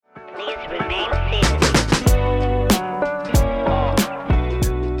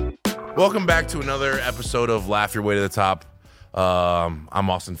Welcome back to another episode of Laugh Your Way to the Top. I'm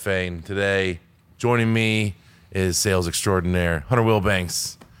Austin Fain. Today, joining me is sales extraordinaire Hunter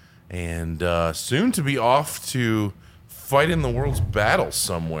Wilbanks, and soon to be off to fight in the world's battles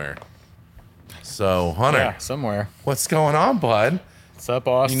somewhere. So, Hunter, Yeah, somewhere. what's going on, bud? What's up,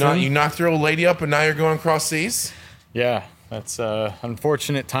 Austin? You knocked your old lady up, and now you're going across seas? Yeah, that's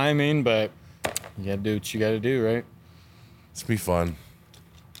unfortunate timing, but you gotta do what you gotta do, right? It's gonna be fun.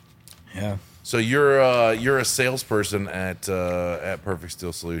 Yeah. So you're a salesperson at Perfect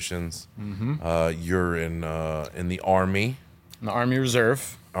Steel Solutions. Mm-hmm. You're in the Army. In the Army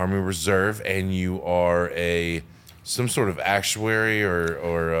Reserve. Army Reserve, and you are some sort of actuary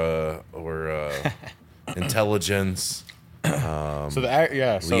or intelligence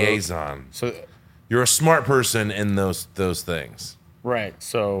liaison. So You're a smart person in those things. right.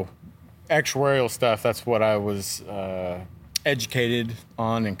 So actuarial stuff. That's what I was educated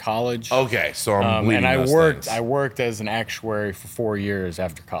on in college. Okay, so I'm bleeding and those I things. worked as an actuary for 4 years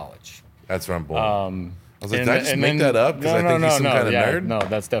after college. That's where I'm born. I was like, And- did I just and make then- that up? Because I think he's some kind of yeah, nerd. No,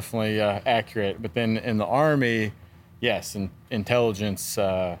 that's definitely accurate. But then in the Army, yes, intelligence,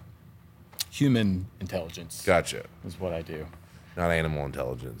 human intelligence Gotcha. is what I do. Not animal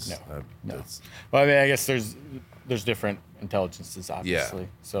intelligence. No. That's- Well, I mean, I guess there's different intelligences, obviously.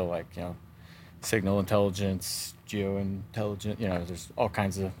 So, like, signal intelligence, geo intelligence, there's all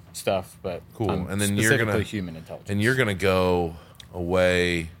kinds of stuff. But Cool. I'm And then you're specifically gonna human intelligence. And you're gonna go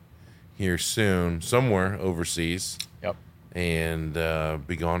away here soon, somewhere overseas, Yep. and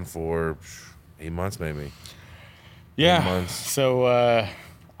be gone for 8 months, maybe. Yeah. months. So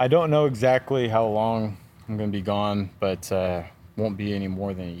I don't know exactly how long I'm going to be gone, but won't be any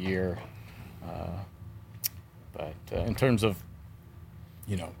more than a year. But in terms of,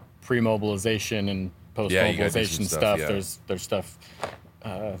 pre-mobilization and post-mobilization stuff, yeah. there's stuff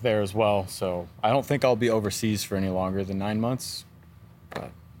there as well. So I don't think I'll be overseas for any longer than 9 months,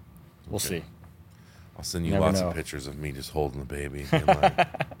 but we'll see. I'll send you Never lots know. of pictures of me just holding the baby. Being like,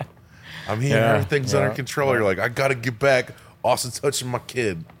 I'm here. Yeah, Everything's under control. You're like, I gotta get back. Austin touching my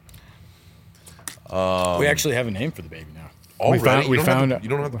kid. We actually have a name for the baby now. Already? We found you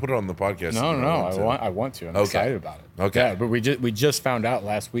don't have to put it on the podcast. No, if you no, don't no. want I want to. I'm Okay. excited about it. Okay. Yeah, but we just found out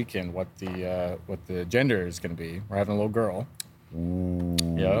last weekend what the gender is going to be. We're having a little girl. Ooh.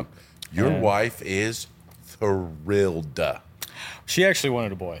 Yep. Your And wife is thrilled. She actually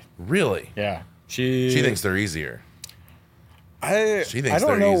wanted a boy. Really? Yeah. She thinks they're easier. She thinks I don't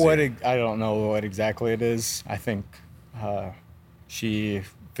they're know easy. I don't know what exactly it is. I think she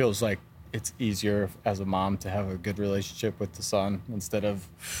feels like it's easier as a mom to have a good relationship with the son instead of.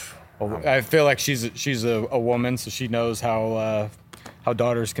 I feel like she's a woman, so she knows how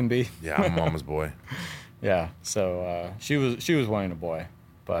daughters can be. Yeah, I'm a mama's boy. Yeah. So she was wanting a boy,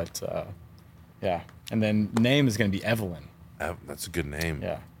 but yeah. And then name is going to be Evelyn. That's a good name.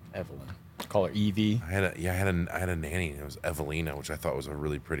 Yeah, Evelyn. Call her Evie. I had a nanny. It was Evelina, which I thought was a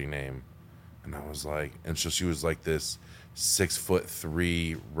really pretty name, and I was like, and so she was like this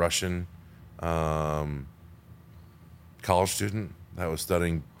 6'3" Russian college student that was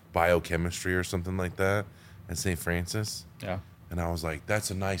studying biochemistry or something like that at St. Francis. Yeah. And I was like,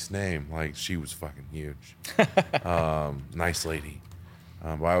 that's a nice name. Like, she was fucking huge. Nice lady.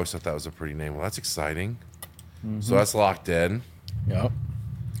 But I always thought that was a pretty name. Well, that's exciting. Mm-hmm. So that's locked in. Yep.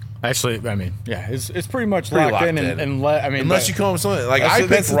 Actually, I mean, yeah, it's pretty much Pretty locked in. locked in. Unless You come up with something. Like, I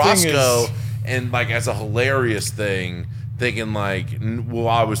picked Roscoe and, like, as a hilarious thing, thinking, like, we'll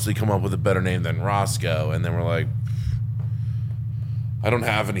obviously come up with a better name than Roscoe. And then we're like, I don't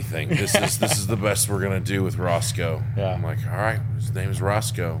have anything. This is the best we're gonna do with Roscoe. Yeah. I'm like, all right, his name is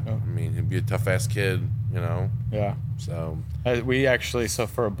Roscoe. I mean, he'd be a tough ass kid, Yeah. So We actually, so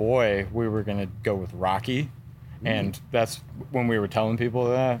for a boy, we were gonna go with Rocky, and that's when we were telling people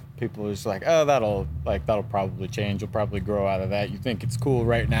that. People were just like, oh, that'll probably change. You'll probably grow out of that. You think it's cool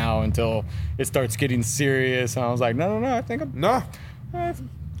right now until it starts getting serious. And I was like, no. I think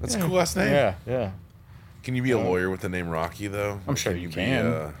that's a cool ass name. Yeah. Can you be a lawyer with the name Rocky though? I'm sure you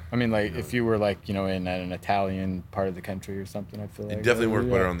can. I mean, like, if you were like, in an Italian part of the country or something, I feel like you definitely work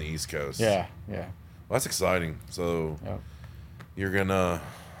better on the East Coast. Yeah. Well, that's exciting. So Yeah. you're gonna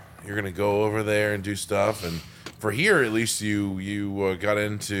go over there and do stuff, and for here at least you got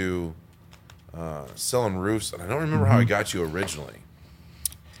into selling roofs, and I don't remember how I got you originally.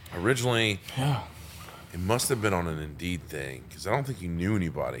 Yeah. It must have been on an Indeed thing because I don't think you knew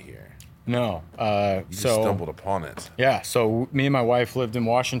anybody here. No. You just stumbled upon it. Yeah. So me and my wife lived in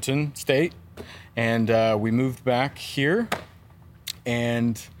Washington State, and we moved back here,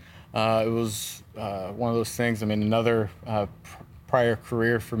 and It was one of those things. I mean, another prior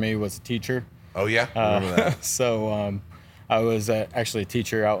career for me was a teacher. Oh yeah, I remember that. So I was actually a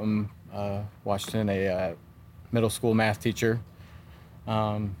teacher out in Washington, a middle school math teacher.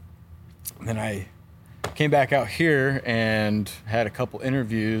 Then I came back out here and had a couple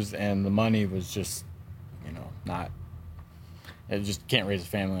interviews, and the money was just, not. It just can't raise a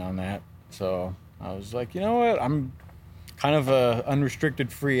family on that. So I was like, you know what? I'm kind of a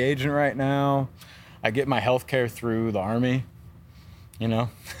unrestricted free agent right now. I get my health care through the Army.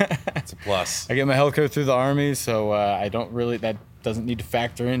 It's a plus. I get my health care through the Army, so I don't really, that doesn't need to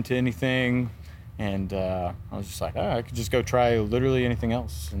factor into anything. And I was just like, I could just go try literally anything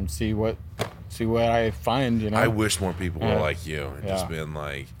else and see what I find, I wish more people were like you and just Yeah. been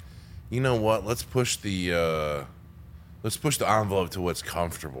like, you know what? Let's push the envelope to what's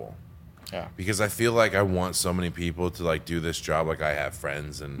comfortable. Yeah. Because I feel like I want so many people to like do this job. Like I have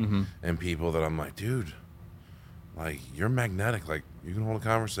friends and people that I'm like, dude, like you're magnetic. Like you can hold a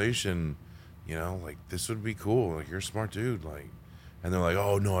conversation, like this would be cool. Like you're a smart dude. Like, and they're like,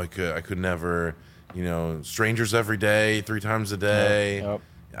 oh no, I could never, strangers every day, 3 times a day. Yep.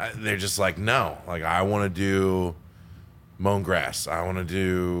 They're just like, no, like I want to do mowing grass. I want to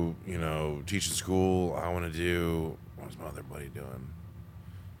do, teaching school. I want to do, what was my other buddy doing?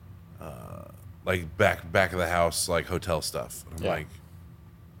 Like back of the house, like hotel stuff. I'm like,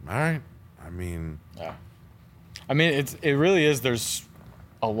 all right. I mean, Yeah. I mean, it really is. There's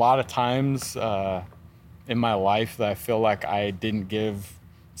a lot of times in my life that I feel like I didn't give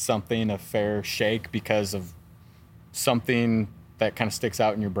something a fair shake because of something that kind of sticks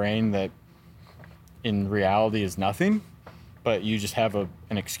out in your brain that in reality is nothing, but you just have an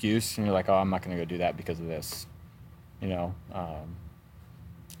excuse and you're like, oh, I'm not going to go do that because of this, and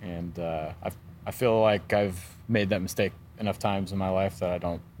I feel like I've made that mistake enough times in my life that I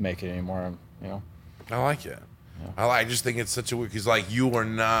don't make it anymore, I like it. I just think it's such a weird, because like you are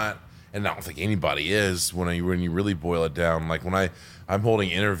not, and I don't think anybody is when you really boil it down. Like when I'm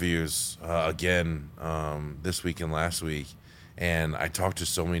holding interviews again this week and last week, and I talk to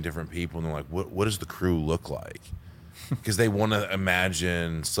so many different people, and they're like, what does the crew look like? Because they want to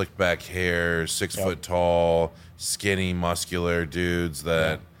imagine slick back hair, 6 foot tall, skinny, muscular dudes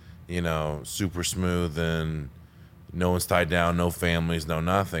that, super smooth and no one's tied down, no families, no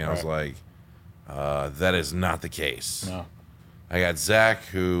nothing. I was like, that is not the case. No. I got Zach,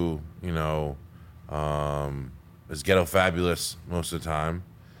 who, is ghetto fabulous most of the time.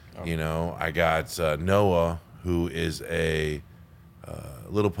 I got Noah, who is a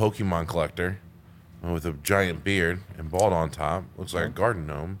little Pokemon collector with a giant beard and bald on top. Looks like a garden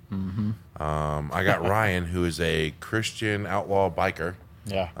gnome. Mm-hmm. I got Ryan, who is a Christian outlaw biker.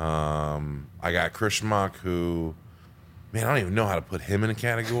 Yeah. I got Chris Schmuck, who, man, I don't even know how to put him in a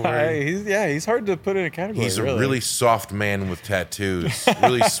category. He's hard to put in a category. He's a really soft man with tattoos.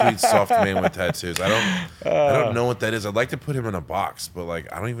 Really sweet, soft man with tattoos. I don't know what that is. I'd like to put him in a box, but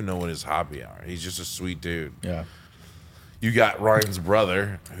like I don't even know what his hobby are. He's just a sweet dude. Yeah. You got Ryan's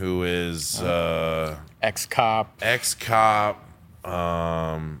brother, who is ex-cop.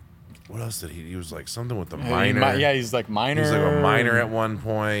 What else did he was like something with the minor. He's like minor. He's like a minor at one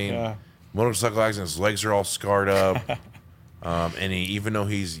point. Yeah. Motorcycle accident, his legs are all scarred up. And even though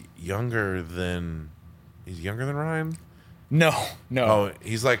he's younger than Ryan. No. Oh,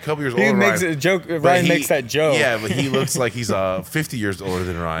 he's like a couple years older He than makes Ryan. a joke. Ryan makes that joke. Yeah, but he looks like he's 50 years older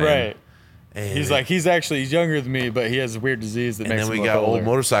than Ryan. Right. And He's younger than me, but he has a weird disease that and makes then him we look got older. old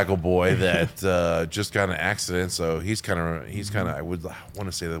motorcycle boy that just got in an accident, so he's kind of I want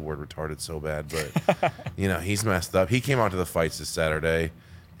to say the word retarded so bad, but he's messed up. He came out to the fights this Saturday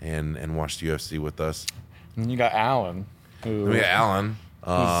and watched UFC with us. And you got Alan. And we got Alan,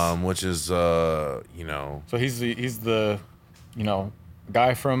 which is So he's the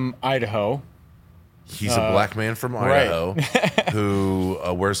guy from Idaho. He's a black man from Idaho who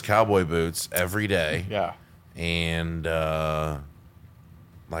wears cowboy boots every day. Yeah. And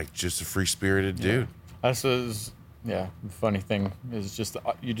like just a free spirited dude. That's the funny thing is just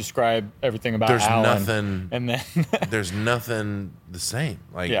you describe everything about There's Alan, nothing, and then there's nothing the same,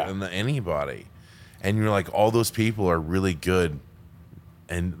 like Yeah. in anybody. And you're like, all those people are really good,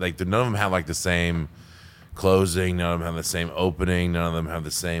 and like none of them have like the same closing, none of them have the same opening, none of them have the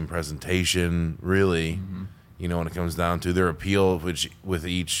same presentation. Really, when it comes down to their appeal, which with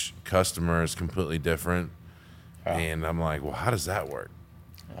each customer is completely different. Yeah. And I'm like, well, how does that work?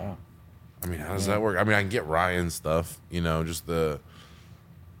 Yeah. I mean, how does that work? I mean, I can get Ryan's stuff, just the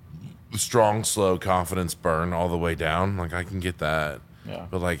strong, slow confidence burn all the way down. Like, I can get that. Yeah.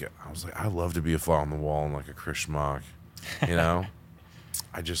 But, like, I was like, I'd love to be a fly on the wall and, like, a Chris Schmuck,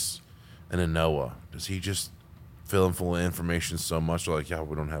 I just, and a Noah? Does he just fill him full of information so much? They're like, yeah,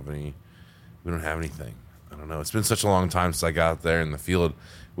 we don't have anything. I don't know. It's been such a long time since I got out there in the field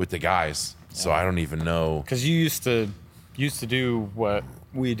with the guys, so I don't even know. Because you used to do what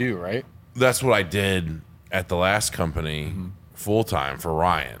we do, right? That's what I did at the last company full time for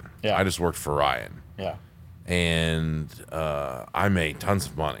Ryan. Yeah. I just worked for Ryan. Yeah. And I made tons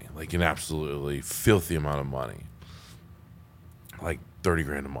of money, like an absolutely filthy amount of money, like 30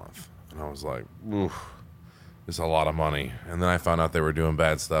 grand a month. And I was like, oof, this is a lot of money. And then I found out they were doing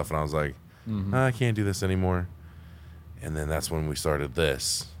bad stuff, and I was like, I can't do this anymore. And then that's when we started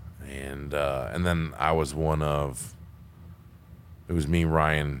this. And then I was it was me,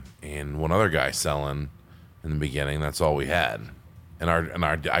 Ryan, and one other guy selling in the beginning. That's all we had. And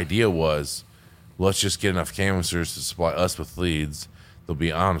our idea was, let's just get enough canvassers to supply us with leads. There'll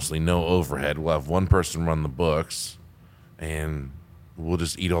be honestly no overhead. We'll have one person run the books, and we'll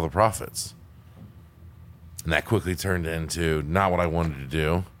just eat all the profits. And that quickly turned into not what I wanted to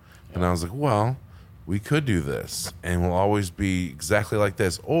do. And I was like, well, we could do this, and we'll always be exactly like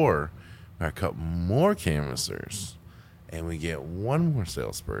this. Or I cut more canvassers, and we get one more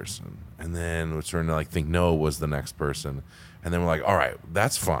salesperson. And then we're starting to think Noah was the next person. And then we're like, all right,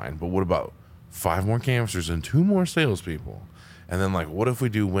 that's fine. But what about 5 more canvassers and 2 more salespeople? And then what if we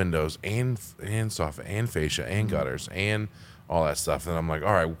do windows and soffit and fascia and gutters and all that stuff? And I'm like,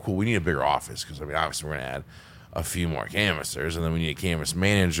 all right, cool. We need a bigger office because obviously we're gonna add a few more canvassers, and then we need a canvas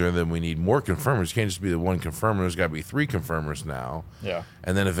manager. Then we need more confirmers. You can't just be the one confirmer. There's got to be 3 confirmers now. Yeah.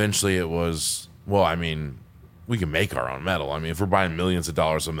 And then eventually it was, we can make our own metal. If we're buying millions of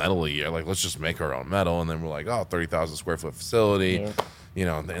dollars of metal a year, let's just make our own metal. And then we're like, 30,000 square foot facility,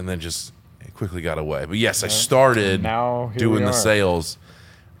 and then just it quickly got away. But yes, I started doing the sales,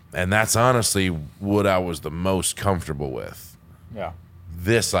 and that's honestly what I was the most comfortable with. Yeah.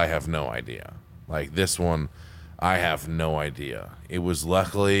 This, I have no idea. This one, I have no idea. It was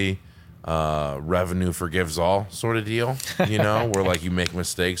luckily revenue forgives all sort of deal, where you make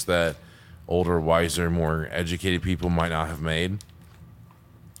mistakes that older, wiser, more educated people might not have made.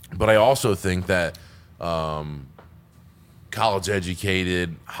 But I also think that college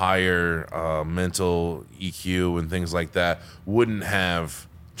educated, higher mental EQ and things like that wouldn't have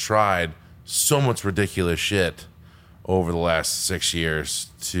tried so much ridiculous shit over the last 6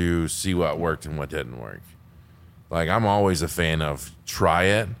 years to see what worked and what didn't work. I'm always a fan of try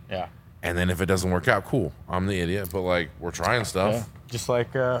it. Yeah. And then if it doesn't work out, cool. I'm the idiot, but we're trying stuff. Yeah. Just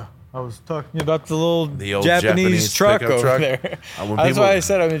I was talking about the old Japanese Japanese truck over truck. there. That's why I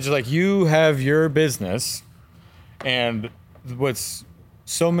said, you have your business, and what's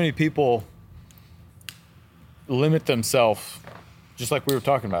so many people limit themselves, just like we were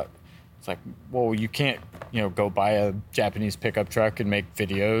talking about. It's well, you can't, go buy a Japanese pickup truck and make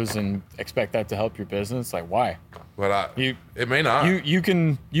videos and expect that to help your business. Why? But it may not. You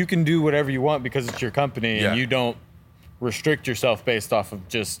can do whatever you want because it's your company, and you don't restrict yourself based off of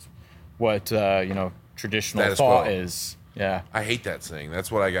just what traditional thought is. Yeah. I hate that saying.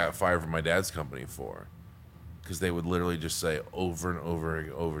 That's what I got fired from my dad's company for, because they would literally just say over and over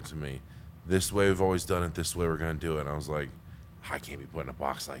and over to me, "This way we've always done it. This way we're gonna do it." And I was like, I can't be put in a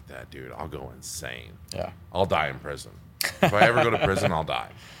box like that, dude. I'll go insane. Yeah. I'll die in prison. If I ever go to prison, I'll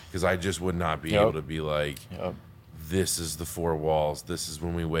die, because I just would not be able to be this is the 4 walls. This is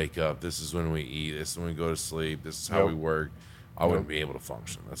when we wake up. This is when we eat. This is when we go to sleep. This is how we work. I wouldn't be able to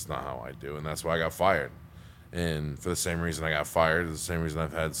function. That's not how I do. And that's why I got fired. And for the same reason I got fired, the same reason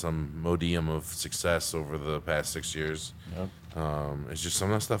I've had some modium of success over the past 6 years. It's just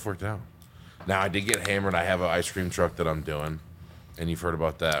some of that stuff worked out. Now, I did get hammered. I have an ice cream truck that I'm doing. And you've heard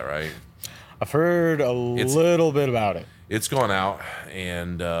about that, right? I've heard a little bit about it. It's gone out,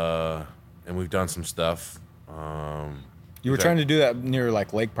 and we've done some stuff. You were trying to do that near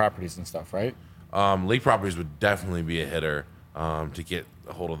lake properties and stuff, right? Lake properties would definitely be a hitter to get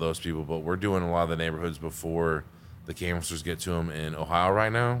a hold of those people, but we're doing a lot of the neighborhoods before the canvassers get to them in Ohio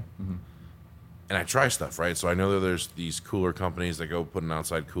right now. Mm-hmm. And I try stuff, right? So I know that there's these cooler companies that go put an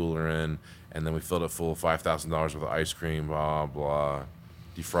outside cooler in, and then we filled it full of $5,000 worth of ice cream, blah, blah.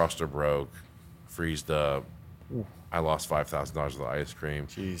 Defroster broke, freezed up. Ooh. I lost $5,000 worth of ice cream.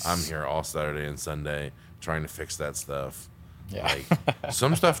 Jeez. I'm here all Saturday and Sunday trying to fix that stuff. Yeah.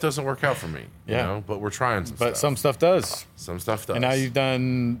 Some stuff doesn't work out for me, you know, but we're trying some stuff. But some stuff does. Some stuff does. And now you've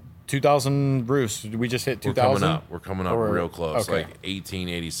done 2,000 roofs. Did we just hit 2,000? We're coming up real close, like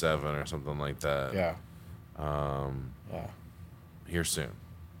 1887 or something like that. Yeah. Here soon.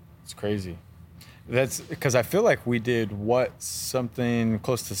 It's crazy. That's because I feel like we did something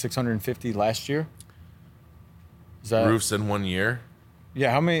close to 650 last year. Is that roofs in 1 year?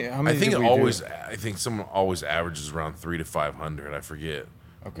 Yeah, how many? I think did it we do? always. I think someone always averages around 300 to 500. I forget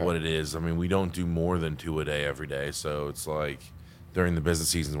Okay. what it is. I mean, we don't do more than 2 a day every day, so it's like during the business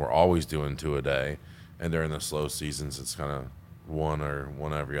seasons we're always doing 2 a day, and during the slow seasons it's kind of one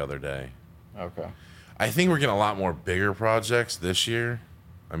every other day. Okay. I think we're getting a lot more bigger projects this year.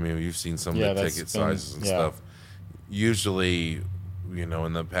 I mean, you've seen some of the ticket sizes and stuff. Usually,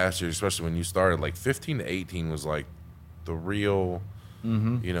 in the past year, especially when you started, like 15 to 18 was like the real,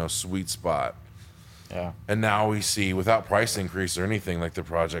 sweet spot. Yeah. And now we see, without price increase or anything, like the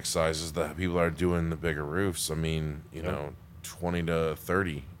project sizes that people are doing the bigger roofs. I mean, 20 to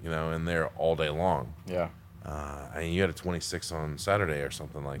 30, and they're all day long. Yeah. And you had a 26 on Saturday or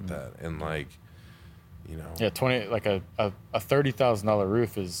something like that. And like, Yeah, 20 like a $30,000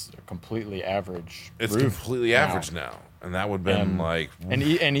 roof is a completely average. It's roof completely average now, and that would have been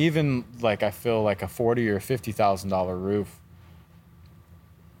and even like I feel like a $40,000 or $50,000 roof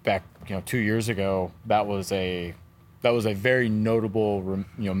back 2 years ago, that was a very notable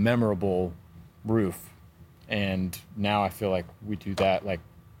memorable roof, and now I feel like we do that like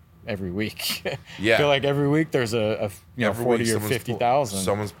every week. Yeah, I feel like every week there's a 40 or 50,000.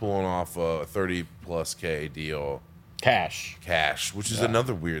 Someone's pulling off a 30+ K deal, cash, which is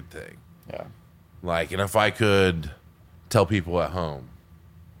another weird thing. Yeah. Like, and if I could tell people at home,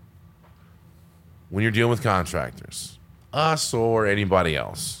 when you're dealing with contractors, us or anybody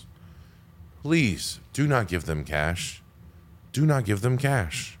else, please do not give them cash. Do not give them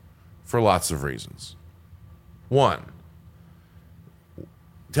cash for lots of reasons. One,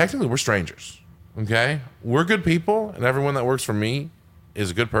 technically we're strangers, okay? We're good people, and everyone that works for me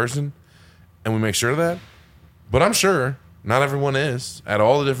is a good person, and we make sure of that. But I'm sure not everyone is at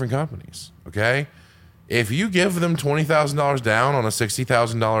all the different companies, okay? If you give them $20,000 down on a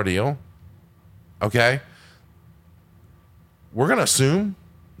 $60,000 deal, okay, we're going to assume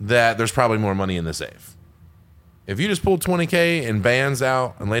that there's probably more money in the safe. If you just pulled $20K in bands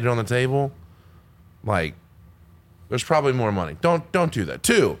out and laid it on the table, like, there's probably more money. Don't do that.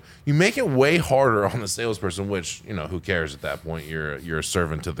 Two, you make it way harder on the salesperson, which, who cares at that point? You're a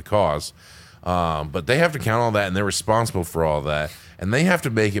servant to the cause. But they have to count all that, and they're responsible for all that. And they have to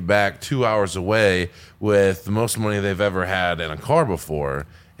make it back 2 hours away with the most money they've ever had in a car before.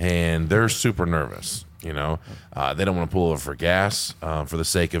 And they're super nervous, They don't want to pull over for gas for the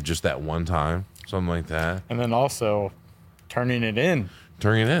sake of just that one time, something like that. And then also turning it in.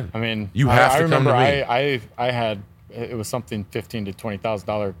 I mean, you have to come to me. I had, it was something $15,000 to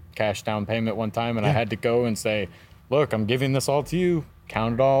 $20,000 cash down payment one time, and I had to go and say, look, I'm giving this all to you.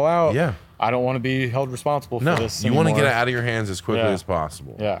 Count it all out. Yeah. I don't want to be held responsible for this you want to anymore. get it out of your hands as quickly as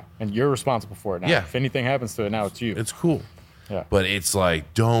possible. Yeah, and you're responsible for it now. Yeah. If anything happens to it, now it's you. It's cool. Yeah. But it's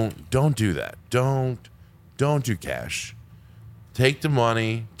like, don't do that. Don't do cash. Take the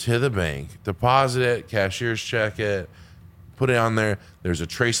money to the bank, deposit it, cashier's check it, put it on there. There's a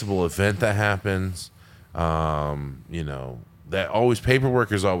traceable event that happens. That always,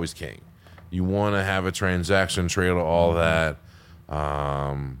 paperwork is always king. You want to have a transaction trail to all that.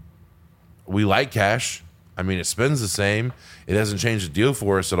 We like cash. I mean, it spends the same. It doesn't change the deal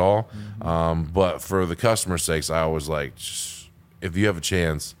for us at all. But for the customer's sakes, I always like, if you have a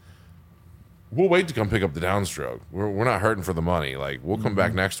chance, we'll wait to come pick up the downstroke. We're not hurting for the money. Like, we'll come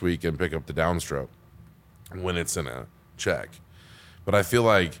back next week and pick up the downstroke when it's in a check. But I feel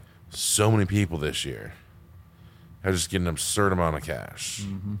like so many people this year are just getting an absurd amount of cash.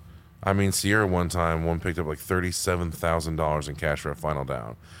 I mean, Sierra one picked up like $37,000 in cash for a final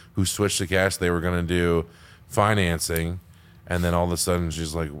down. Who switched to cash? They were going to do financing, and then all of a sudden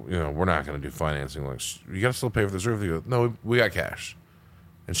she's like, we're not going to do financing. Like, you got to still pay for this roof. You go, no, we got cash.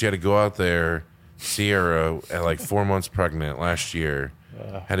 And she had to go out there, Sierra, at like 4 months pregnant last year,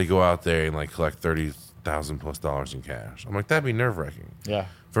 had to go out there and like collect $30,000+ in cash. I'm like, that'd be nerve wracking. Yeah.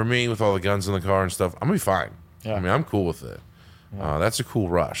 For me, with all the guns in the car and stuff, I'm gonna be fine. Yeah. I mean, I'm cool with it. That's a cool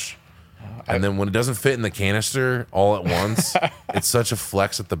rush. And then when it doesn't fit in the canister all at once, it's such a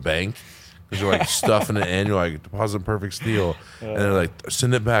flex at the bank because you're like stuffing it in. You're like, deposit perfect steel. And they're like,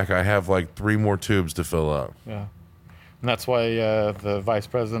 send it back. I have like 3 more tubes to fill up. Yeah. And that's why the vice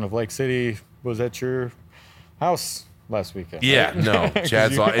president of Lake City was at your house last weekend. Yeah, right? no.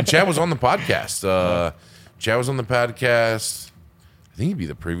 Chad was on the podcast. Chad was on the podcast. I think he'd be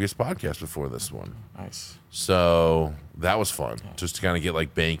the previous podcast before this one. Nice. So that was fun, just to kind of get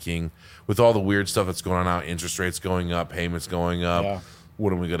like banking with all the weird stuff that's going on now. Interest rates going up, payments going up. Yeah.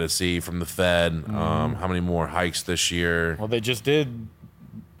 What are we going to see from the Fed? How many more hikes this year? Well, they just did.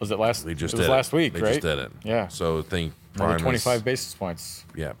 Was it last? They just it did was it. last week, They right? just did it. Yeah. So I think Another prime 25 is, basis points.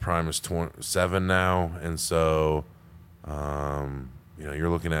 yeah, prime is 7 now, and so you're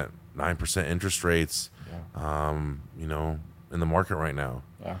looking at 9% interest rates, in the market right now.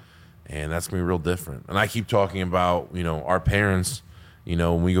 Yeah. And that's going to be real different. And I keep talking about, our parents,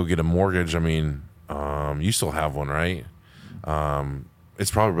 when we go get a mortgage, I mean, you still have one, right?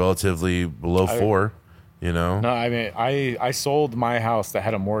 It's probably relatively below 4, No, I mean, I sold my house that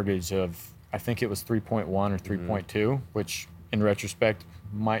had a mortgage of, I think it was 3.1 or 3.2, which in retrospect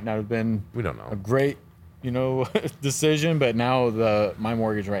might not have been We don't know. a great, decision. But now my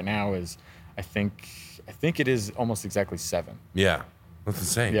mortgage right now is, I think it is almost exactly 7. Yeah. That's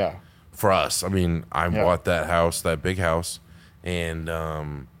insane. Yeah. For us, I mean, I bought that house, that big house, and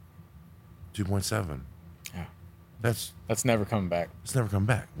 2.7. Yeah. That's never coming back. It's never come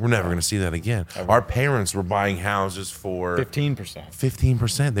back. We're never going to see that again. Ever. Our parents were buying houses for 15%.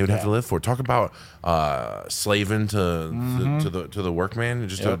 15%. They would have to live for. Talk about slaving to the workman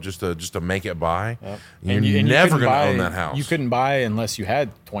just to make it by. Yep. You're never going to own that house. You couldn't buy unless you had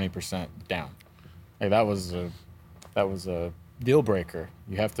 20% down. Like that was a deal breaker.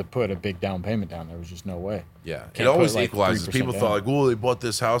 You have to put a big down payment down. There was just no way. Yeah, Can't it always put, like, equalizes. 3% People down. thought like, "Oh, they bought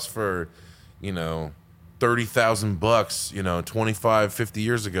this house for, $30,000, 25, 50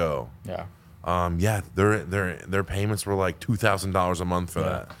 years ago." Yeah. Yeah, their payments were like $2,000 a month for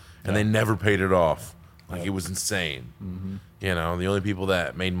that, and Yeah. they never paid it off. Like it was insane. Mm-hmm. The only people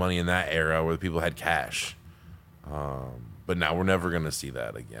that made money in that era were the people who had cash. But now we're never going to see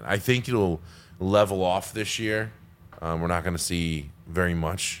that again. I think it'll level off this year. We're not going to see very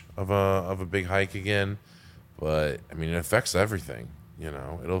much of a big hike again, but I mean it affects everything.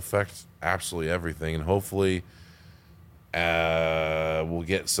 It'll affect absolutely everything, and hopefully we'll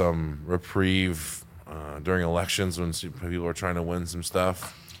get some reprieve during elections when people are trying to win some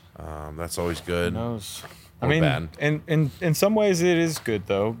stuff. That's always good. Who knows? Or I mean, bad. in some ways it is good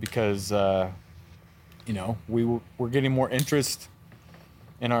though, because we're getting more interest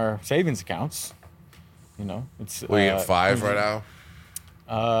in our savings accounts. It's We get 5 right now.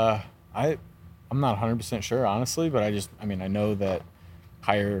 I'm not 100% sure honestly, but I know that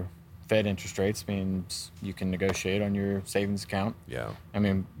higher Fed interest rates means you can negotiate on your savings account. Yeah. I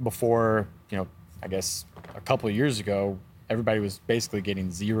mean, before, I guess a couple of years ago, everybody was basically getting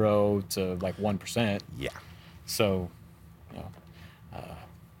 0 to like 1%. Yeah. So,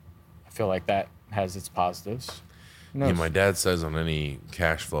 I feel like that has its positives. Yeah, my dad says on any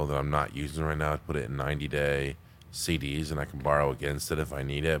cash flow that I'm not using right now, I put it in 90-day CDs, and I can borrow against it if I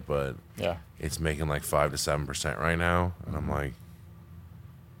need it. But Yeah. it's making like 5 to 7% right now, and I'm like,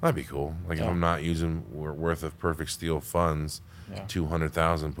 that'd be cool. Like if Yeah. I'm not using worth of Perfect Steel funds, Yeah.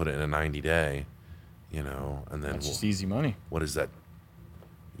 200,000, put it in a 90-day, and then That's just easy money. what is that?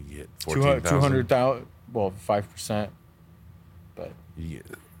 You get 14,000. 200,000, well, 5%, but You get-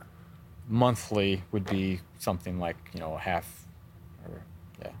 monthly would be something like, half, or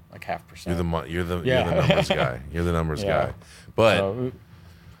like 0.5%. You're the Yeah. numbers guy. You're the numbers Yeah. guy. But So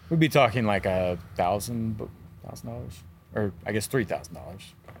we'd be talking like $1,000, or I guess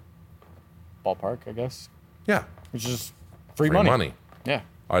 $3,000 ballpark, I guess, yeah, which is free free money. money. Yeah.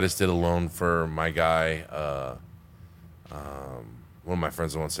 I just did a loan for my guy. One of my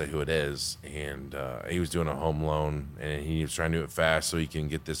friends, I won't say who it is, and he was doing a home loan, and he was trying to do it fast so he can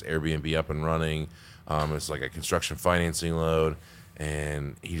get this Airbnb up and running. It's like a construction financing loan,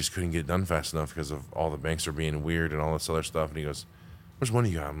 and he just couldn't get it done fast enough because of all the banks are being weird and all this other stuff. And he goes, "Which one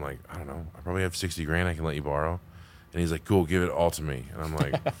do you got?" I'm like, "I don't know. I probably have 60 grand I can let you borrow." And he's like, "Cool, give it all to me." And I'm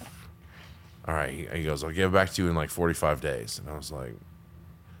like, "All right." He goes, "I'll give it back to you in like 45 days." And I was like,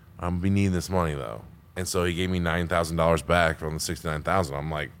 "I'm gonna be needing this money though." And so he gave me $9,000 back from the 69,000. I'm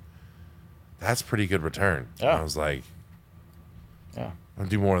like, that's pretty good return. Yeah. And I was like, Yeah. I'll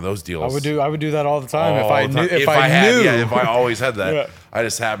do more of those deals. I would do that all the time if All I the knew. time. If I knew. If I always had that. Yeah. I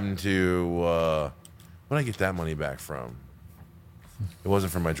just happened to. When did I get that money back from? It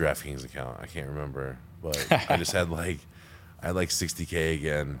wasn't from my DraftKings account. I can't remember, but I just had I had like 60K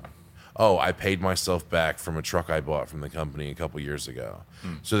again. Oh, I paid myself back from a truck I bought from the company a couple years ago.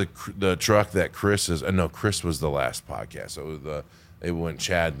 So the truck that Chris is, no, Chris was the last podcast. So it went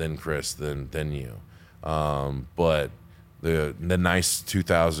Chad, then Chris, then you. But the nice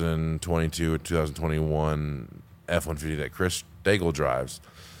 2022 or 2021 F-150 that Chris Daigle drives,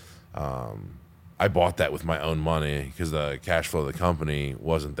 I bought that with my own money because the cash flow of the company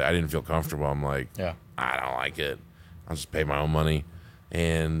wasn't there. I didn't feel comfortable. I'm like, Yeah. I don't like it. I'll just pay my own money.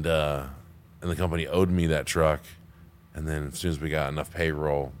 And the company owed me that truck. And then as soon as we got enough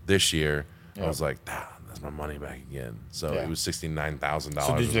payroll this year, I was like, that's my money back again. So it was $69,000.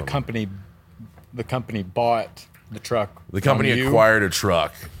 So did the company bought the truck? The company from you? acquired a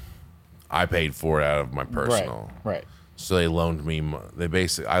truck. I paid for it out of my personal. Right. So they loaned me.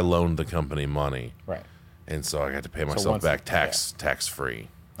 I loaned the company money, Right. and so I got to pay myself back tax free.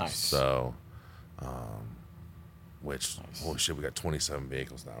 Nice. So, holy shit, we got 27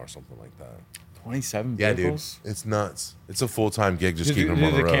 vehicles now or something like that. 27 Yeah, vehicles? dude, it's nuts. It's a full-time gig just keeping them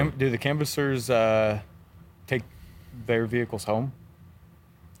on the road. Do the canvassers take their vehicles home?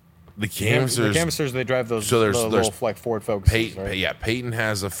 The canvassers, they drive those so the little like Ford Focuses, right? Yeah, Peyton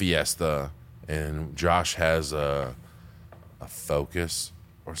has a Fiesta, and Josh has a Focus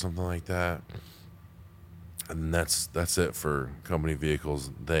or something like that. And that's it for company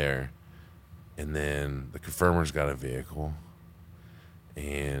vehicles there. And then the confirmer's got a vehicle,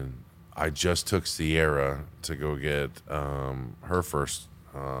 and I just took Sierra to go get her first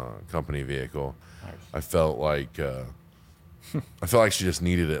company vehicle. Nice. I felt like she just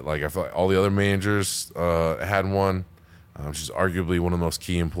needed it. Like I felt like all the other managers had one. She's arguably one of the most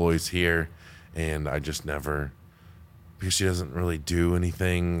key employees here, and I just never, because she doesn't really do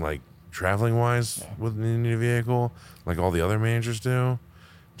anything like traveling wise with any vehicle like all the other managers do.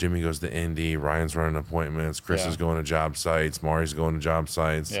 Jimmy goes to Indy, Ryan's running appointments, Chris is going to job sites, Mari's going to job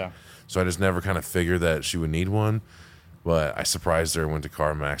sites. Yeah. So I just never kind of figured that she would need one. But I surprised her, went to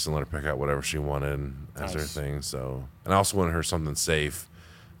CarMax and let her pick out whatever she wanted as her thing. So, and I also wanted her something safe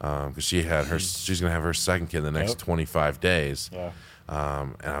because she's gonna have her second kid in the next 25 days. Yeah.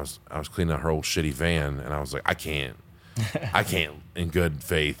 And I was cleaning out her old shitty van, and I was like, I can't in good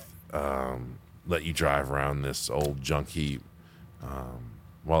faith let you drive around this old junk heap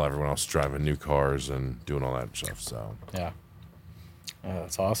while everyone else is driving new cars and doing all that stuff. So yeah,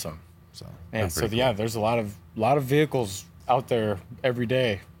 that's awesome. So man, so cool. There's a lot of vehicles out there every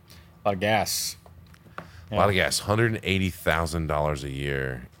day, a lot of gas. A lot of gas, $180,000 a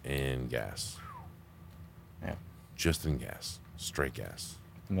year in gas. Yeah, just in gas, straight gas.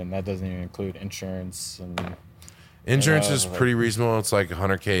 And then that doesn't even include insurance and. Insurance is pretty reasonable. It's like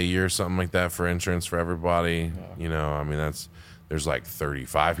 $100K a year, something like that for insurance for everybody. Yeah. You know, I mean, there's like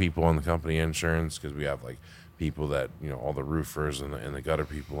 35 people on the company insurance because we have like people that, you know, all the roofers and the gutter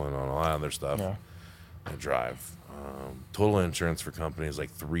people and all that other stuff that drive. Total insurance for company is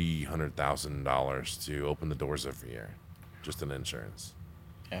like $300,000 to open the doors every year, just in insurance.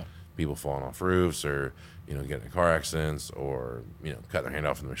 Yeah. People falling off roofs or, you know, getting in car accidents or, you know, cut their hand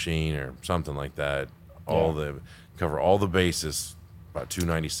off in the machine or something like that. Cover all the bases, about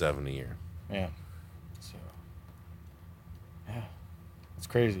 $297 a year. Yeah. So, yeah, it's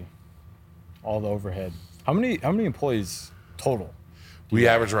crazy. All the overhead. How many employees total? We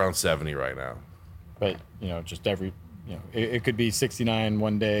average around 70 right now. But you know, just every, you know, it could be 69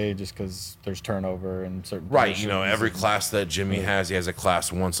 one day just because there's turnover and certain. Right. You know, every class that Jimmy has, he has a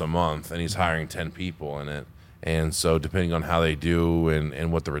class once a month, and he's hiring 10 people in it. And so, depending on how they do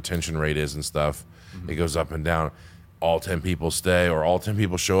and what the retention rate is and stuff, it goes up and down. All 10 people stay, or all 10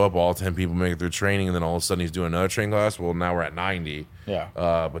 people show up, all 10 people make it through training, and then all of a sudden he's doing another training class. Well, now we're at 90. Yeah.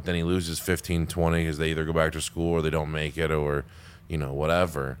 But then he loses 15, 20 because they either go back to school or they don't make it or, you know,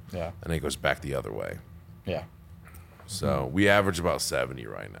 whatever. Yeah. And it goes back the other way. Yeah. So we average about 70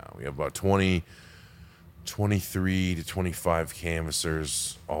 right now. We have about 23 to 25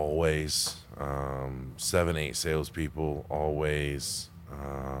 canvassers always, 7, 8 salespeople always.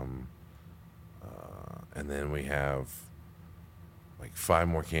 And then we have like 5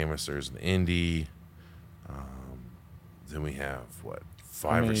 more canvassers in Indy. Then we have,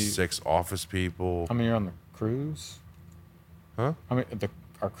 5 or 6 office people. How many are on the cruise? Huh? How many,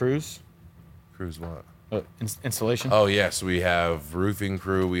 our cruise? Cruise what? Installation? Oh, yes. Yeah, so we have roofing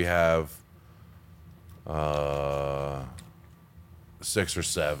crew. We have 6 or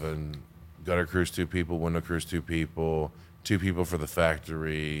 7. Gutter crews, 2 people. Window crews, 2 people. 2 people for the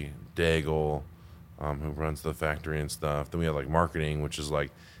factory. Daigle. Who runs the factory and stuff. Then we have like marketing, which is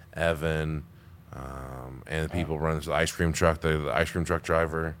like Evan, and the people run the ice cream truck, the ice cream truck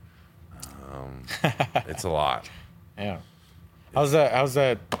driver. It's a lot. Yeah. How's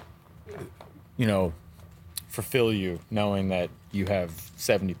that, you know, fulfill you knowing that you have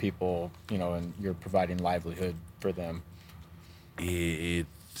 70 people, you know, and you're providing livelihood for them? It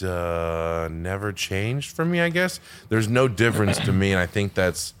never changed for me, I guess. There's no difference to me, and I think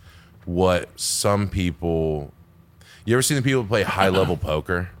that's what some people. You ever seen the people play high level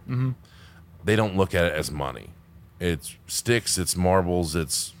poker? Mm-hmm. They don't look at it as money. It's sticks, it's marbles,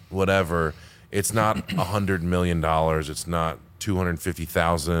 it's whatever. It's not $100 million. It's not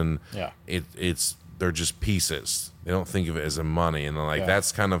 250,000. Yeah. It's they're just pieces. They don't think of it as a money, and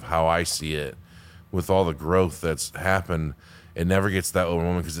that's kind of how I see it. With all the growth that's happened, it never gets that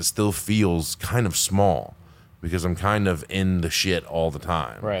overwhelming because it still feels kind of small. Because I'm kind of in the shit all the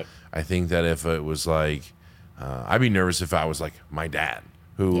time. Right. I think that if it was like I'd be nervous if I was like my dad,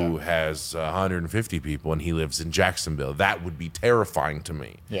 who has 150 people and he lives in Jacksonville. That would be terrifying to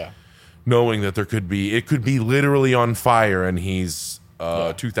me. Yeah. Knowing that it could be literally on fire and he's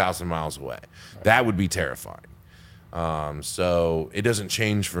 2,000 miles away. Right. That would be terrifying. So it doesn't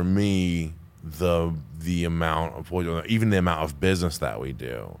change for me the amount of, even the amount of business that we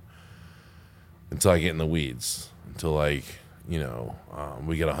do, until I get in the weeds, until like, we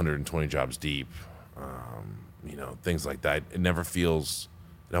get 120 jobs deep, things like that. It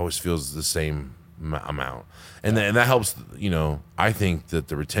always feels the same amount. And that helps, I think that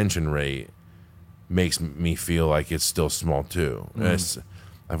the retention rate makes me feel like it's still small too.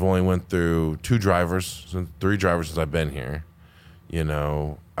 I've only went through 3 drivers since I've been here.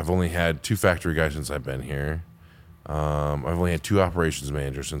 I've only had 2 factory guys since I've been here. I've only had 2 operations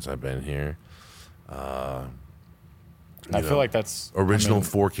managers since I've been here. I feel like that's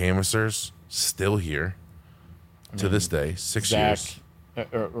 4 canvassers still here to this day, 6 years.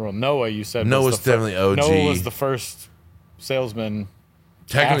 Noah, you said Noah's definitely OG. Noah was the first salesman.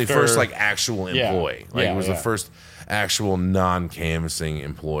 Technically, first like actual employee. It was the first actual non-canvassing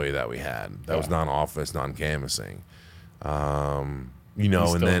employee that we had. That was non-office, non-canvassing. And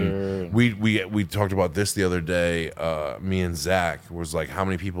then we talked about this the other day. Me and Zach was like, how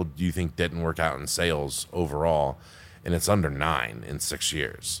many people do you think didn't work out in sales overall? And it's under 9 in 6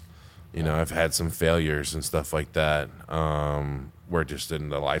 years. I've had some failures and stuff like that, where just the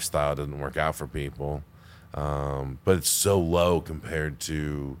lifestyle didn't work out for people. But it's so low compared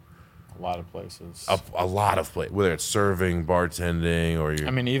to a lot of places. A lot of places, whether it's serving, bartending, or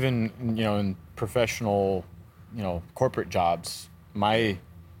even in professional, corporate jobs. My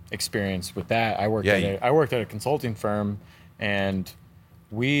experience with that, I worked at a consulting firm, and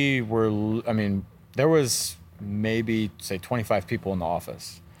we were. There was maybe say 25 people in the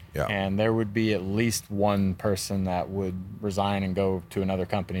office. Yeah. And there would be at least one person that would resign and go to another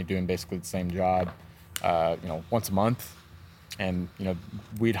company doing basically the same job, once a month. And,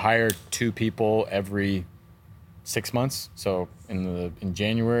 we'd hire 2 people every 6 months. So in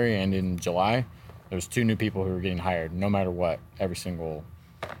January and in July, there was 2 new people who were getting hired, no matter what, every single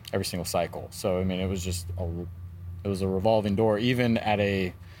cycle. So, it was just it was a revolving door, even at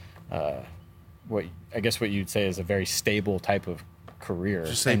a, what you'd say is a very stable type of career.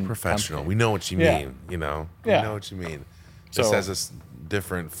 Just say professional. We know what you mean, We know what you mean. Just has this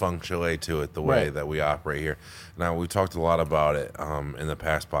different feng shui to it, the way that we operate here. Now, we talked a lot about it in the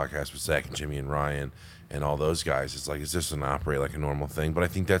past podcast with Zach and Jimmy and Ryan and all those guys. It's like, it's just an operate like a normal thing. But I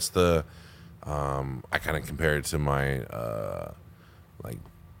think that's I kind of compare it to my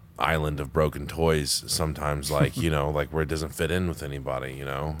island of broken toys sometimes, like, like where it doesn't fit in with anybody,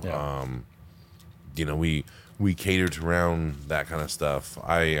 we catered around that kind of stuff.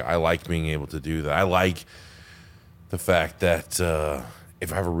 I like being able to do that. I like the fact that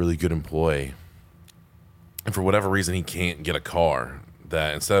if I have a really good employee, and for whatever reason he can't get a car,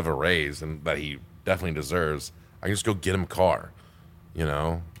 that instead of a raise, and that he definitely deserves, I can just go get him a car.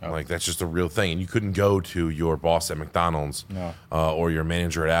 Like that's just a real thing. And you couldn't go to your boss at McDonald's, or your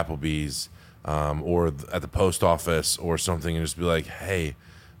manager at Applebee's, or at the post office or something, and just be like, hey,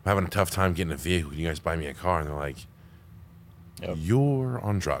 I'm having a tough time getting a vehicle. Can you guys buy me a car? And they're like, you're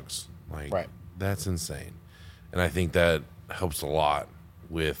on drugs. Like, that's insane. And I think that helps a lot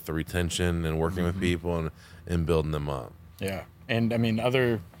with the retention and working with people and building them up. Yeah. And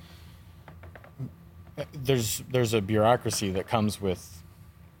there's a bureaucracy that comes with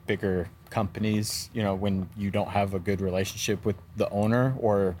bigger companies, when you don't have a good relationship with the owner,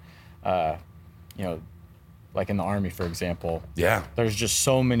 or, like in the Army, for example. Yeah. There's just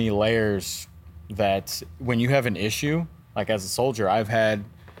so many layers that when you have an issue, like as a soldier, I've had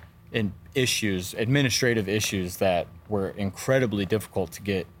administrative issues that were incredibly difficult to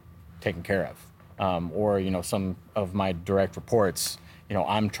get taken care of. Or, some of my direct reports,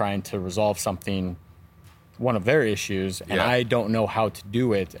 I'm trying to resolve something, one of their issues, and I don't know how to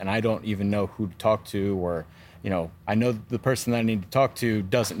do it, and I don't even know who to talk to, or, I know the person that I need to talk to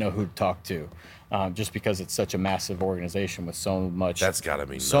doesn't know who to talk to. Just because it's such a massive organization with so much. That's got to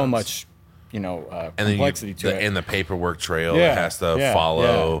be so nuts. much, complexity to it. And the paperwork trail that has to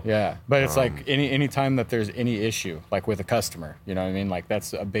follow. Yeah. But it's like any time that there's any issue, like with a customer, like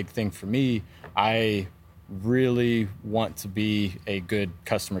that's a big thing for me. I really want to be a good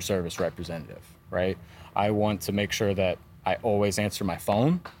customer service representative, right? I want to make sure that I always answer my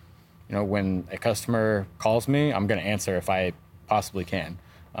phone. When a customer calls me, I'm going to answer if I possibly can.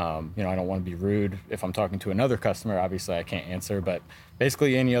 I don't want to be rude. If I'm talking to another customer, obviously I can't answer, but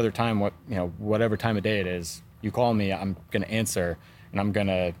basically any other time, whatever time of day it is, you call me, I'm going to answer, and I'm going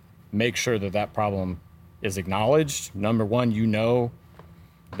to make sure that problem is acknowledged. Number one, you know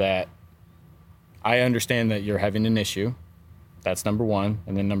that I understand that you're having an issue. That's number one.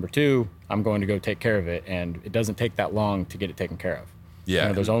 And then number two, I'm going to go take care of it. And it doesn't take that long to get it taken care of. Yeah. You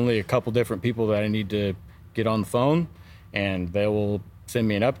know, there's only a couple different people that I need to get on the phone, and they will send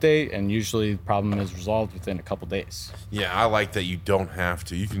me an update, and usually the problem is resolved within a couple days. Yeah, I like that you don't have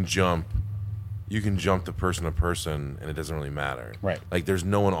to. You can jump to person, and it doesn't really matter. Right. Like, there's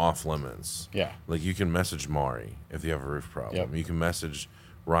no one off limits. Yeah. Like, you can message Mari if you have a roof problem. Yep. You can message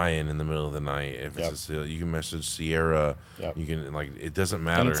Ryan in the middle of the night if it's you can message Sierra. Yep. You can, like, it doesn't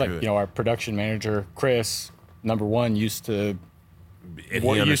matter. And it's like, you know, our production manager, Chris, number one, used to... And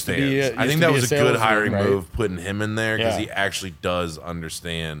what he used to understands. be I think that was a good salesman, hiring right? move, putting him in there, because Yeah. he actually does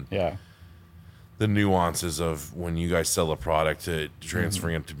understand Yeah. the nuances of when you guys sell a product, to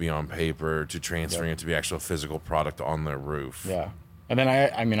transferring it to be on paper, to transferring it to be actual physical product on their roof. Yeah. And then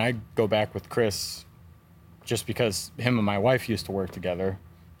I mean, I go back with Chris just because him and my wife used to work together.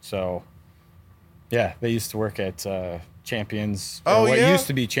 So, yeah, they used to work at Champions. Oh, what yeah? used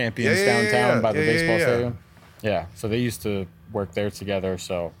to be Champions Yeah, downtown by the baseball yeah. stadium. Yeah. So they used to work there together.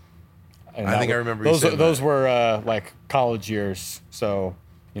 So, and I think I remember you saying those that. were like college years. So,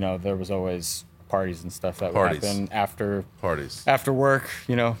 you know, there was always parties and stuff that would happen after work,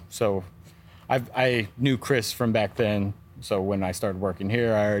 you know. So I knew Chris from back then. So when I started working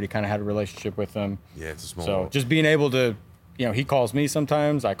here, I already kind of had a relationship with him. Yeah, it's a small So world. just being able to, you know, he calls me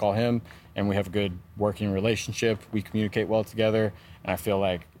sometimes, I call him, and we have a good working relationship. We communicate well together. And I feel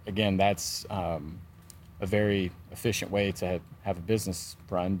like, again, that's a very efficient way to have a business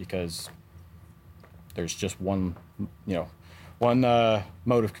run, because there's just one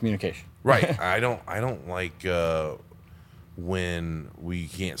mode of communication. Right. I don't like when we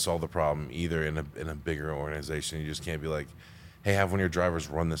can't solve the problem either in a bigger organization. You just can't be like, hey, have one of your drivers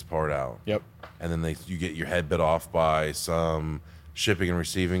run this part out. Yep. And then you get your head bit off by some shipping and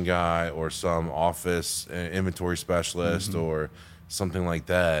receiving guy, or some office inventory specialist, or something like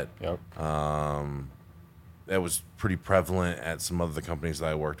that. Yep. That was pretty prevalent at some other companies that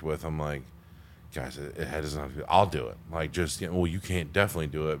I worked with. I'm like, guys, it doesn't have to be, I'll do it. Like, just, you know, well, you can't definitely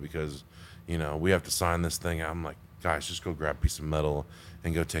do it because, you know, we have to sign this thing. I'm like, guys, just go grab a piece of metal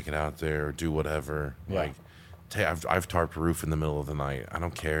and go take it out there, or do whatever. Yeah. Like, I've tarped a roof in the middle of the night. I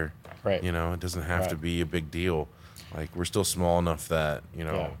don't care. Right. You know, it doesn't have to be a big deal. Like, we're still small enough that, you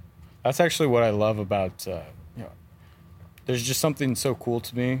know. Yeah. That's actually what I love about, you know, there's just something so cool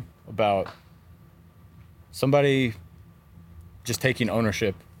to me about somebody just taking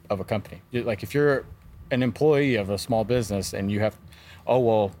ownership of a company. Like, if you're an employee of a small business and you have, oh,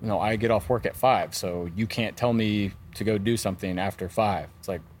 well, you know, I get off work at 5, so you can't tell me to go do something after 5. It's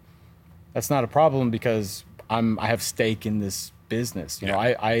like, that's not a problem, because I have stake in this business. You know,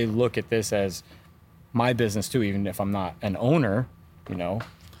 I look at this as my business too, even if I'm not an owner, you know.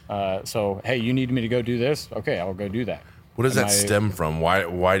 So, hey, you need me to go do this? Okay, I'll go do that. What does that stem from?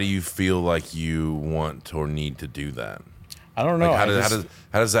 Why do you feel like you want or need to do that? I don't know. Like,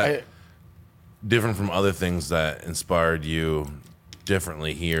 how does that different from other things that inspired you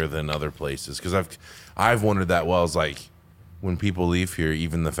differently here than other places? Because I've wondered that. Well, it's like when people leave here,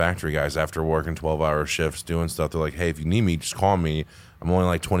 even the factory guys, after working 12-hour shifts doing stuff, they're like, hey, if you need me, just call me. I'm only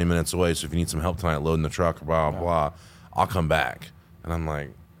like 20 minutes away, so if you need some help tonight loading the truck, blah, blah, I'll come back. And I'm like,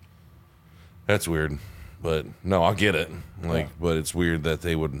 that's weird. But no, I'll get it. Like, but it's weird that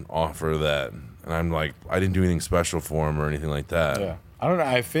they would offer that. And I'm like, I didn't do anything special for them or anything like that. Yeah. I don't know.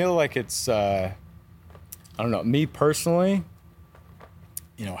 I feel like it's, I don't know, me personally,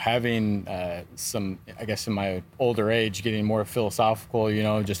 you know, having some, I guess in my older age, getting more philosophical, you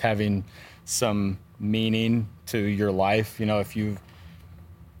know, just having some meaning to your life. You know, if you've,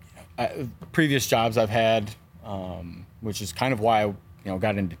 previous jobs I've had, which is kind of why I, you know,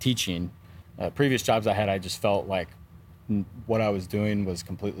 got into teaching. Previous jobs I had, I just felt like what I was doing was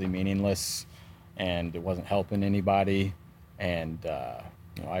completely meaningless, and it wasn't helping anybody. And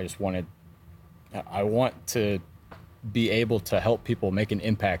you know, I want to be able to help people make an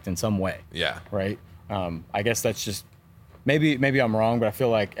impact in some way. Yeah. Right. I guess that's just maybe I'm wrong, but I feel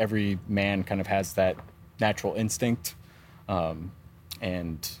like every man kind of has that natural instinct, and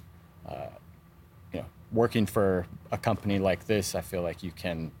you know, working for a company like this, I feel like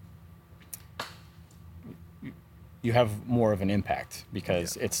you have more of an impact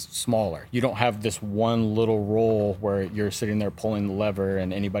because it's smaller. You don't have this one little role where you're sitting there pulling the lever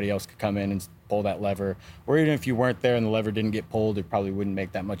and anybody else could come in and pull that lever. Or even if you weren't there and the lever didn't get pulled, it probably wouldn't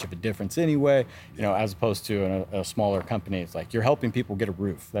make that much of a difference anyway. You know, as opposed to a smaller company, it's like you're helping people get a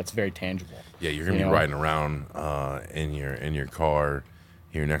roof. That's very tangible. Yeah, you're gonna be riding around in your car,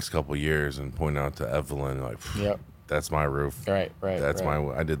 here next couple of years and point out to Evelyn like, Yep. that's my roof. Right. That's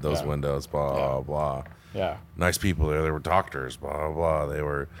right. I did those Yeah. windows. Blah blah. Yeah. Nice people there. They were doctors. Blah blah. They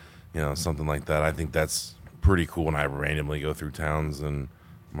were, something like that. I think that's pretty cool. When I randomly go through towns and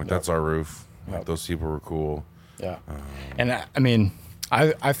I'm like, that's our roof. Like, those people were cool. Yeah. And I mean,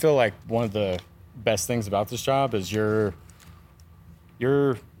 I feel like one of the best things about this job is you're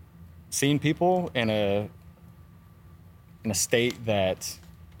seeing people in a state that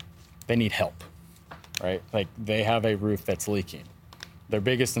they need help, right? Like they have a roof that's leaking. Their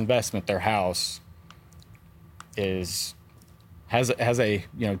biggest investment, their house, has a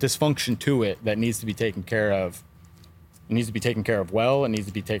dysfunction to it that needs to be taken care of. It needs to be taken care of well. It needs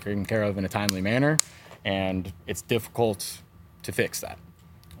to be taken care of in a timely manner, and it's difficult to fix that.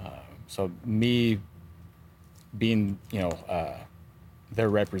 So me being, their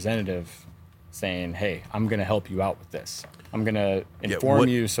representative, saying, "Hey, I'm going to help you out with this. I'm going to inform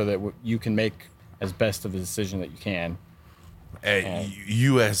you so that you can make as best of a decision that you can."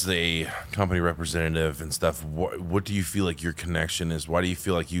 You as a company representative and stuff, what do you feel like your connection is? Why do you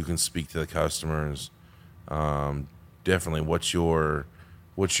feel like you can speak to the customers? Definitely, what's your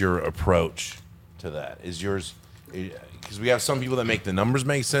approach to that? Is yours, because we have some people that make the numbers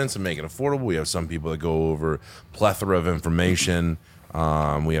make sense and make it affordable. We have some people that go over plethora of information.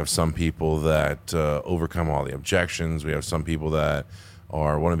 We have some people that overcome all the objections. We have some people that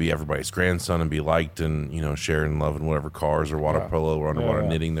want to be everybody's grandson and be liked and share and love in whatever cars or water polo or underwater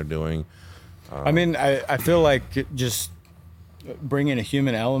knitting they're doing. I mean, I feel like just bringing a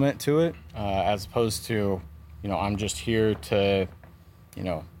human element to it, as opposed to, I'm just here to,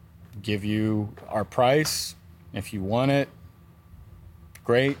 give you our price. If you want it,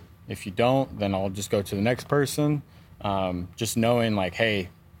 great. If you don't, then I'll just go to the next person. Just knowing like, hey,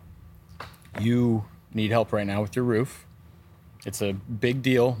 you need help right now with your roof. It's a big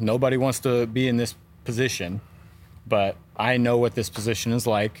deal. Nobody wants to be in this position, but I know what this position is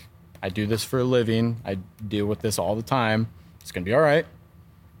like. I do this for a living. I deal with this all the time. It's going to be all right.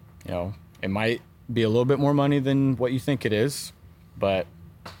 It might be a little bit more money than what you think it is, but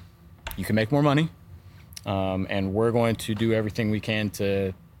you can make more money. And we're going to do everything we can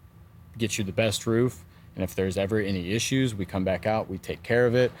to get you the best roof. And if there's ever any issues, we come back out, we take care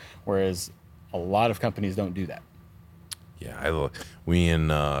of it. Whereas a lot of companies don't do that. Yeah,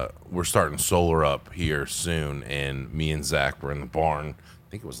 we're starting solar up here soon, and me and Zach were in the barn.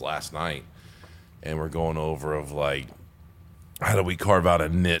 I think it was last night, and we're going over of like, how do we carve out a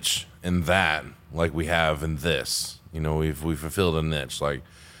niche in that, like we have in this? We've fulfilled a niche. Like,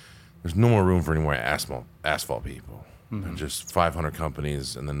 there's no more room for any more asphalt people. Mm-hmm. Just 500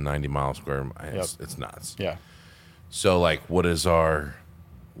 companies and then 90 miles square. It's nuts. Yeah. So like, what's our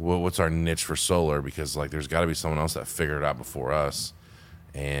niche for solar? Because like, there's got to be someone else that figured it out before us.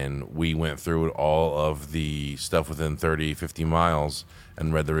 And we went through all of the stuff within 30, 50 miles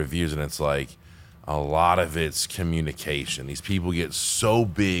and read the reviews. And it's like, a lot of it's communication. These people get so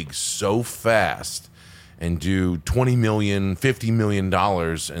big, so fast and do $20 million, $50 million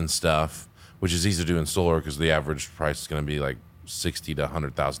and stuff, which is easy to do in solar because the average price is going to be like $60,000 to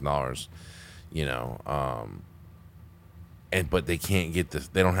 $100,000, but they can't get this.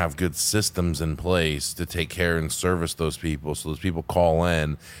 They don't have good systems in place to take care and service those people. So those people call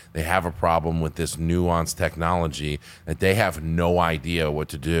in. They have a problem with this nuanced technology that they have no idea what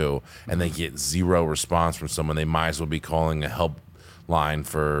to do, and they get zero response from someone. They might as well be calling a help line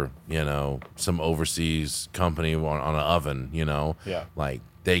for some overseas company on an oven. Yeah. Like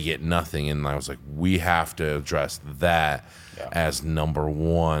they get nothing. And I was like, we have to address that as number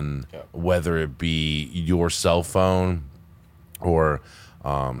one, whether it be your cell phone or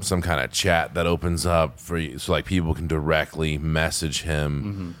some kind of chat that opens up for you, so like people can directly message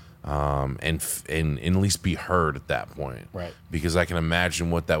him, and at least be heard at that point. Right. Because I can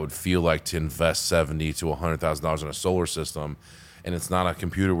imagine what that would feel like to invest $70,000 to $100,000 in a solar system, and it's not a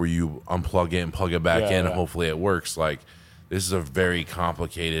computer where you unplug it and plug it back in, and hopefully it works. Like, this is a very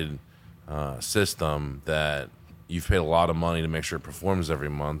complicated system that you've paid a lot of money to make sure it performs every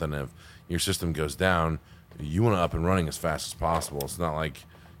month, and if your system goes down, you want it up and running as fast as possible. It's not like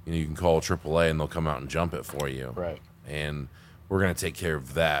you can call AAA and they'll come out and jump it for you. Right. And we're going to take care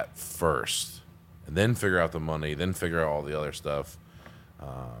of that first, and then figure out the money, then figure out all the other stuff.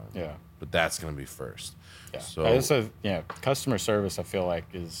 But that's going to be first. Yeah. So customer service, I feel like,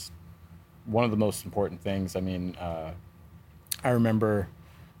 is one of the most important things. I mean, I remember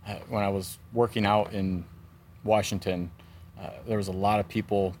when I was working out in Washington, there was a lot of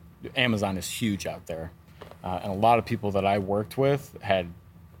people. Amazon is huge out there. And a lot of people that I worked with had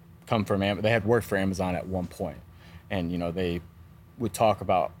come from they had worked for Amazon at one point, and they would talk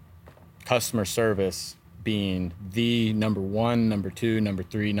about customer service being the number one, number two, number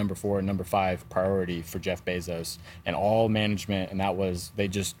three, number four, number five priority for Jeff Bezos and all management. And that was, they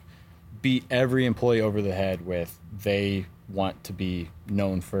just beat every employee over the head with, they want to be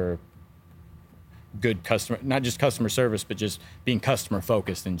known for good customer, not just customer service, but just being customer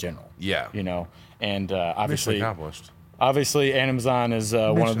focused in general. Yeah. You know, and Mission obviously, accomplished. obviously Amazon is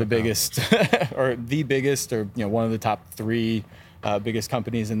one of the biggest or the biggest, or, you know, one of the top three biggest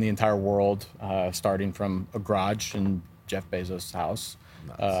companies in the entire world, starting from a garage in Jeff Bezos' house.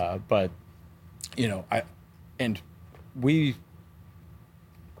 Nice. But, you know, I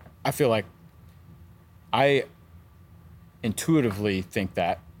feel like I intuitively think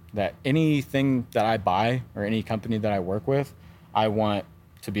that anything that I buy or any company that I work with, I want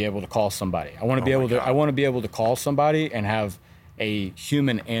to be able to call somebody. I want to I want to be able to call somebody and have a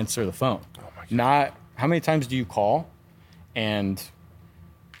human answer the phone. Oh my God. Not how many times do you call and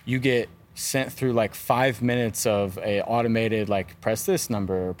you get sent through like 5 minutes of a automated, like, press this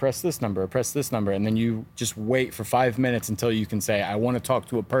number, or press this number, or press this number. And then you just wait for 5 minutes until you can say, I want to talk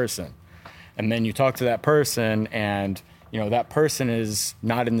to a person. And then you talk to that person, and, you know, that person is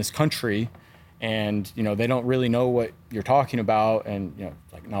not in this country, and, you know, they don't really know what you're talking about. And, you know,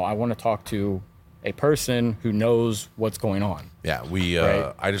 like, no, I want to talk to a person who knows what's going on. Yeah,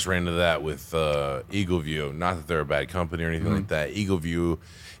 Right. I just ran into that with Eagle View. Not that they're a bad company or anything like that. Eagle View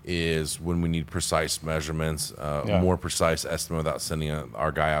is when we need precise measurements, more precise estimate without sending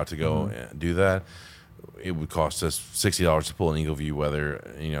our guy out to go and do that. It would cost us $60 to pull an Eagle View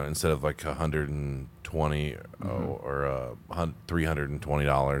weather, you know, instead of like $120 or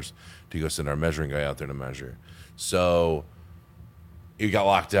 $320 to go send our measuring guy out there to measure. So it got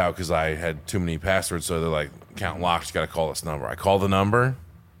locked out because I had too many passwords. So they're like, account locked, you got to call this number. I call the number,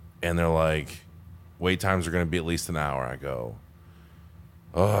 and they're like, wait times are going to be at least an hour. I go,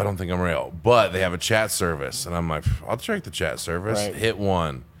 oh, I don't think I'm real. But they have a chat service. And I'm like, I'll check the chat service. Right. Hit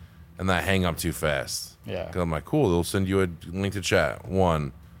one. And then I hang up too fast. Yeah. 'Cause I'm like, cool, they'll send you a link to chat.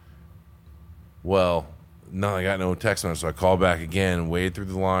 One. Well, no, I got no text message. So I call back again, wade through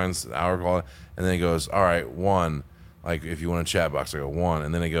the lines, an hour call. And then it goes, all right, one. Like, if you want a chat box, I go, one.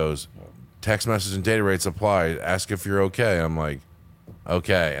 And then it goes, text message and data rates apply. Ask if you're okay. I'm like,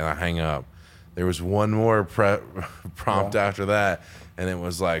 okay. And I hang up. There was one more prompt after that. And it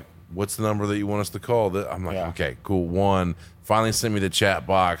was like, what's the number that you want us to call? I'm like, okay, cool. One. Finally sent me the chat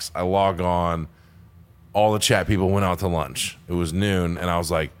box. I log on. All the chat people went out to lunch. It was noon. And I was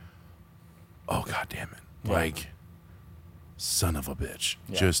like, oh, God damn it. Yeah. Like, son of a bitch.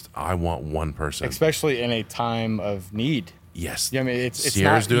 Yeah. Just, I want one person. Especially in a time of need. Yes. Yeah, I mean, it's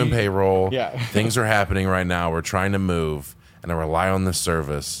Sierra's not doing you- payroll. Yeah. Things are happening right now. We're trying to move, and I rely on this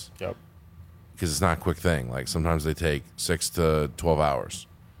service Yep. because it's not a quick thing. Like, sometimes they take 6 to 12 hours.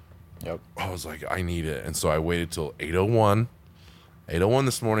 Yep. I was like, I need it. And so I waited till 8:01. 8:01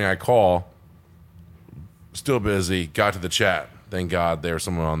 this morning, I call. Still busy. Got to the chat. Thank God there was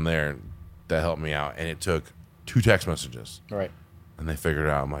someone on there that helped me out. And it took 2 text messages. Right. And they figured it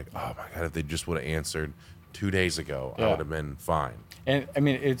out. I'm like, oh, my God, if they just would have answered 2 days ago, I Yeah. would have been fine. And I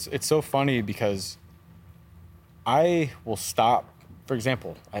mean, it's so funny because I will stop. For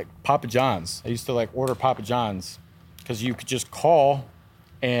example, like Papa John's. I used to like order Papa John's because you could just call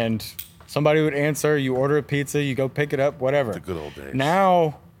and somebody would answer. You order a pizza, you go pick it up, whatever. The good old days.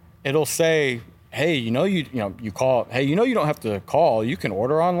 Now it'll say, hey, you call. Hey, you don't have to call. You can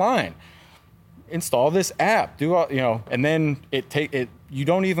order online. Install this app. And then you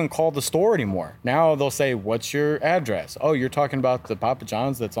don't even call the store anymore. Now they'll say, what's your address? Oh, you're talking about the Papa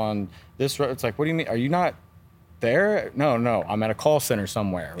John's that's on this road. It's like, what do you mean? Are you not there? No, I'm at a call center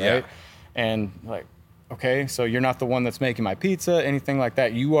somewhere, right? Yeah. And like, okay, so you're not the one that's making my pizza, anything like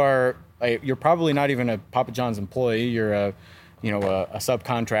that. You're probably not even a Papa John's employee. You're a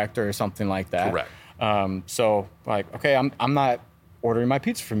subcontractor or something like that. Correct. So like, okay, I'm not ordering my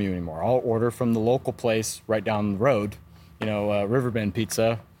pizza from you anymore. I'll order from the local place right down the road, Riverbend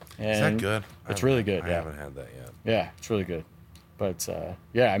Pizza. And Is that good? It's really good. I Yeah. haven't had that yet. Yeah, it's really good. But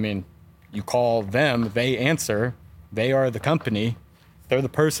I mean, you call them, they answer. They are the company. They're the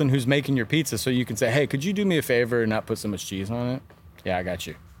person who's making your pizza. So you can say, hey, could you do me a favor and not put so much cheese on it? Yeah, I got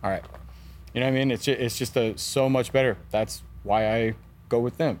you. All right. You know what I mean? It's just so much better. That's why I go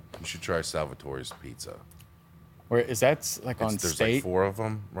with them. You should try Salvatore's Pizza. Where is that like on There's state? like 4 of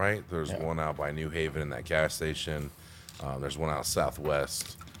them, right? There's Yeah. one out by New Haven in that gas station. There's one out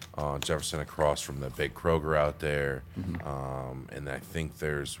southwest on Jefferson across from the big Kroger out there. And I think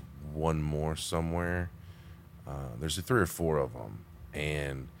there's one more somewhere. There's 3 or 4 of them.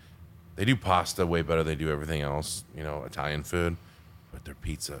 And they do pasta way better than they do everything else, Italian food. but their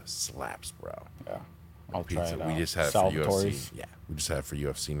pizza slaps, bro. Yeah. I'll try Pizza. it out. We just had it for UFC. Yeah, we just had it for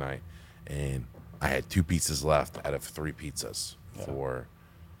UFC night, and I had 2 pizzas left out of 3 pizzas for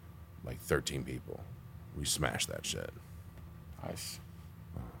like 13 people. We smashed that shit. Nice.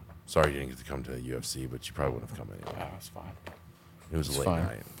 Sorry you didn't get to come to the UFC, but you probably wouldn't have come anyway. Yeah, it's fine. It was a late fine.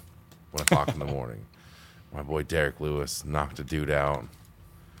 night, 1 o'clock in the morning. My boy Derek Lewis knocked a dude out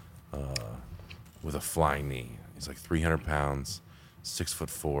with a flying knee. He's like 300 pounds,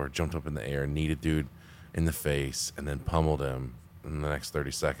 6'4", jumped up in the air, kneed a dude in the face, and then pummeled him in the next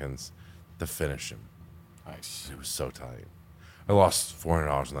 30 seconds to finish him. Nice. It was so tight. I lost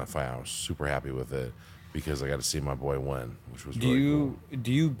 $400 in that fight. I was super happy with it because I got to see my boy win, which was really cool.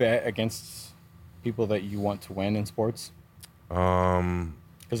 Do you bet against people that you want to win in sports?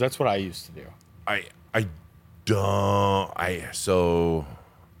 Because that's what I used to do. I don't. So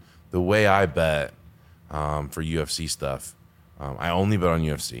the way I bet for UFC stuff, I only bet on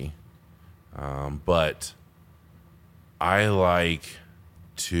UFC, but I like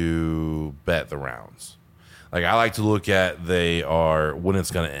to bet the rounds. Like I like to look at when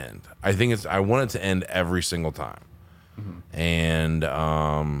it's going to end. I want it to end every single time, and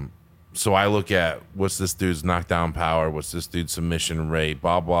so I look at what's this dude's knockdown power, what's this dude's submission rate,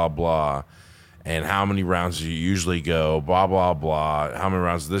 blah blah blah. And how many rounds do you usually go? Blah, blah, blah. How many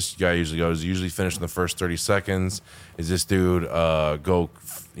rounds does this guy usually go? Does he usually finish in the first 30 seconds? Is this dude go,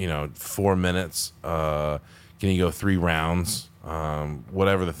 4 minutes? Can he go 3 rounds?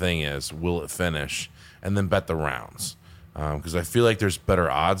 Whatever the thing is, will it finish? And then bet the rounds. Because I feel like there's better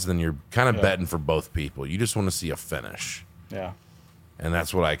odds than you're kind of betting for both people. You just want to see a finish. Yeah. And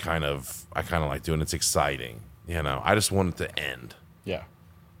that's what I kind of like doing. It's exciting. I just want it to end. Yeah.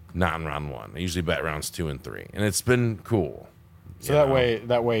 Not in round 1. I usually bet rounds 2 and 3, and it's been cool. So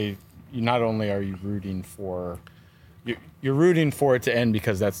that way, you not only are you rooting for, you're rooting for it to end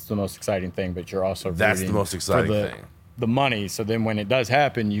because that's the most exciting thing, but you're also That's rooting the most exciting for thing. The money. So then when it does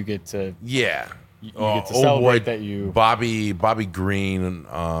happen, you get to You get to celebrate that you. Bobby Green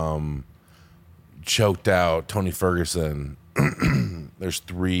choked out Tony Ferguson. There's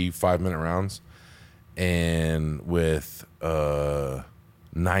 3 5-minute rounds, and with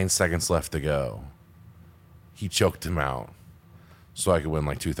 9 seconds left to go, he choked him out, so I could win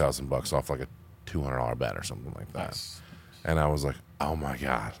like $2,000 off like a $200 bet or something like that. Nice. And I was like, oh my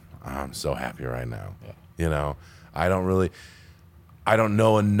god, I'm so happy right now. Yeah. I don't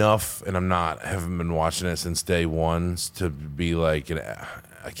know enough, and haven't been watching it since day one to be like a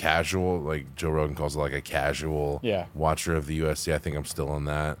casual, like Joe Rogan calls it, like a casual watcher of the UFC. I think I'm still in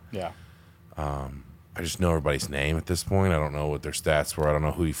that. Yeah. I just know everybody's name at this point. I don't know what their stats were. I don't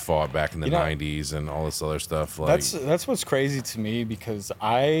know who he fought back in the 90s and all this other stuff. Like that's what's crazy to me because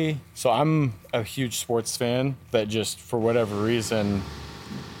I'm a huge sports fan that just for whatever reason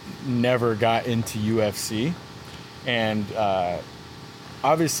never got into UFC. And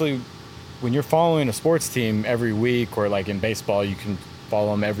obviously when you're following a sports team every week, or like in baseball, you can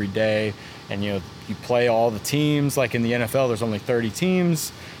follow them every day, and you play all the teams. Like in the NFL, there's only 30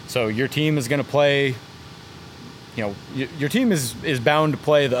 teams. So your team is going to play, your team is bound to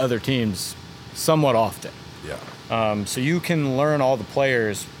play the other teams somewhat often. Yeah. So you can learn all the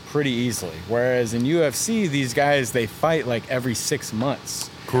players pretty easily. Whereas in UFC, these guys, they fight like every 6 months.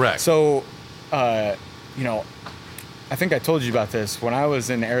 Correct. So, I think I told you about this. When I was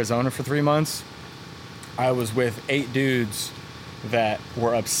in Arizona for 3 months, I was with 8 dudes that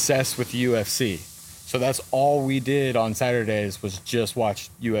were obsessed with UFC. So that's all we did on Saturdays was just watch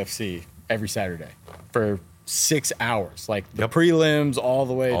UFC every Saturday for 6 hours. Like the prelims all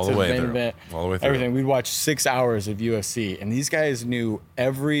the way to the main event. All the way through. Everything. We'd watch 6 hours of UFC. And these guys knew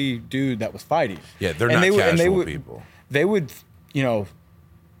every dude that was fighting. Yeah, they're not casual people. They would,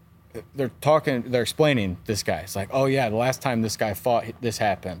 they're explaining this guy. It's like, oh yeah, the last time this guy fought, this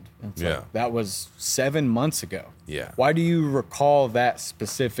happened. And it's like, that was 7 months ago. Yeah. Why do you recall that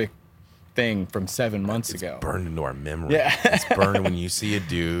specific thing from 7 months ago? Burned into our memory. Yeah. It's burned when you see a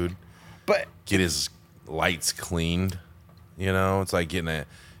dude But get his lights cleaned. It's like getting if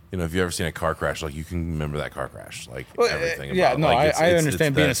you've ever seen a car crash, like you can remember that car crash, like everything. Yeah, about, no, like, I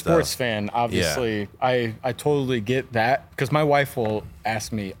understand being a sports stuff. fan. Obviously, I totally get that because my wife will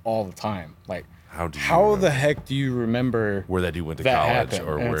ask me all the time, like, how the heck do you remember where that dude went to that college happened?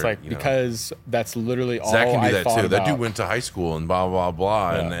 or and where? It's like because that's literally all Zach can do I that thought too. about. That dude went to high school and blah blah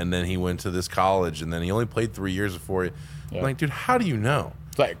blah, Yeah. and then he went to this college, and then he only played 3 years before. I'm like, dude, how do you know?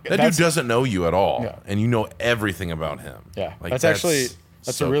 Like That dude doesn't know you at all, Yeah. and you know everything about him. Yeah, like, that's actually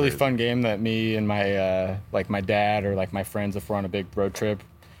so a really crazy. fun game that me and my like my dad or like my friends, if we're on a big road trip,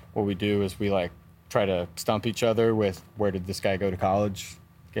 what we do is we like try to stump each other with where did this guy go to college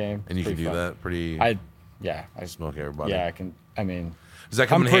game. And you can Pretty do fun. that pretty. I smoke everybody. Yeah, I can. I mean, Does that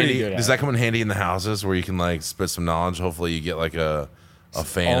come I'm in pretty handy? good at Does that come in handy in the houses where you can like spit some knowledge? Hopefully, you get like a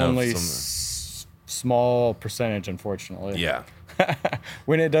fan only of some. small percentage, unfortunately. Yeah.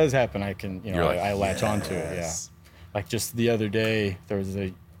 When it does happen, I can, You're like, I latch onto it. Yeah. yes. Like just the other day, there was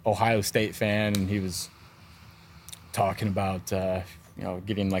a Ohio State fan, and he was talking about,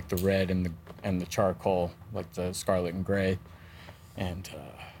 getting like the red and the charcoal, like the scarlet and gray, and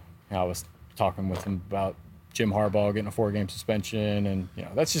I was talking with him about Jim Harbaugh getting a 4-game suspension, and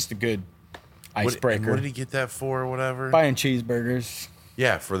that's just a good icebreaker. What did he get that for or whatever? Buying cheeseburgers.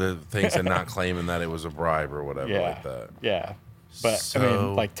 Yeah, for the things and not claiming that it was a bribe or whatever Yeah. like that. Yeah. But So I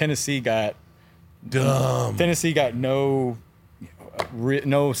mean, like Tennessee got dumb.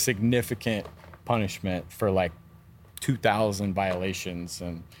 no significant punishment for like 2,000 violations,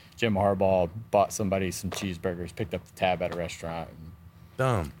 and Jim Harbaugh bought somebody some cheeseburgers, picked up the tab at a restaurant. And,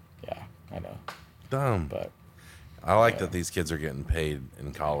 Dumb. yeah, I know, Dumb. but I like that these kids are getting paid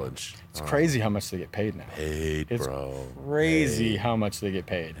in college. it's crazy how much they get paid now. Paid, It's bro. crazy how much they get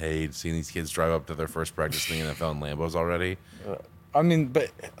paid. Paid. Seeing these kids drive up to their first practice in the NFL in Lambos already. I mean,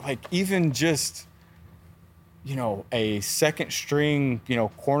 but like even just, a second string,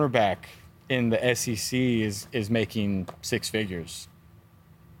 cornerback in the SEC is making 6 figures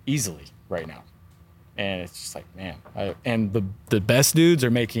easily right now. And it's just like, man. And the best dudes are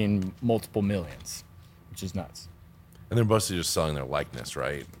making multiple millions, which is nuts. And they're mostly just selling their likeness,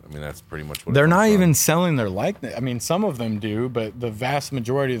 right? I mean, that's pretty much what They're it comes not from. even selling their likeness. I mean, some of them do, but the vast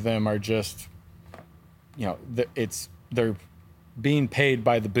majority of them are just, they're being paid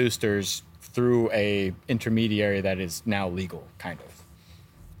by the boosters through a intermediary that is now legal, kind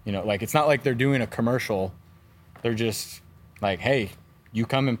of. Like it's not like they're doing a commercial. They're just like, hey, you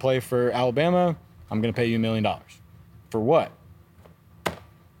come and play for Alabama, I'm going to pay you $1 million. For what?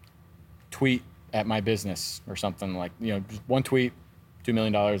 Tweet at my business or something like, just one tweet, $2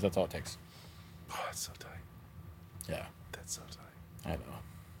 million, that's all it takes. Oh, that's so tight. Yeah, That's so tight. I know.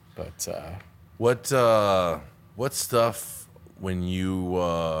 But What stuff when you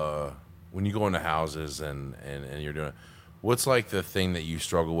go into houses and you're doing it, what's like the thing that you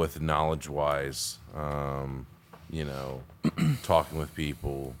struggle with knowledge wise? Talking with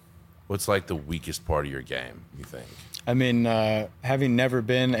people. What's like the weakest part of your game, you think? I mean, having never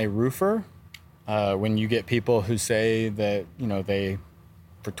been a roofer, when you get people who say that, they,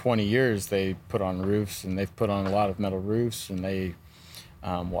 for 20 years, they put on roofs and they've put on a lot of metal roofs, and they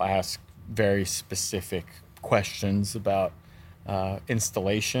will ask very specific questions about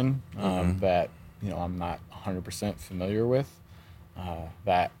installation that, I'm not 100% familiar with.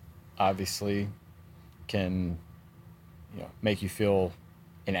 That obviously can, make you feel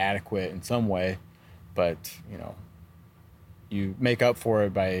inadequate in some way, but, you make up for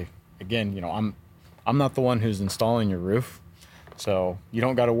it by, again, I'm not the one who's installing your roof, so you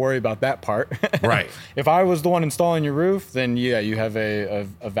don't got to worry about that part. Right. If I was the one installing your roof, then yeah, you have a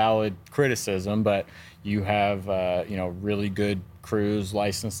valid criticism, but you have, really good crews,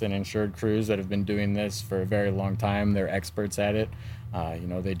 licensed and insured crews that have been doing this for a very long time. They're experts at it.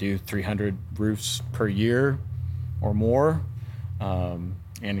 They do 300 roofs per year or more. And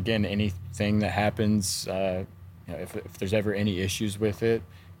again, anything that happens, if there's ever any issues with it,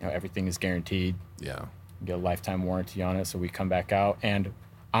 everything is guaranteed. Yeah. You get a lifetime warranty on it. So we come back out, and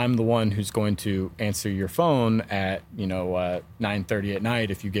I'm the one who's going to answer your phone at 9:30 at night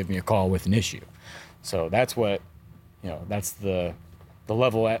if you give me a call with an issue. So that's what, that's the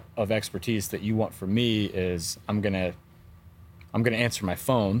level of expertise that you want from me. Is I'm gonna answer my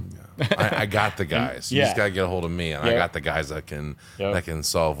phone. I got the guys. You just gotta get a hold of me, and I got the guys that can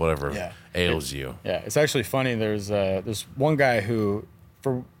solve whatever ails you. Yeah, it's actually funny. There's one guy who,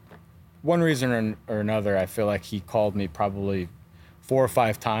 for one reason or another, I feel like he called me probably 4 or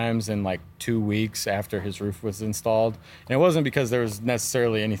 5 times in like 2 weeks after his roof was installed. And it wasn't because there was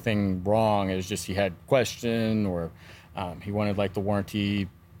necessarily anything wrong. It was just he had a question, or he wanted like the warranty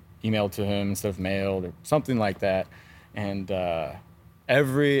emailed to him instead of mailed or something like that. And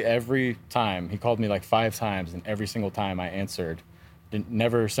every time he called me like 5 times, and every single time I answered.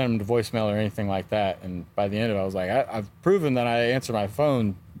 Never sent him to voicemail or anything like that. And by the end of it, I was like, I've proven that I answer my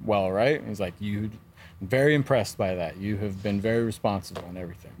phone well, right? And he's like, I'm very impressed by that. You have been very responsible and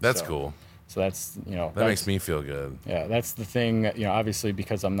everything. That's cool. So that's, that makes me feel good. Yeah, that's the thing, obviously,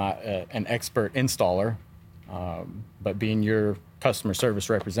 because I'm not an expert installer, but being your customer service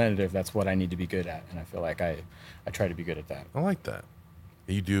representative, that's what I need to be good at. And I feel like I try to be good at that. I like that.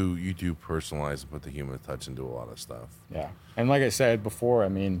 You do personalize and put the human touch into a lot of stuff. Yeah. And like I said before, I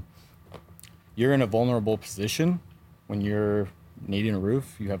mean, you're in a vulnerable position when you're needing a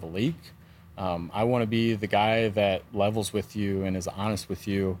roof, you have a leak. I want to be the guy that levels with you and is honest with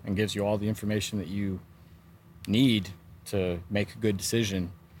you and gives you all the information that you need to make a good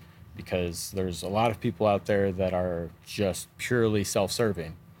decision, because there's a lot of people out there that are just purely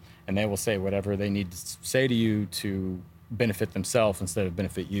self-serving, and they will say whatever they need to say to you to benefit themselves instead of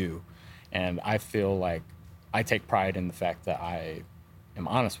benefit you. And I feel like I take pride in the fact that I am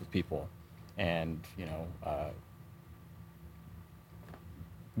honest with people, and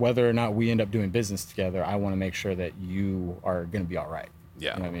whether or not we end up doing business together, I want to make sure that you are going to be all right.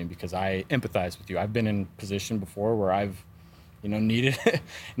 Yeah. You know what I mean? Because I empathize with you. I've been in a position before where I've,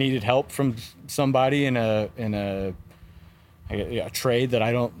 needed help from somebody in a trade that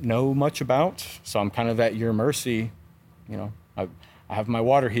I don't know much about. So I'm kind of at your mercy. I have my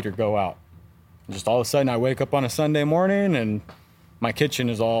water heater go out. And just all of a sudden I wake up on a Sunday morning and my kitchen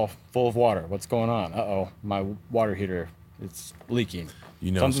is all full of water. What's going on? Uh-oh, my water heater, it's leaking.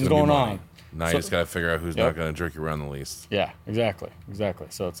 Something's going on. Now you just got to figure out who's not going to jerk you around the least. Yeah, exactly.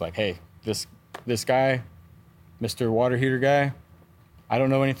 So it's like, hey, this guy, Mr. Water Heater guy, I don't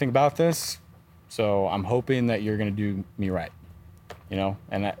know anything about this, so I'm hoping that you're going to do me right,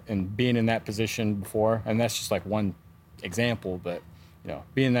 and being in that position before, and that's just like one example, but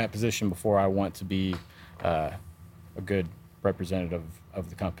being in that position before, I want to be a good representative of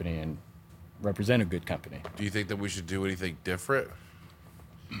the company and represent a good company. Do you think that we should do anything different?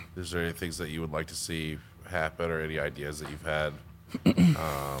 Is there any things that you would like to see happen, or any ideas that you've had, in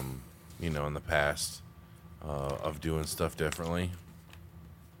the past, of doing stuff differently?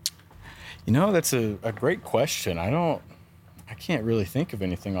 That's a great question. I can't really think of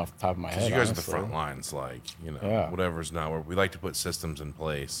anything off the top of my head. You guys honestly. are the front lines, whatever's not where we like to put systems in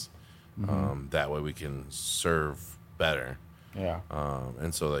place. That way we can serve better. Yeah.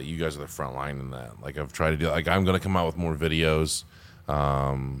 And so that you guys are the front line in that. Like I've tried to do, like I'm going to come out with more videos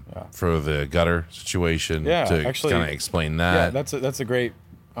for the gutter situation to kind of explain that. Yeah, that's a great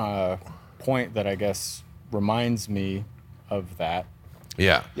point that I guess reminds me of that.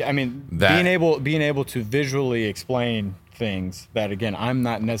 Yeah. Yeah, I mean, being able to visually explain things that, again, I'm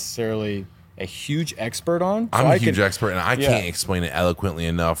not necessarily a huge expert on. I'm a huge expert, and I can't explain it eloquently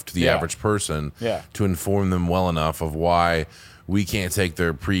enough to the average person to inform them well enough of why we can't take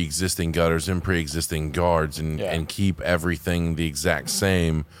their pre-existing gutters and pre-existing guards and keep everything the exact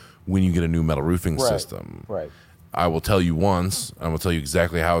same when you get a new metal roofing system. Right. I will tell you once, I will tell you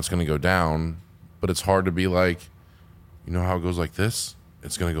exactly how it's going to go down, but it's hard to be like, you know how it goes like this?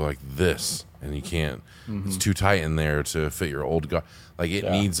 It's going to go like this, and you can't. It's too tight in there to fit your old guard. Like, it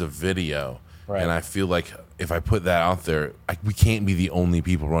needs a video. Right. And I feel like if I put that out there, we can't be the only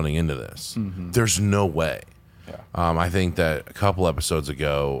people running into this. There's no way. Yeah. I think that a couple episodes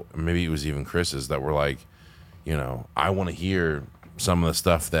ago, maybe it was even Chris's, that were like, I want to hear some of the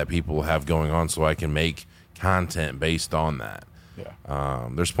stuff that people have going on so I can make content based on that. Yeah.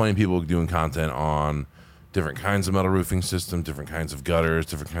 There's plenty of people doing content on different kinds of metal roofing systems, different kinds of gutters,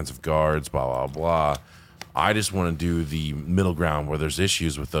 different kinds of guards, blah, blah, blah. I just want to do the middle ground where there's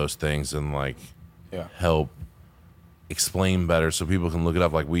issues with those things and help explain better so people can look it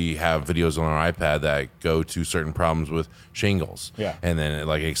up. Like, we have videos on our iPad that go to certain problems with shingles. Yeah. And then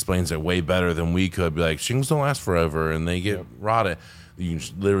it explains it way better than we could. Be like, shingles don't last forever and they get rotted. You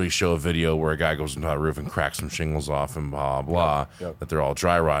can literally show a video where a guy goes into a roof and cracks some shingles off and blah, blah, that they're all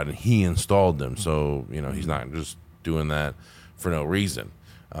dry rotted. And he installed them. So, he's not just doing that for no reason.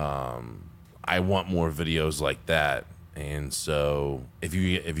 I want more videos like that. And so if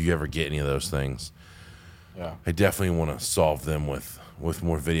you ever get any of those things, I definitely want to solve them with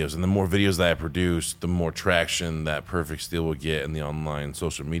more videos. And the more videos that I produce, the more traction that Perfect Steel will get in the online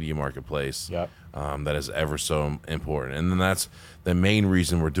social media marketplace. That is ever so important. And then that's the main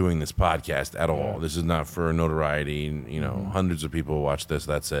reason we're doing this podcast at all. This is not for notoriety. Hundreds of people watch this.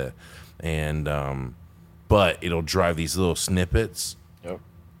 That's it. And but it'll drive these little snippets.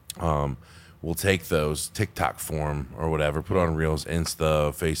 We'll take those TikTok form or whatever, put on Reels, Insta,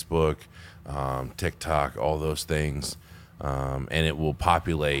 Facebook, TikTok, all those things, and it will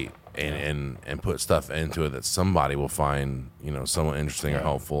populate and put stuff into it that somebody will find, somewhat interesting or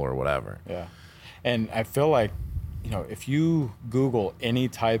helpful or whatever. Yeah. And I feel like, if you Google any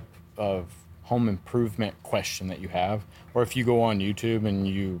type of home improvement question that you have, or if you go on YouTube and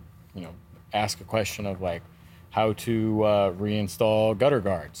you ask a question of how to reinstall gutter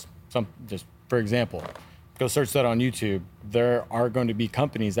guards, just for example, go search that on YouTube. There are going to be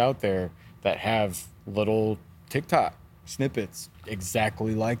companies out there that have little TikTok snippets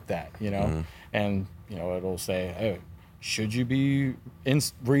exactly like that, and it'll say, hey, should you be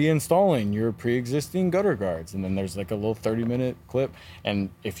reinstalling your pre-existing gutter guards? And then there's like a little 30-minute clip. And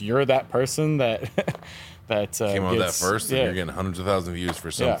if you're that person that came on that first, and you're getting hundreds of thousands of views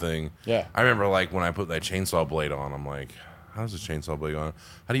for something. Yeah. I remember like when I put that chainsaw blade on, I'm like, how does a chainsaw blade on?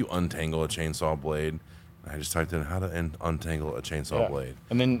 How do you untangle a chainsaw blade? I just typed in how to untangle a chainsaw blade.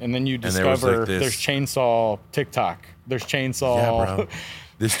 And then you discover there's chainsaw TikTok. There's chainsaw. Yeah, bro.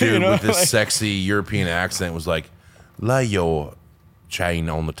 This dude with this sexy European accent was like, lay your chain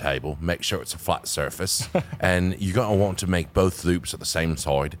on the table, make sure it's a flat surface, and you're going to want to make both loops at the same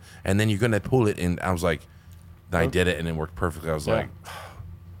side, and then you're going to pull it in. I was like, I did it, and it worked perfectly. I was like,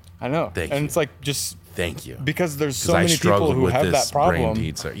 I know. Thank and you. it's like, just thank you. Because there's so many people who have that problem.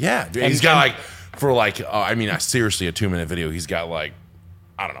 Yeah, dude, he's got like, for like, seriously, a 2-minute video, he's got like,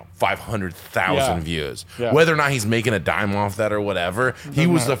 I don't know, 500,000 views. Yeah. Whether or not he's making a dime off that or whatever, he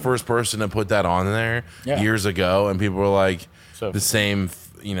was the first person to put that on there years ago, and people were like, the same,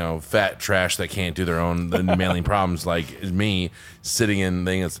 fat trash that can't do their own mailing problems, like me sitting in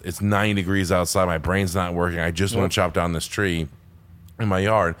things. It's 90 degrees outside. My brain's not working. I just want to chop down this tree in my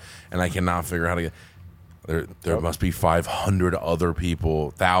yard, and I cannot figure out how to get. There must be 500 other people,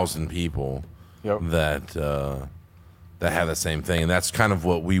 1,000 people that have the same thing. And that's kind of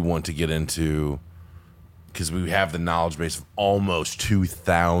what we want to get into, because we have the knowledge base of almost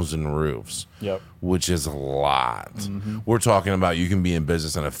 2,000 roofs, which is a lot. Mm-hmm. We're talking about you can be in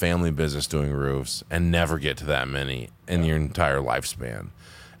business and a family business doing roofs and never get to that many in your entire lifespan.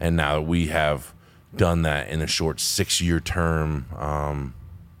 And now that we have done that in a short 6-year term,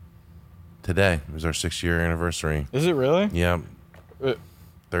 today was our 6-year anniversary. Is it really? Yeah.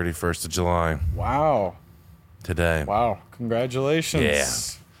 31st of July. Wow. Today. Wow. Congratulations. Yeah.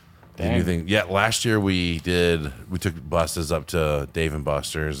 Dang. You think, last year we took buses up to Dave and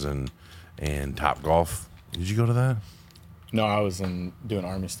Buster's and Top Golf. Did you go to that? No, I was doing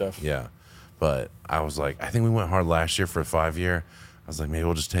Army stuff. Yeah. But I was like, I think we went hard last year for a 5-year. I was like, maybe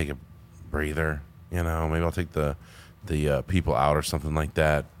we'll just take a breather, maybe I'll take the people out or something like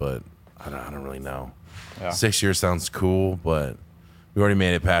that, but I don't really know. Yeah. 6 years sounds cool, but we already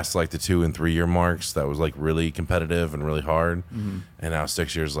made it past like the 2 and 3 year marks. That was like really competitive and really hard. Mm-hmm. And now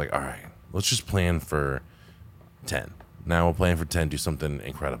 6 years, like, all right, let's just plan for 10. Now we'll plan for 10, do something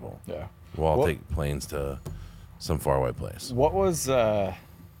incredible. Yeah. We'll all take planes to some faraway place. What was,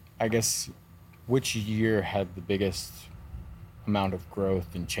 which year had the biggest amount of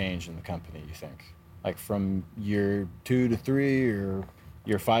growth and change in the company, you think? Like from year 2 to 3 or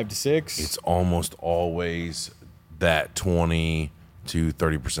year 5 to 6? It's almost always that 20 to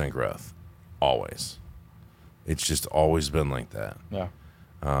 30% growth. Always. It's just always been like that. Yeah.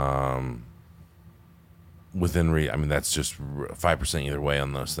 That's just 5% either way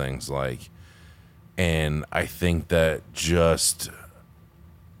on those things. And I think that just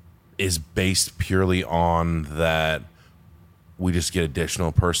is based purely on that we just get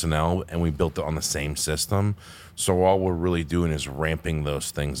additional personnel and we built it on the same system. So all we're really doing is ramping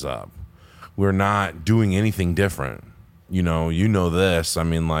those things up. We're not doing anything different. You know this.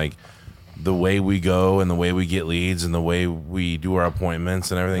 The way we go and the way we get leads and the way we do our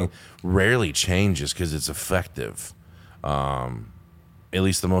appointments and everything rarely changes because it's effective. At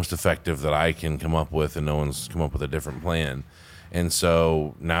least the most effective that I can come up with, and no one's come up with a different plan. And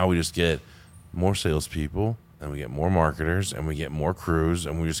so now we just get more salespeople and we get more marketers and we get more crews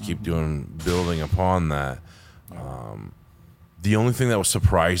and we just keep building upon that. The only thing that was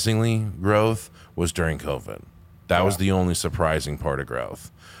surprisingly growth was during COVID. That was the only surprising part of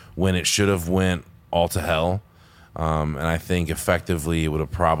growth, when it should have went all to hell. And I think effectively it would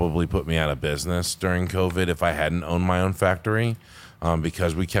have probably put me out of business during COVID if I hadn't owned my own factory,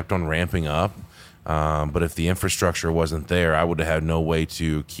 because we kept on ramping up. But if the infrastructure wasn't there, I would have had no way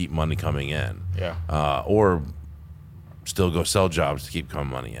to keep money coming in, or still go sell jobs to keep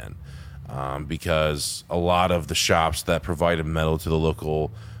coming money in. Because a lot of the shops that provided metal to the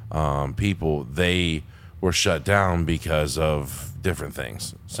local people, they were shut down because of different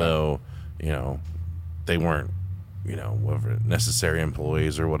things. So, they weren't, whatever, necessary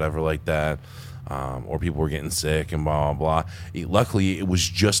employees or whatever like that, or people were getting sick and blah, blah, blah. Luckily, it was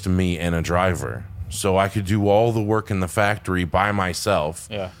just me and a driver. So I could do all the work in the factory by myself.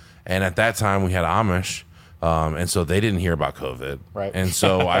 Yeah. And at that time, we had Amish, and so they didn't hear about COVID. Right. And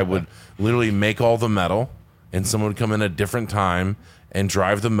so I would literally make all the metal, and someone would come in at a different time and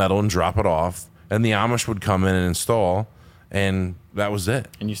drive the metal and drop it off, and the Amish would come in and install, and that was it.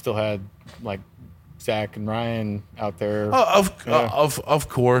 And you still had like Zach and Ryan out there. Of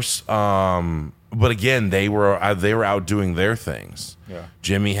course. But again, they were out doing their things. Yeah.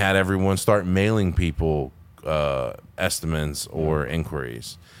 Jimmy had everyone start mailing people estimates or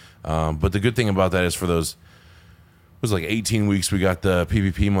inquiries. But the good thing about that is for those, it was like 18 weeks we got the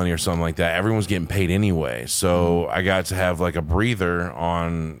PPP money or something like that. Everyone's getting paid anyway. So I got to have like a breather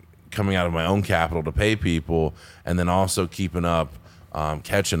on coming out of my own capital to pay people, and then also keeping up,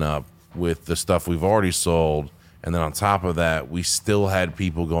 catching up with the stuff we've already sold. And then on top of that, we still had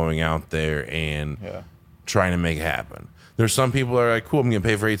people going out there and trying to make it happen. There's some people that are like, cool, I'm getting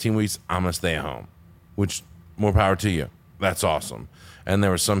paid for 18 weeks. I'm going to stay at home, which more power to you. That's awesome. And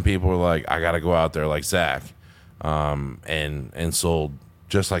there were some people who were like, I got to go out there like Zach, and sold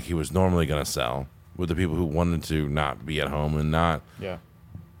just like he was normally going to sell with the people who wanted to not be at home and not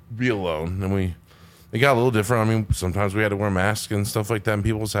be alone. And it got a little different. I mean, sometimes we had to wear masks and stuff like that in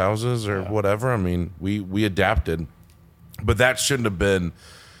people's houses or whatever. I mean, we adapted, but that shouldn't have been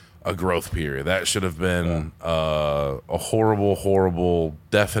a growth period. That should have been a horrible, horrible,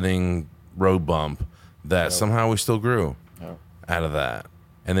 deafening road bump that somehow we still grew out of that.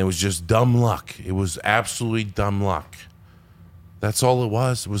 And it was just dumb luck. It was absolutely dumb luck. That's all it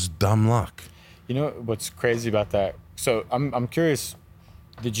was. It was dumb luck. You know what's crazy about that? So I'm curious,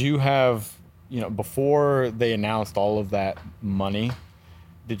 did you have, before they announced all of that money,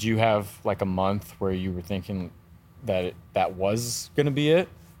 did you have like a month where you were thinking that that was going to be it?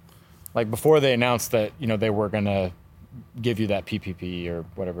 Like before they announced that, they were going to give you that PPP or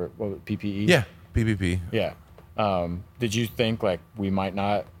whatever, PPE? Yeah, PPP. Yeah. Did you think like we might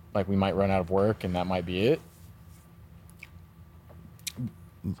run out of work and that might be it?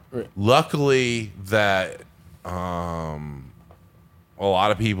 Luckily that a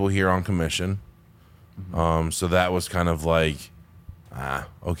lot of people here on commission. So that was kind of like,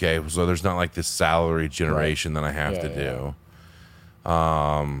 okay, so there's not like this salary generation that I have to do.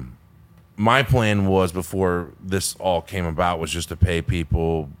 My plan was, before this all came about, was just to pay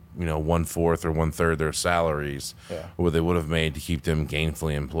people, 1/4 or 1/3 their salaries, what they would have made to keep them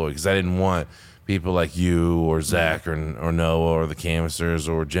gainfully employed. Because I didn't want people like you or Zach or Noah or the Canvassers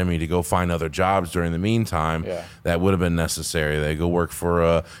or Jimmy to go find other jobs during the meantime that would have been necessary. They go work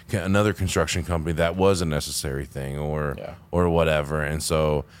for another construction company that was a necessary thing or whatever. And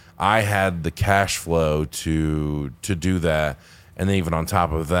so I had the cash flow to do that. And then even on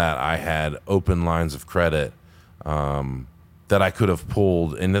top of that, I had open lines of credit that I could have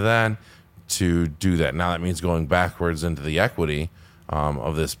pulled into that to do that. Now that means going backwards into the equity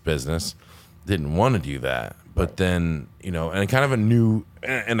of this business. Didn't want to do that. But then, and kind of a new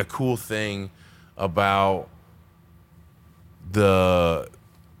and a cool thing about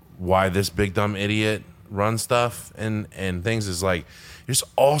why this big dumb idiot runs stuff and things is like, it just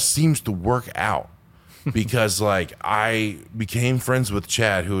all seems to work out. Because like I became friends with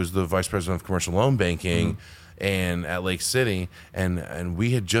Chad, who is the vice president of commercial loan banking and at Lake City, and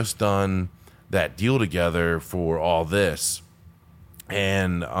we had just done that deal together for all this.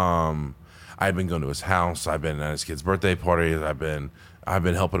 And I've been going to his house, I've been at his kid's birthday parties, I've been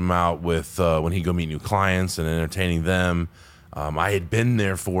helping him out with when he'd go meet new clients and entertaining them. I had been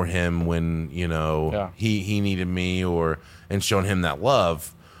there for him when he needed me and showing him that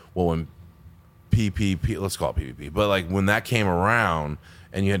love. Well, when PPP, let's call it PPP, but like when that came around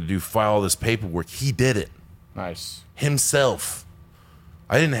and you had to file all this paperwork, he did it. Nice. Himself.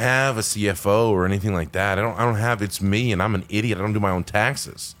 I didn't have a CFO or anything like that. I don't have, it's me, and I'm an idiot. I don't do my own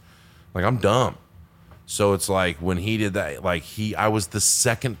taxes. Like, I'm dumb. So it's like when he did that, like I was the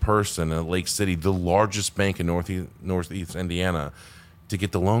second person in Lake City, the largest bank in Northeast Indiana, to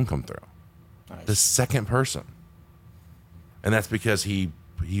get the loan come through. Nice. The second person. And that's because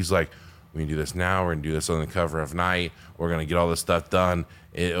he's like, we can do this now. We're going to do this on the cover of night. We're going to get all this stuff done.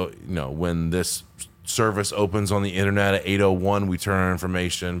 When this service opens on the internet at 8:01, we turn our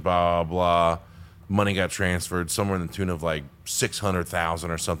information, blah, blah. Money got transferred somewhere in the tune of like $600,000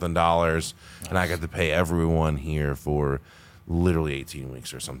 or something dollars. Nice. And I got to pay everyone here for literally 18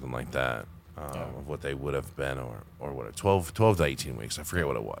 weeks or something like that of what they would have been or what, 12 to 18 weeks. I forget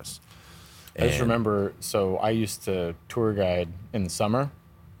what it was. I just remember, so I used to tour guide in the summer.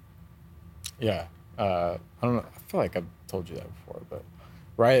 Yeah. I don't know. I feel like I've told you that before, but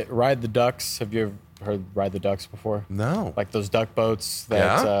ride the ducks. Have you ever heard ride the ducks before? No. Like those duck boats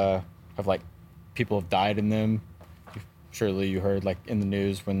that have like people have died in them. Surely you heard like in the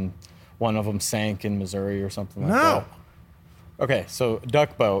news when one of them sank in Missouri or something like that. No. Okay. So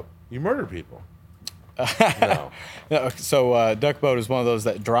duck boat. You murder people. No. So duck boat is one of those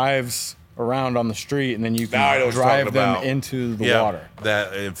that drives around on the street, and then you can drive them into the water.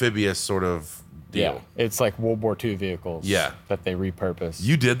 That amphibious sort of deal. Yeah, it's like World War II vehicles. Yeah, that they repurpose.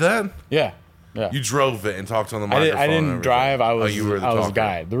 You did that? Yeah. Yeah. You drove it and talked on the microphone. I didn't drive. I was you were the I was a talker.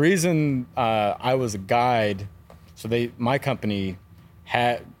 guide. The reason I was a guide, so my company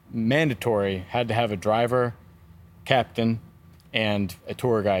had to have a driver, captain, and a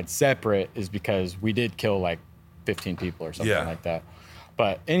tour guide separate, is because we did kill like 15 people or something like that.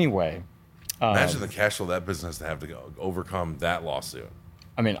 But anyway, imagine the cash flow that business to have to go overcome that lawsuit.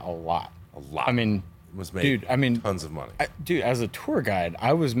 I mean, a lot. I mean, must make tons of money. Dude, as a tour guide,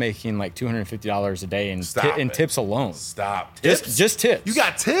 I was making like $250 a day in tips alone. Stop. Tips? Just tips. You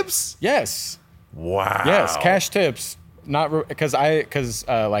got tips? Yes. Wow. Yes, cash tips. Not because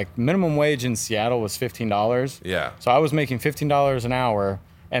like minimum wage in Seattle was $15. Yeah. So I was making $15 an hour,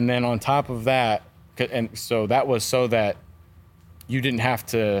 and then on top of that, and so that was so that you didn't have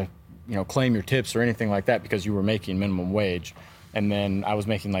to, claim your tips or anything like that because you were making minimum wage, and then I was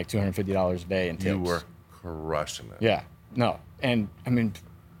making like $250 a day in tips. You were crushing it. Yeah. No, and I mean,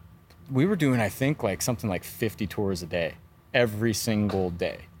 we were doing, I think, like something like 50 tours a day, every single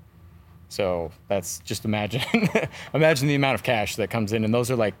day. So that's just imagine the amount of cash that comes in, and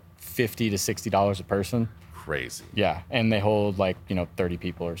those are like $50 to $60 a person. Crazy. Yeah, and they hold like 30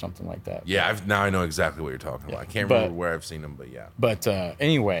 people or something like that. Yeah, now I know exactly what you're talking about. I can't remember where I've seen them, but yeah. But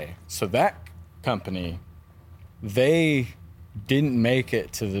anyway, so that company, they didn't make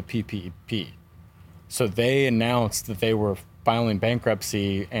it to the PPP, so they announced that they were filing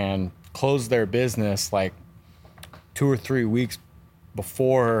bankruptcy and closed their business like 2 or 3 weeks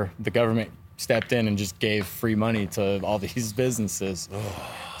before the government stepped in and just gave free money to all these businesses.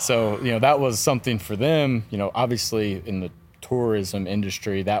 So, that was something for them, obviously in the tourism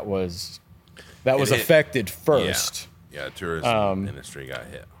industry, that was affected first. Yeah, the tourism industry got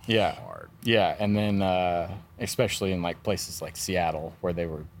hit hard. Yeah, and then especially in like places like Seattle where they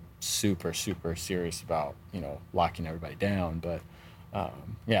were super, super serious about, locking everybody down. But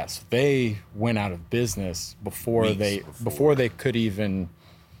so they went out of business before they could even,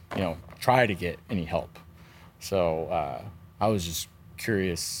 try to get any help. So I was just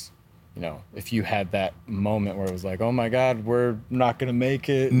curious, if you had that moment where it was like, oh my God, we're not going to make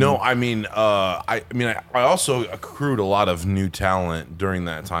it. No, I also accrued a lot of new talent during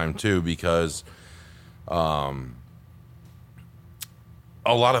that time too, because a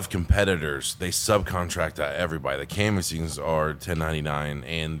lot of competitors, they subcontract out everybody. The canvassings are 1099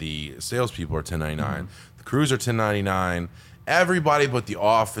 and the salespeople are 1099. The crews are 1099. Everybody but the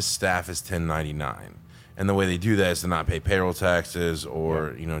office staff is 1099. And the way they do that is to not pay payroll taxes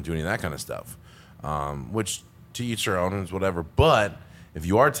or, do any of that kind of stuff. Which to each their own is whatever. But if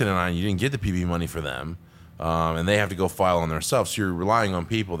you are 1099, you didn't get the PB money for them. And they have to go file on themselves. So you're relying on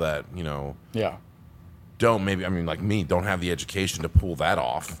people that, don't like me, don't have the education to pull that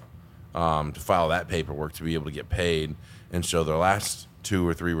off, to file that paperwork, to be able to get paid and show their last 2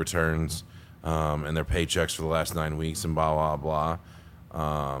 or 3 returns, and their paychecks for the last 9 weeks and blah, blah,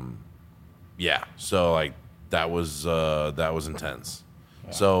 blah. So like that was intense.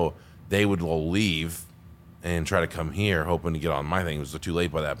 Yeah. So they would leave and try to come here hoping to get on my thing. It was too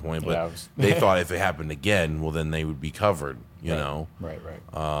late by that point, but they thought if it happened again, well, then they would be covered, you know? Right.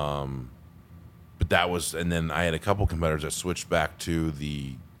 But that was, and then I had a couple competitors that switched back to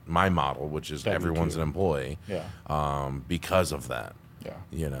my model, which is W2. Everyone's an employee. Yeah. Because of that.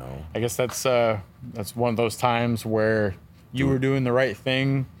 Yeah. I guess that's one of those times where you were doing the right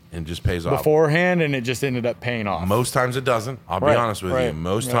thing and it just pays off beforehand, and it just ended up paying off. Most times it doesn't. I'll be honest with you.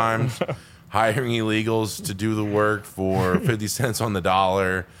 Most times, hiring illegals to do the work for 50 cents on the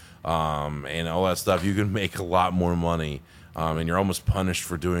dollar, and all that stuff, you can make a lot more money. And you're almost punished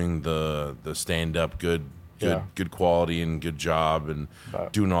for doing the stand-up good quality and good job and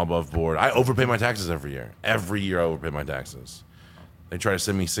doing all above board. I overpay my taxes every year. Every year I overpay my taxes. They try to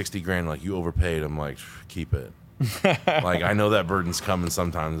send me $60,000, like, you overpaid. I'm like, keep it. Like, I know that burden's coming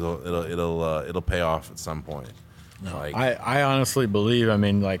sometimes. It'll pay off at some point. No, like, I honestly believe,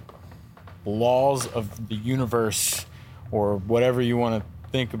 like, laws of the universe or whatever you want to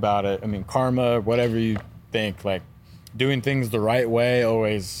think about it. Karma, whatever you think, like, doing things the right way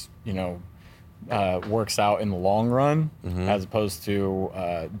always, works out in the long run, as opposed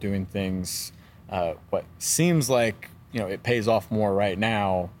to doing things what seems like, it pays off more right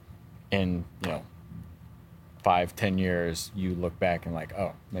now. In 5-10 years, you look back and like,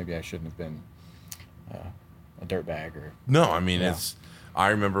 oh, maybe I shouldn't have been a dirtbag. Or it's. I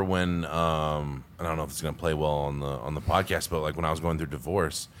remember when I don't know if it's gonna play well on the podcast, but like when I was going through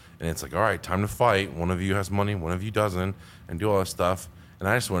divorce. And it's like, all right, time to fight. One of you has money, one of you doesn't, and do all this stuff. And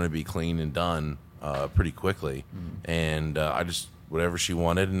I just wanted to be clean and done pretty quickly. And I just, whatever she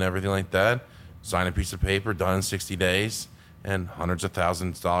wanted and everything like that, sign a piece of paper, done in 60 days. and hundreds of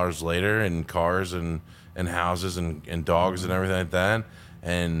thousands of dollars later, and cars and houses and dogs and everything like that.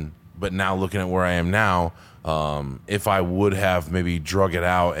 But now looking at where I am now, if I would have maybe drug it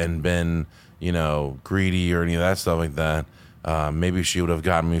out and been, greedy or any of that stuff like that, maybe she would have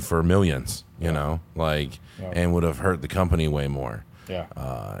gotten me for millions, and would have hurt the company way more. Yeah.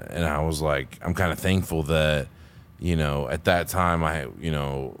 And I was like, I'm kind of thankful that, at that time I,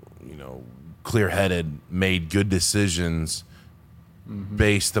 clear-headed, made good decisions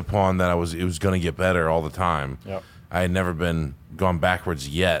based upon that it was going to get better all the time. Yep. I had never gone backwards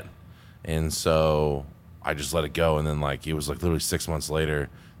yet. And so I just let it go. And then it was literally 6 months later,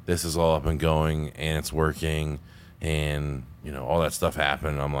 this is all up and going and it's working. And, all that stuff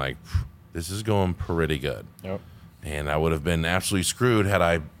happened. And I'm like, this is going pretty good. Yep. And I would have been absolutely screwed had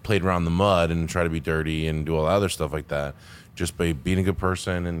I played around the mud and tried to be dirty and do all that other stuff like that. Just by being a good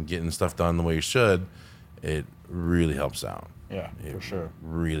person and getting stuff done the way you should, it really helps out. Yeah, for sure.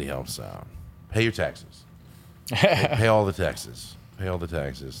 Really helps out. Pay your taxes. Pay all the taxes. Pay all the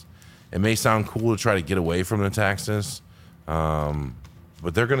taxes. It may sound cool to try to get away from the taxes,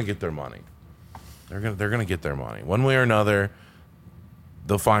 but they're going to get their money. They're going to get their money one way or another.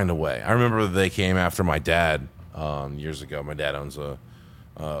 They'll find a way. I remember they came after my dad years ago. My dad owns a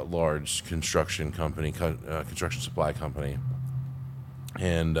large construction company, construction supply company,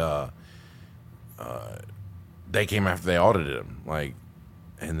 and they came after. They audited him,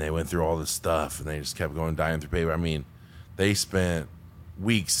 and they went through all this stuff, and they just kept going, dying through paper. I mean, they spent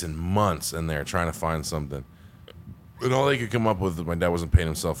weeks and months in there trying to find something, and all they could come up with was my dad wasn't paying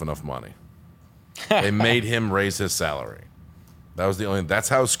himself enough money. They made him raise his salary. That was the only. That's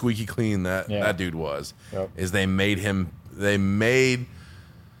how squeaky clean that dude was. Yep. Is they made him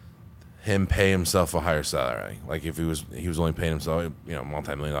pay himself a higher salary. Like if he was only paying himself,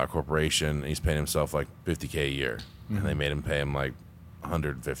 multi-million-dollar corporation, and he's paying himself $50K a year, and they made him pay him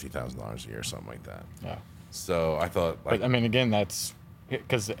 $150,000 a year or something like that. Yeah. So I thought, but I mean, again, that's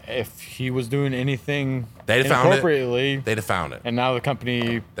because if he was doing anything they'd have found it. inappropriately, They'd have found it. And now the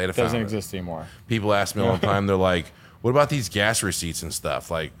company They'd have found doesn't it. exist anymore. People ask me all the time. They're like, "What about these gas receipts and stuff?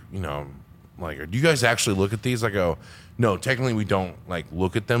 Do you guys actually look at these?" I go, "No, technically we don't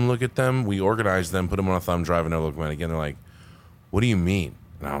look at them. We organize them, put them on a thumb drive, and never look at them again." They're like, "What do you mean?"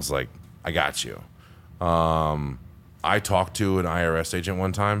 And I was like, "I got you." I talked to an IRS agent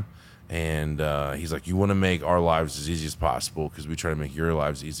one time, and he's like, "You want to make our lives as easy as possible because we try to make your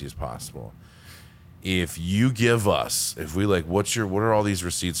lives as easy as possible. If you give us, if we what are all these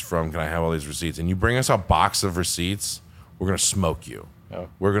receipts from? Can I have all these receipts? And you bring us a box of receipts, we're gonna smoke you. Oh.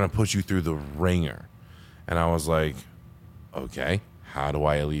 We're gonna put you through the ringer." And I was like, "Okay, how do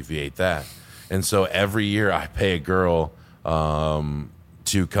I alleviate that?" And so every year I pay a girl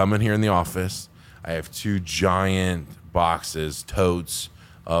to come in here in the office. I have 2 giant boxes, totes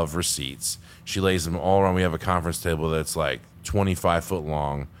of receipts. She lays them all around. We have a conference table that's 25 foot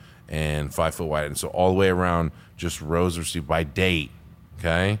long and 5 foot wide. And so all the way around, just rows of receipts by date.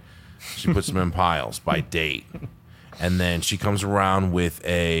 Okay. She puts them in piles by date. And then she comes around with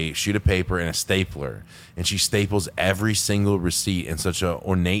a sheet of paper and a stapler, and she staples every single receipt in such an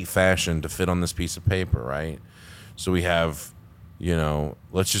ornate fashion to fit on this piece of paper, right? So we have,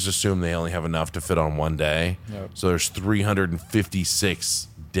 let's just assume they only have enough to fit on one day. Yep. So there's 356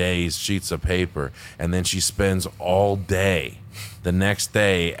 days sheets of paper, and then she spends all day the next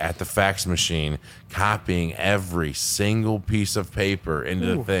day at the fax machine copying every single piece of paper into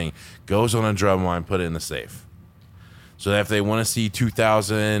the thing, goes on a drum line, put it in the safe. So that if they want to see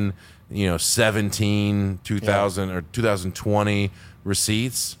 2017, 2000 or 2020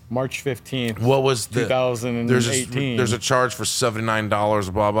 receipts, March 15th, what was 2018. There's a charge for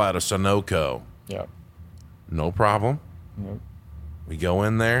 $79, blah blah, at a Sunoco. Yeah. No problem. Yep. We go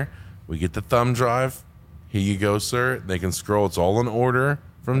in there, we get the thumb drive. Here you go, sir. They can scroll. It's all in order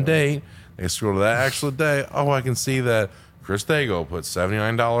from date. They scroll to that actual day. Oh, I can see that Chris Dago put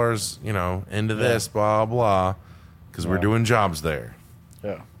 $79, into this, blah blah, because we're doing jobs there.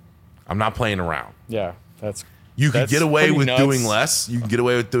 Yeah. I'm not playing around. Yeah. You could get away with nuts. doing less. You can get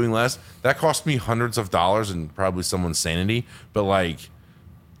away with doing less. That cost me hundreds of dollars and probably someone's sanity. But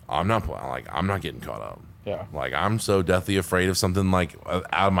I'm not getting caught up. Yeah. I'm so deathly afraid of something out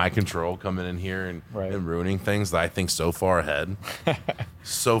of my control coming in here and ruining things that I think so far ahead.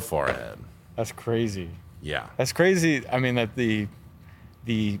 So far ahead. That's crazy. Yeah. That's crazy. I mean, that the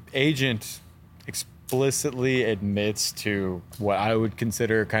agent explicitly admits to what I would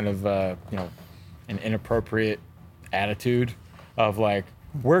consider kind of, an inappropriate attitude of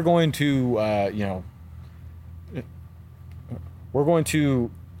we're going to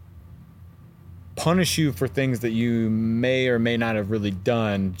punish you for things that you may or may not have really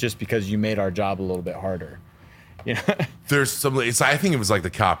done just because you made our job a little bit harder. You know? There's some. I think it was like the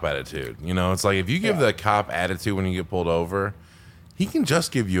cop attitude. You know, it's like if you give the cop attitude when you get pulled over, he can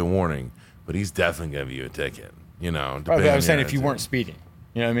just give you a warning, but he's definitely gonna give you a ticket. You know, right, but I was saying if you weren't speeding.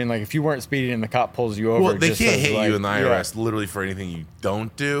 You know what I mean? Like if you weren't speeding and the cop pulls you over, well, they can't hit you in the IRS literally for anything you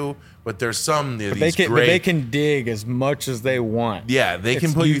don't do. But there's some but they can dig as much as they want. Yeah, they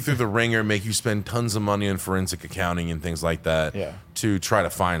can put you through the ringer, make you spend tons of money on forensic accounting and things like that to try to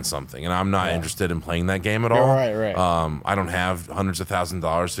find something. And I'm not interested in playing that game at all. Right. I don't have hundreds of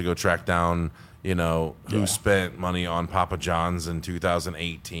 $1,000s to go track down, you know, who spent money on Papa John's in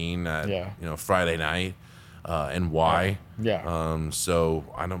 2018 at Friday night. And why? So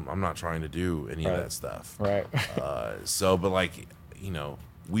I'm not trying to do any of that stuff. Right. But like, you know,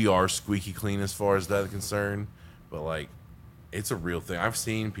 we are squeaky clean as far as that's concerned. But like, it's a real thing. I've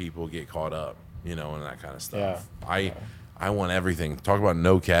seen people get caught up, you know, and that kind of stuff. I want everything. Talk about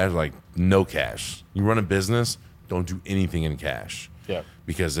no cash, like no cash. You run a business, don't do anything in cash. Yeah.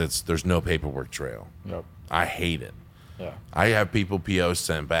 Because there's no paperwork trail. Yep. I hate it. Yeah. I have people POs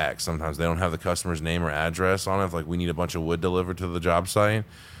sent back. Sometimes they don't have the customer's name or address on it. Like we need a bunch of wood delivered to the job site.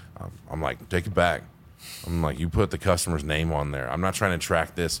 I'm like, take it back. I'm like, you put the customer's name on there. I'm not trying to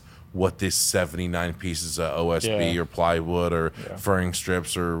track what this 79 pieces of OSB or plywood or furring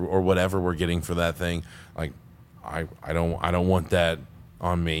strips or whatever we're getting for that thing. Like, I don't want that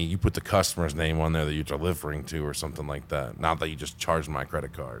on me. You put the customer's name on there that you're delivering to or something like that. Not that you just charged my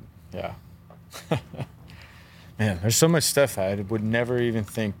credit card. Yeah. Man, there's so much stuff I would never even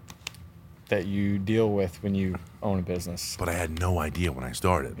think that you deal with when you own a business. But I had no idea when I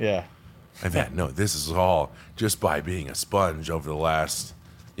started. Yeah. This is all just by being a sponge over the last,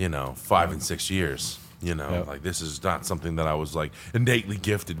 5 and 6 years. Like this is not something that I was like innately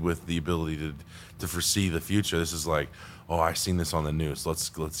gifted with the ability to foresee the future. This is like, oh, I seen this on the news. Let's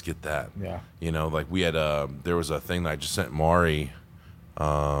get that. Yeah. Like we had there was a thing that I just sent Mari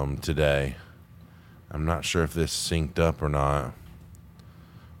today. I'm not sure if this synced up or not,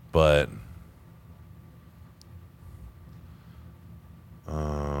 but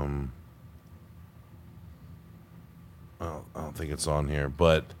I don't think it's on here,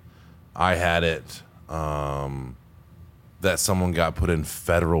 but I had it that someone got put in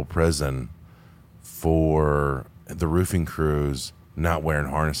federal prison for the roofing crews not wearing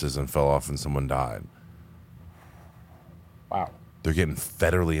harnesses and fell off and someone died. Wow. They're getting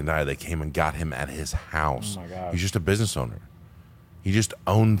federally indicted. They came and got him at his house. Oh my gosh. He's just a business owner. He just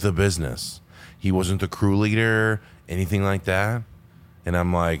owned the business. He wasn't the crew leader, anything like that. And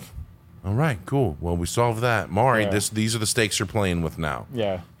I'm like, all right, cool. Well, we solved that. Mari, these are the stakes you're playing with now.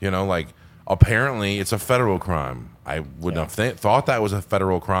 Yeah. Like apparently it's a federal crime. I wouldn't have thought that was a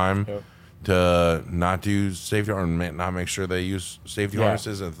federal crime to not do safety or not make sure they use safety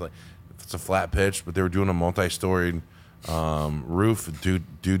harnesses. And it's a flat pitch, but they were doing a multi-storied roof.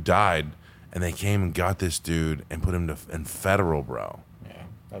 Dude died, and they came and got this dude and put him in federal, bro. Yeah,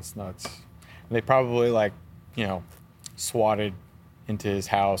 that's nuts. They probably swatted into his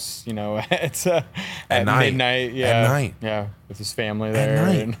house, at midnight. Yeah, at night. Yeah, with his family there.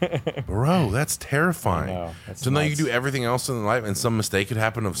 At night. Bro, that's terrifying. I know, that's so now you nuts. can do everything else in life, and some mistake could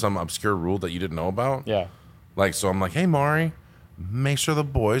happen of some obscure rule that you didn't know about. Yeah. So I'm like, hey, Mari, make sure the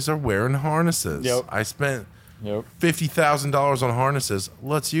boys are wearing harnesses. Yep. I spent $50,000 on harnesses.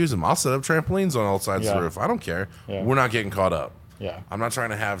 Let's use them. I'll set up trampolines on all sides of the roof. I don't care. Yeah. We're not getting caught up. Yeah. I'm not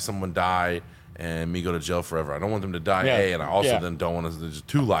trying to have someone die and me go to jail forever. I don't want them to die, and I also then don't want to. There's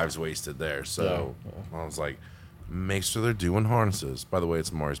 2 lives wasted there. So I was like, make sure they're doing harnesses. By the way,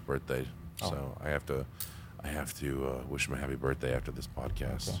 it's Mari's birthday, so I have to wish him a happy birthday after this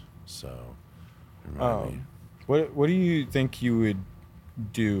podcast. Okay. So remind me. What do you think you would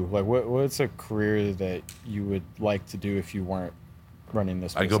do? Like, what's a career that you would like to do if you weren't running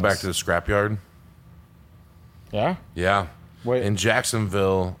this business? I'd go back to the scrapyard. Yeah? Yeah. What? In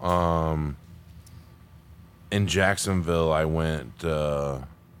Jacksonville, I went,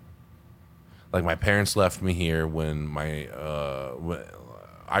 like my parents left me here when when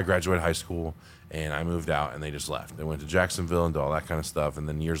I graduated high school and I moved out and they just left. They went to Jacksonville and did all that kind of stuff. And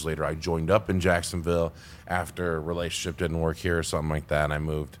then years later, I joined up in Jacksonville after a relationship didn't work here or something like that.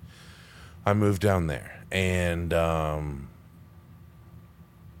 And I moved down there. And at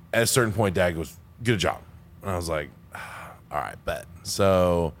a certain point, Dad goes, get a job. And I was like, all right, bet.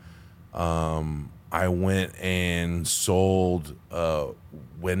 So I went and sold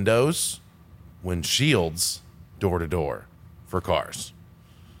windshields door to door for cars.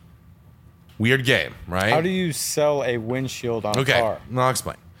 Weird game, right? How do you sell a windshield on a car? No, I'll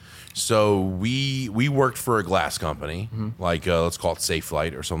explain. So we worked for a glass company, like let's call it Safe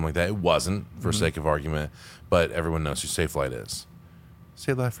Light or something like that. It wasn't, for sake of argument, but everyone knows who Safe Light is.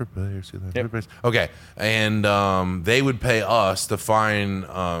 Say life for players. Say life for players. Okay, and they would pay us to find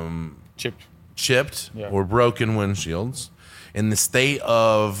chipped or broken windshields. In the state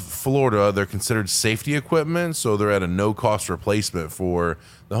of Florida, they're considered safety equipment, so they're at a no-cost replacement for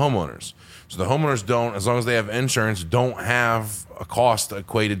the homeowners. So the homeowners don't, as long as they have insurance, don't have a cost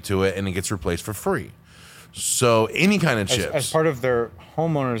equated to it, and it gets replaced for free. So any kind of chips. As part of their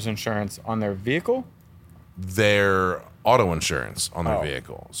homeowner's insurance on their vehicle? Their auto insurance on their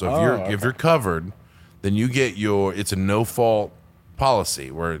vehicle. So if you're covered, then you get it's a no-fault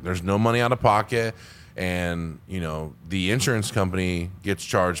policy where there's no money out of pocket. And, the insurance company gets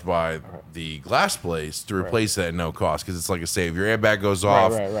charged by the glass place to replace that at no cost. Because it's like say, if your airbag goes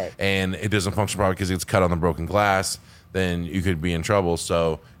off and it doesn't function properly because it's cut on the broken glass, then you could be in trouble.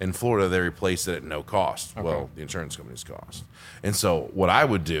 So in Florida, they replace it at no cost. Okay. Well, the insurance company's cost. And so what I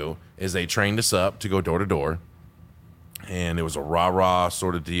would do is they trained us up to go door to door. And it was a rah-rah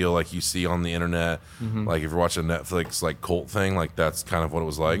sort of deal like you see on the internet. Like if you're watching a Netflix like cult thing, like that's kind of what it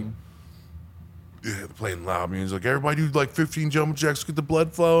was like. Yeah, playing loud music. Everybody do like 15 jump jacks, get the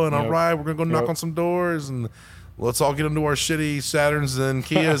blood flowing. All right, we're gonna go knock on some doors and let's all get into our shitty Saturns and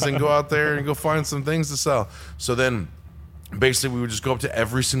Kias and go out there and go find some things to sell. So then, basically, we would just go up to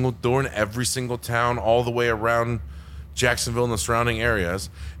every single door in every single town, all the way around Jacksonville and the surrounding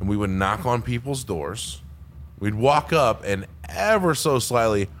areas, and we would knock on people's doors. We'd walk up and ever so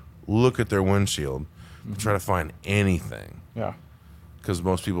slightly look at their windshield and try to find anything. Yeah, because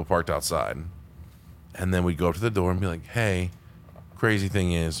most people parked outside. And then we'd go up to the door and be like, hey, crazy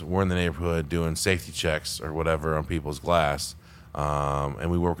thing is we're in the neighborhood doing safety checks or whatever on people's glass.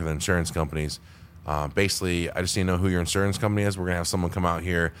 And we work with insurance companies. Basically, I just need to know who your insurance company is. We're going to have someone come out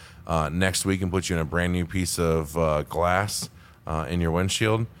here next week and put you in a brand new piece of glass in your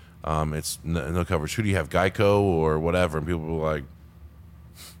windshield. It's no coverage. Who do you have, Geico or whatever? And people were like,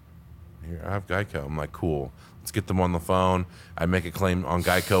 here, I have Geico. I'm like, cool. Let's get them on the phone. I'd make a claim on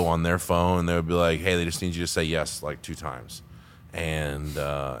Geico on their phone, and they would be like, hey, they just need you to say yes like 2 times. And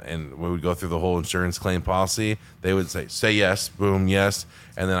we would go through the whole insurance claim policy. They would say yes, boom, yes.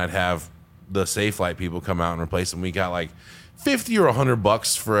 And then I'd have the Safe Light people come out and replace them. We got like $50 or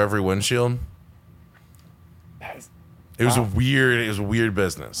 $100 for every windshield. It was a weird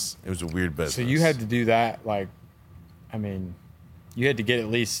business. It was a weird business. So you had to do that, you had to get at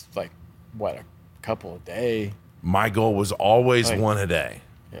least a couple a day. My goal was always one a day.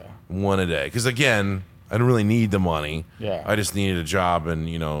 Yeah. One a day. Because again, I didn't really need the money. Yeah. I just needed a job and,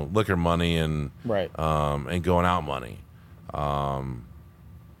 liquor money and and going out money. I've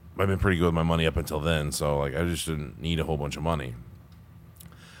been pretty good with my money up until then, so I just didn't need a whole bunch of money.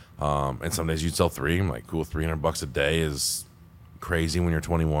 And some days you'd sell 3. I'm like, cool, $300 a day is crazy when you're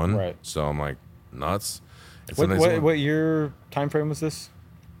 21. Right. So I'm like, nuts. What year time frame was this?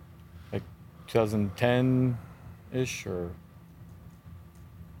 2010-ish or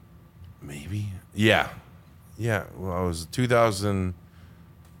maybe? Yeah. Well, I was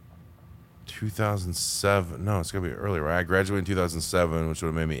 2007. No, it's gonna be earlier. Right? I graduated in 2007, which would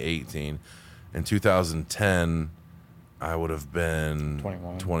have made me 18. In 2010, I would have been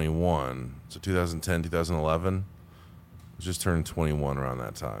 21. So 2010, 2011. I just turned 21 around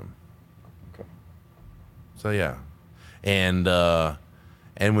that time. Okay. So yeah, and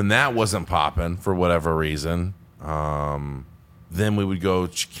when that wasn't popping for whatever reason, then we would go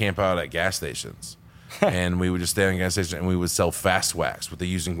camp out at gas stations. And we would just stay on a gas station and we would sell Fast Wax, what they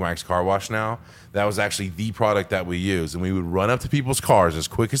use in Wax Car Wash now. That was actually the product that we used. And we would run up to people's cars as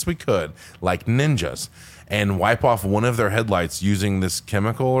quick as we could, like ninjas, and wipe off one of their headlights using this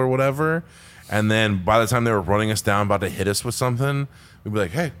chemical or whatever. And then by the time they were running us down, about to hit us with something, we'd be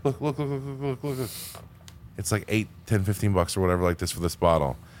like, hey, look. It's like $8, $10, $15 or whatever like this for this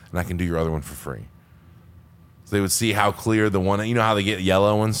bottle. And I can do your other one for free. So they would see how clear the one, how they get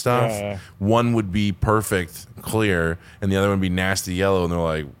yellow and stuff? Yeah. One would be perfect clear and the other one would be nasty yellow. And they're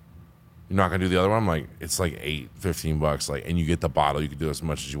like, you're not going to do the other one? I'm like, it's like $8, $15. And you get the bottle. You can do as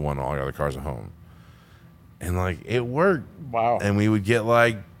much as you want on all your other cars at home. And it worked. Wow. And we would get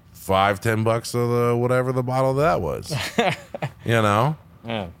 $5, $10 of the whatever the bottle that was. Yeah.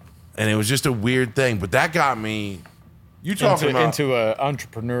 And it was just a weird thing, but that got me. You talking into an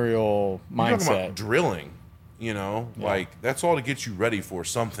entrepreneurial mindset? You're talking about drilling, that's all to get you ready for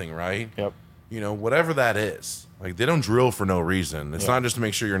something, right? Yep. Whatever that is. They don't drill for no reason. It's not just to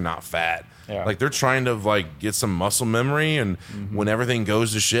make sure you're not fat. Yeah. They're trying to get some muscle memory, and when everything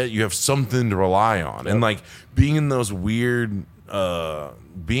goes to shit, you have something to rely on. Yep. And being in those weird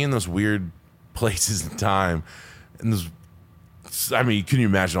be in those weird places in time, and those. I mean, can you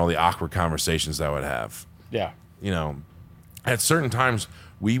imagine all the awkward conversations I would have? Yeah. You know, at certain times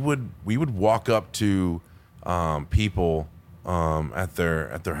we would walk up to people at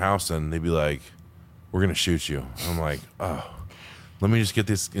their house, and they'd be like, "We're gonna shoot you." I'm like, "Oh, let me just get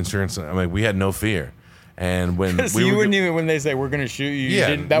this insurance." I'm like, we had no fear. And when So you wouldn't even, when they say we're going to shoot you, you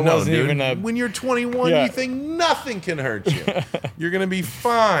didn't, that no, wasn't dude. even a. When you're 21, Yeah. you think nothing can hurt you. You're gonna be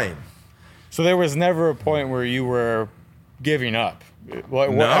fine. So there was never a point where you were giving up.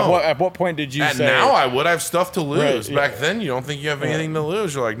 No. At what point did you say? Now I would have stuff to lose. Right, Back yeah. then, you don't think you have anything to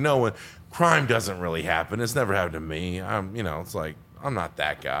lose. You're like, no, when crime doesn't really happen. It's never happened to me. It's like I'm not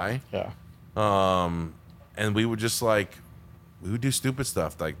that guy. Yeah. And we would just we would do stupid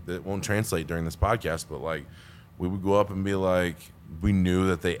stuff that won't translate during this podcast, but we would go up and be like, we knew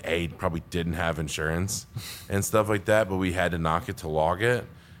that they probably didn't have insurance and stuff like that, but we had to knock it to log it.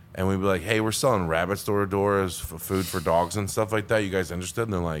 And we'd be like, hey, we're selling rabbits door to door as food for dogs and stuff like that. You guys interested?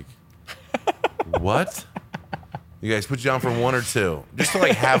 And they're like, what? You guys put you down for one or two just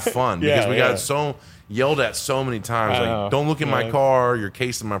to have fun because we got so yelled at so many times. Don't look in my car. You're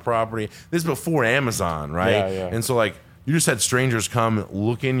casing my property. This is before Amazon, right? Yeah. And so you just had strangers come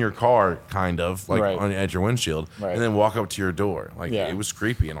look in your car, kind of Right. at your windshield, Right. and then walk up to your door. Yeah. It was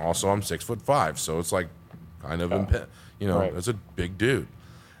creepy. And also, I'm 6'5", so it's kind of Right. it's a big dude.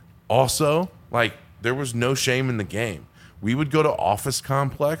 Also, there was no shame in the game. We would go to office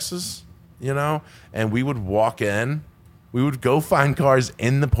complexes, and we would walk in. We would go find cars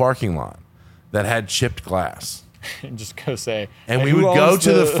in the parking lot that had chipped glass. And just go say. And we who would go owns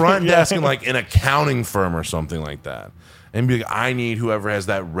to the front Yeah. desk in an accounting firm or something like that. And be like, I need whoever has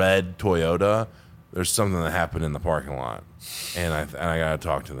that red Toyota. There's something that happened in the parking lot. And I got to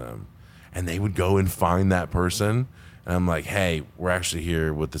talk to them. And they would go and find that person. And I'm like, hey, we're actually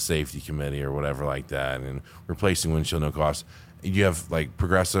here with the safety committee or whatever like that. And replacing windshield, no cost. You have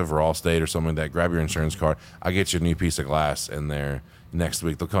Progressive or Allstate or something like that. Grab your insurance card. I'll get you a new piece of glass in there next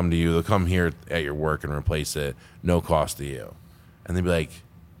week. They'll come to you. They'll come here at your work and replace it. No cost to you. And they'd be like,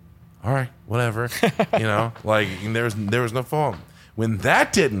 all right, whatever. And there was no fault. When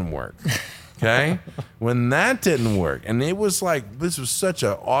that didn't work, okay? When that didn't work, and it was this was such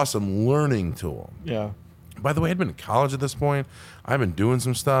an awesome learning tool. Yeah. By the way, I'd been in college at this point. I'd been doing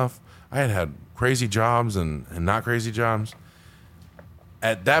some stuff. I had crazy jobs and not crazy jobs.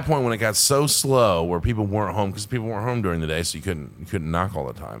 At that point, when it got so slow, where people weren't home, because people weren't home during the day, so you couldn't knock all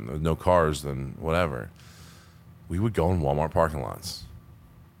the time. There was no cars, then whatever. We would go in Walmart parking lots,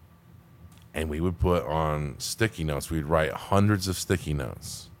 and we would put on sticky notes. We'd write hundreds of sticky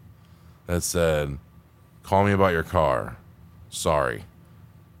notes that said, "Call me about your car. Sorry,"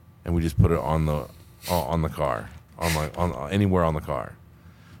 and we just put it on the car, on anywhere on the car.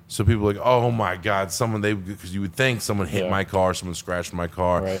 So people are like, oh my God, because you would think someone hit my car, someone scratched my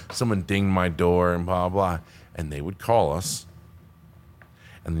car, Right. someone dinged my door, and blah, blah. And they would call us.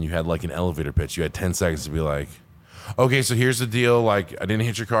 And then you had an elevator pitch. You had 10 seconds to be like, okay, so here's the deal. I didn't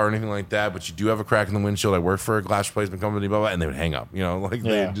hit your car or anything like that, but you do have a crack in the windshield. I work for a glass replacement company, blah, blah. And they would hang up.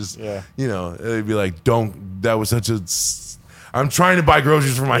 They'd just, they'd be like, that was such a. I'm trying to buy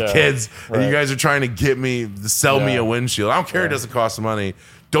groceries for my kids, and you guys are trying to get me to sell me a windshield. I don't care; it doesn't cost money.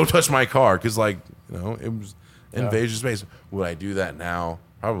 Don't touch my car because, it was invasion space. Would I do that now?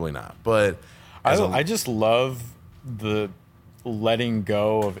 Probably not. But I just love the letting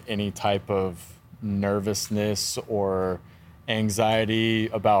go of any type of nervousness or anxiety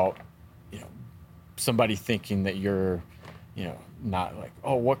about somebody thinking that you're not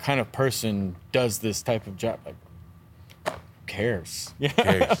what kind of person does this type of job. Who cares? Yeah.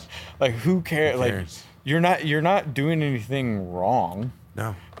 cares? Who cares? Who cares? You're not doing anything wrong.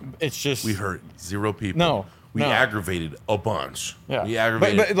 No. It's just We hurt 0 people. No. We aggravated a bunch. Yeah. We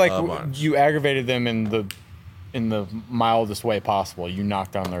aggravated but a bunch. you aggravated them in the mildest way possible. You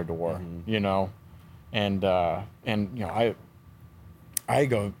knocked on their door, and I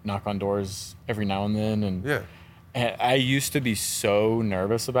go knock on doors every now and then, and I used to be so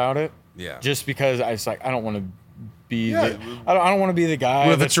nervous about it. Yeah. Just because I was I don't want to be I don't want to be the guy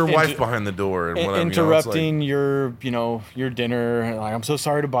Well, that's your wife behind the door and whatever. Interrupting your dinner. I'm so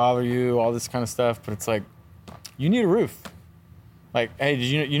sorry to bother you, all this kind of stuff. But it's you need a roof. Hey, did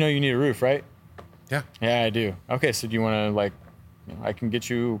you need a roof, right? Yeah. Yeah, I do. Okay, so do you want to I can get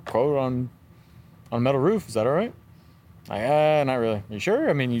you a quote on a metal roof. Is that all right? Not really. Are you sure?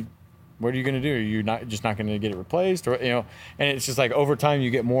 I mean, what are you going to do? Are you not going to get it replaced, or and it's just over time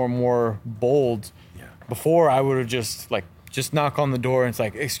you get more and more bold. Yeah. Before I would have just knock on the door and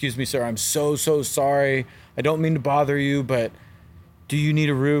it's excuse me, sir, I'm so sorry. I don't mean to bother you, but do you need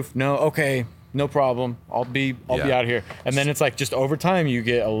a roof? No. Okay. No problem. I'll be out here. And then it's like just over time you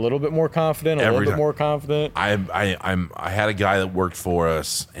get a little bit more confident, a little bit more confident. I had a guy that worked for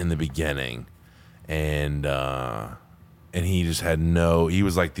us in the beginning, and he just had he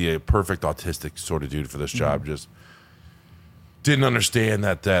was like the perfect autistic sort of dude for this job. Just didn't understand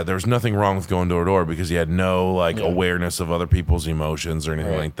that there was nothing wrong with going door to door because he had no awareness of other people's emotions or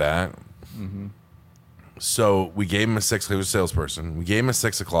anything like that. Mm-hmm. So we gave him a 6. He was a salesperson. We gave him a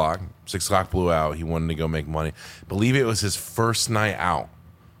 6 o'clock. 6 o'clock blew out. He wanted to go make money. Believe it was his first night out.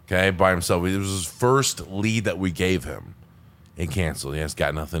 Okay, by himself. It was his first lead that we gave him. He canceled. He has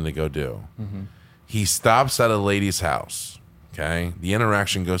got nothing to go do. Mm-hmm. He stops at a lady's house. Okay, the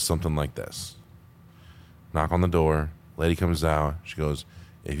interaction goes something like this: knock on the door. Lady comes out. She goes,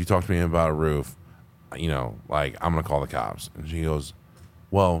 "If you talk to me about a roof, I'm gonna call the cops." And she goes,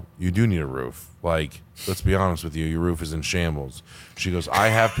 "Well, you do need a roof. Let's be honest with you, your roof is in shambles." She goes, "I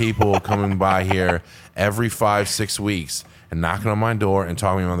have people coming by here every 5-6 weeks and knocking on my door and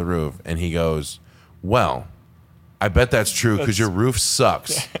talking about the roof." And he goes, "Well, I bet that's true because your roof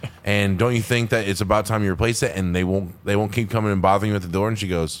sucks. And don't you think that it's about time you replace it and they won't keep coming and bothering you at the door?" And she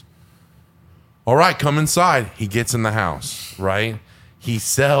goes, "All right, come inside." He gets in the house, right? He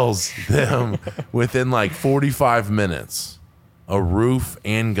sells them within 45 minutes. A roof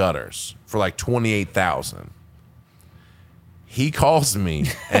and gutters for $28,000. He calls me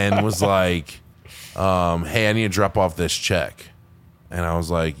and was like, "Hey, I need to drop off this check." And I was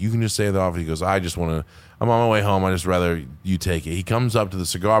like, "You can just stay at the office." He goes, I'm on my way home. I just rather you take it." He comes up to the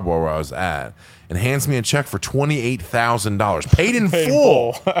cigar bar where I was at and hands me a check for $28,000, paid in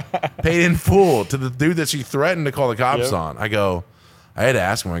full, paid in full to the dude that she threatened to call the cops on. I had to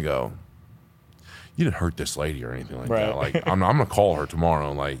ask him. I go, "You didn't hurt this lady or anything like that. I'm gonna call her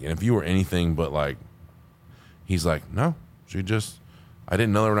tomorrow. And if you were anything but he's like, "No, I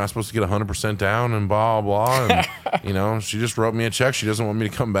didn't know they were not supposed to get 100% down and blah blah. And she just wrote me a check. She doesn't want me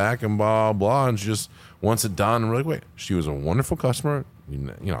to come back and blah blah. And she just wants it done really quick." She was a wonderful customer. We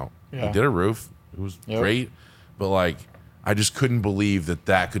did a roof. It was great, but I just couldn't believe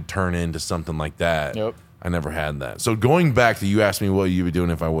that could turn into something like that. Yep. I never had that. So going back to, you asked me what you would be doing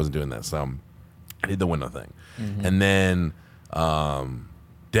if I wasn't doing that. So I did the window thing. Mm-hmm. And then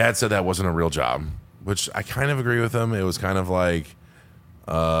Dad said that wasn't a real job, which I kind of agree with him. It was kind of sort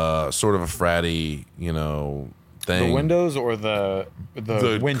of a fratty, thing. The windows or the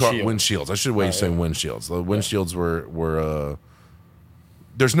windshield? Windshields. I should wait saying windshields. The windshields were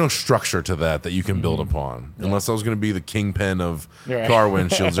there's no structure to that you can build upon. Yeah. Unless I was going to be the kingpin of car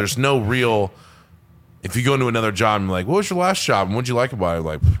windshields. There's no real... If you go into another job and you're like, "What was your last job and what'd you like about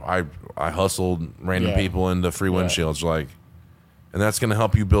it?" I hustled random people into free windshields. And that's going to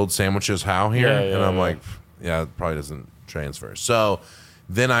help you build sandwiches how here? And I'm like, it probably doesn't transfer. So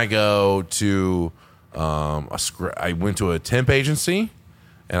then I go to I went to a temp agency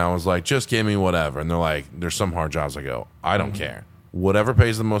and I was like, "Just give me whatever." And they're like, "There's some hard jobs." I go, "I don't care. Whatever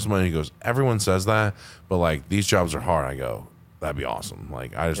pays the most money." He goes, "Everyone says that, but these jobs are hard." I go, "That'd be awesome."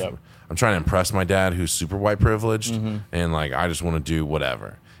 I'm trying to impress my dad, who's super white privileged, and I just want to do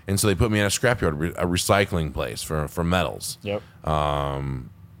whatever. And so they put me in a scrapyard, a recycling place for metals. Yep.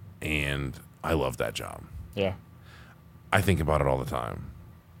 And I love that job. Yeah. I think about it all the time.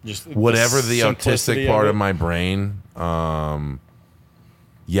 Just whatever the autistic part of my brain,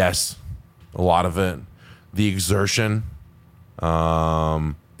 yes, a lot of it. The exertion,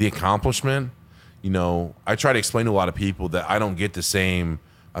 the accomplishment. I try to explain to a lot of people that I don't get the same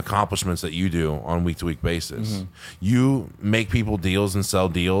accomplishments that you do on week-to-week basis. Mm-hmm. You make people deals and sell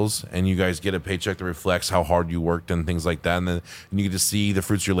deals, and you guys get a paycheck that reflects how hard you worked and things like that, and then you get to see the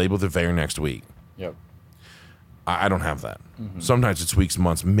fruits of your labor the very next week. Yep. I don't have that. Mm-hmm. Sometimes it's weeks,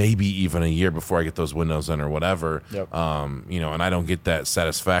 months, maybe even a year before I get those windows in or whatever. Yep. And I don't get that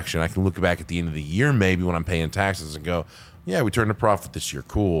satisfaction. I can look back at the end of the year maybe when I'm paying taxes and go, "Yeah, we turned a profit this year.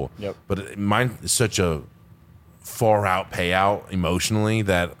 Cool." Yep. But mine is such a far out payout emotionally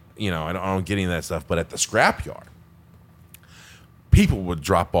that I don't get any of that stuff. But at the scrapyard, people would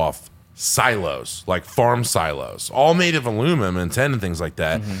drop off silos, like farm silos, all made of aluminum and tin and things like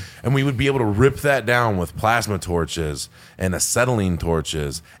that, and we would be able to rip that down with plasma torches and acetylene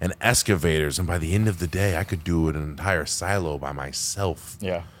torches and excavators, and by the end of the day I could do an entire silo by myself.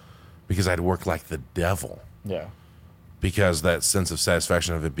 Yeah. Because I'd work like the devil. Yeah. Because that sense of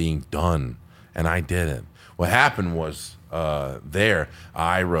satisfaction of it being done, and I did it. What happened was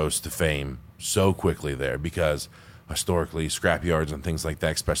I rose to fame so quickly there because historically scrapyards and things like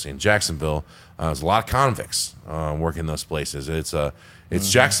that, especially in Jacksonville, there's a lot of convicts working those places. It's It's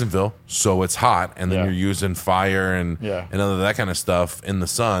Jacksonville, so it's hot, and then you're using fire and other that kind of stuff in the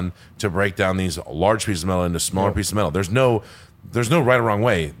sun to break down these large pieces of metal into smaller pieces of metal. There's no right or wrong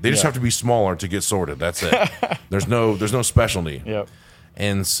way. They just have to be smaller to get sorted. That's it. There's no specialty. Yep.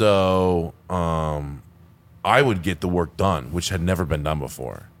 And so I would get the work done, which had never been done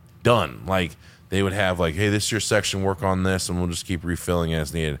before. Done. Like they would have like, hey, this is your section, work on this, and we'll just keep refilling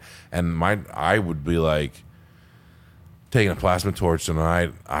as needed. And I would be like taking a plasma torch, and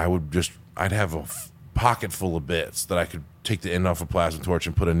I'd have a pocket full of bits that I could take the end off a plasma torch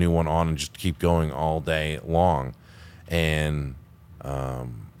and put a new one on and just keep going all day long. And I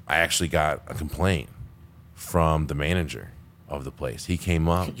actually got a complaint from the manager of the place. He came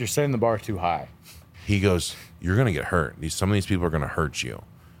up. You're setting the bar too high. He goes, you're going to get hurt. Some of these people are going to hurt you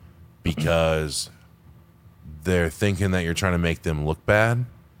because they're thinking that you're trying to make them look bad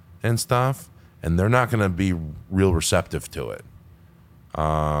and stuff, and they're not going to be real receptive to it.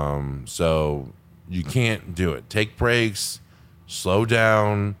 So you can't do it. Take breaks, slow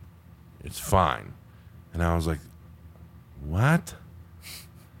down. It's fine. And I was like, what?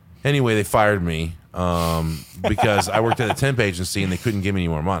 Anyway, they fired me because I worked at a temp agency and they couldn't give me any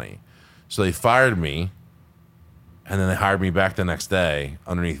more money. So they fired me, and then they hired me back the next day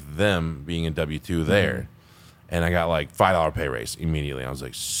underneath them being a W-2 there. And I got like $5 pay raise immediately. I was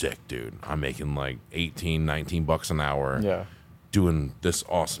like, sick, dude. I'm making like 18, 19 bucks an hour doing this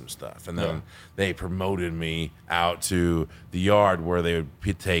awesome stuff. And then they promoted me out to the yard where they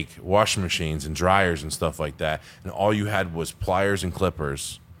would take washing machines and dryers and stuff like that. And all you had was pliers and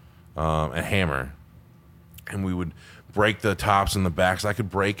clippers and hammer. And we would break the tops and the backs. I could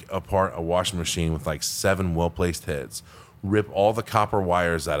break apart a washing machine with like 7 well-placed hits, rip all the copper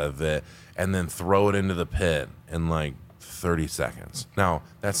wires out of it, and then throw it into the pit in like 30 seconds. Now,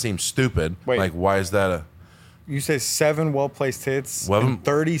 that seems stupid. Wait. Like, why is that You say 7 well-placed hits in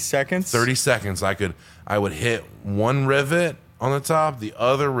 30 seconds? 30 seconds. I would hit one rivet on the top, the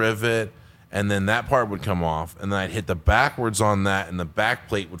other rivet, and then that part would come off, and then I'd hit the backwards on that, and the back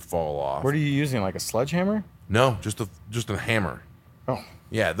plate would fall off. What are you using, like a sledgehammer? No, just a hammer. Oh.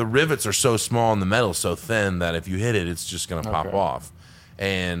 Yeah, the rivets are so small and the metal's so thin that if you hit it, it's just going to pop off.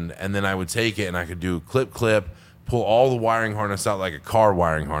 And then I would take it and I could do clip, pull all the wiring harness out like a car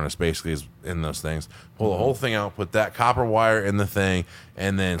wiring harness basically is in those things. Pull the whole thing out, put that copper wire in the thing,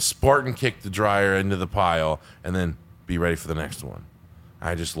 and then Spartan kick the dryer into the pile, and then be ready for the next one.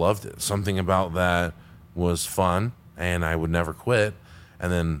 I just loved it. Something about that was fun, and I would never quit.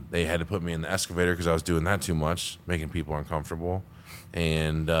 And then they had to put me in the excavator because I was doing that too much, making people uncomfortable.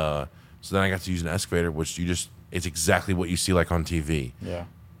 And so then I got to use an excavator, which it's exactly what you see like on TV. Yeah.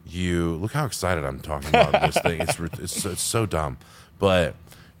 You look how excited I'm talking about this thing. It's so dumb, but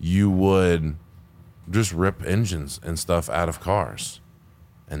you would just rip engines and stuff out of cars,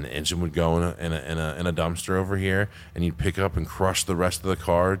 and the engine would go in a dumpster over here, and you'd pick up and crush the rest of the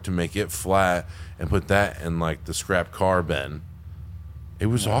car to make it flat and put that in like the scrap car bin. It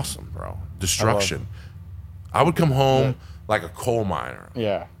was awesome, bro. Destruction. I would come home like a coal miner.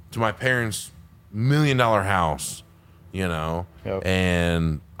 Yeah. To my parents' $1 million house, you know,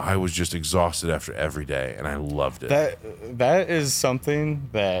 and I was just exhausted after every day, and I loved it. That is something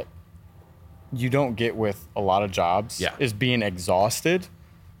that you don't get with a lot of jobs. Yeah. Is being exhausted.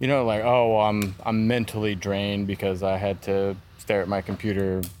 You know, like, oh, well, I'm mentally drained because I had to stare at my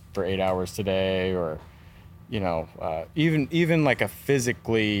computer for 8 hours today, or you know, even like a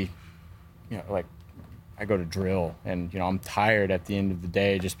physically, you know, like I go to drill and, you know, I'm tired at the end of the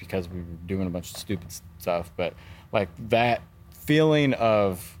day just because we were doing a bunch of stupid stuff. But like that feeling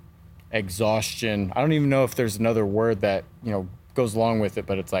of exhaustion, I don't even know if there's another word that, you know, goes along with it,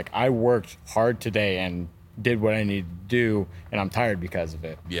 but it's like I worked hard today and did what I needed to do, and I'm tired because of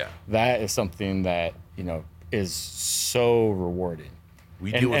it. Yeah. That is something that, you know, is so rewarding.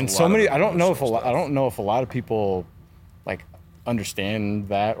 We do and so many. I don't know if a lot of people like understand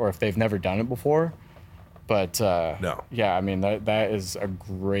that, or if they've never done it before. But no. Yeah, I mean that is a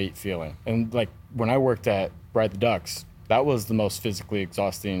great feeling. And like when I worked at Ride the Ducks, that was the most physically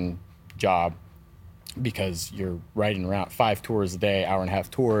exhausting job because you're riding around 5 tours a day, hour and a half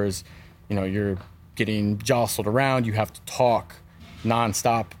tours. You know, you're getting jostled around. You have to talk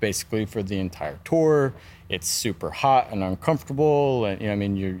nonstop basically for the entire tour. It's super hot and uncomfortable, and you know, I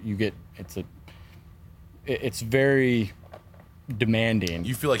mean, you get it's very demanding.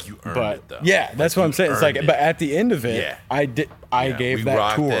 You feel like you earned it, though. Yeah, that's what I'm saying. It's like, but at the end of it, Yeah. I gave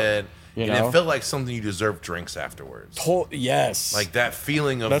that tour. It, you and know? it felt like something you deserved drinks afterwards. Yes. Like that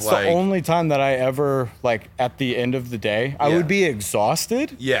feeling of That's like. the only time that I ever, like, at the end of the day, I would be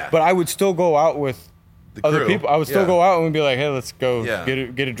exhausted. Yeah. But I would still go out with other people. I would still go out and we'd be like, hey, let's go Yeah.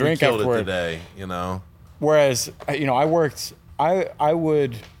 get a drink we killed afterward. it today, you know. Whereas, I worked. I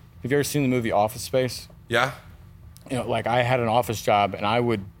would. Have you ever seen the movie Office Space? Yeah. Like I had an office job and I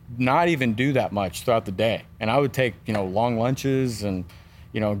would not even do that much throughout the day. And I would take, long lunches and,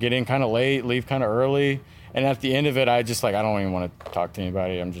 get in kind of late, leave kind of early. And at the end of it, I just I don't even want to talk to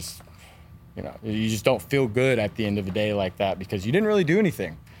anybody. I'm just, you just don't feel good at the end of the day like that because you didn't really do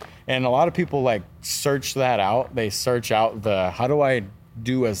anything. And a lot of people search that out. They search out how do I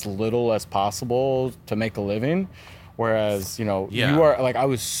do as little as possible to make a living? Whereas, you are I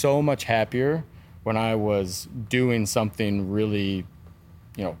was so much happier when I was doing something really,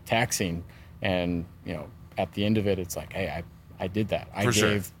 taxing. And, at the end of it, it's like, hey, I did that. I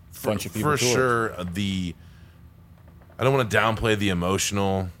gave a bunch of people for tools. sure. I don't want to downplay the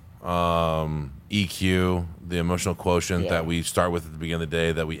emotional EQ, the emotional quotient that we start with at the beginning of the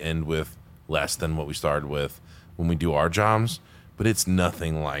day that we end with less than what we started with when we do our jobs. But it's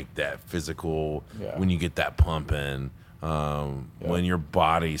nothing like that physical when you get that pump in, when your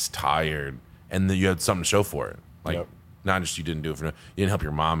body's tired and then you had something to show for it. Not just you didn't do it you didn't help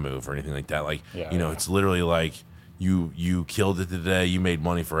your mom move or anything like that. It's literally like you killed it today. You made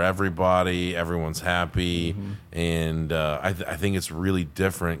money for everybody. Everyone's happy. Mm-hmm. And I think it's really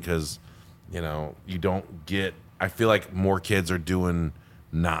different because, you don't get, I feel like more kids are doing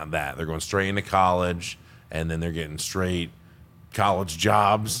not that. They're going straight into college and then they're getting straight college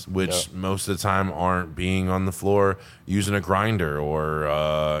jobs, which most of the time aren't being on the floor using a grinder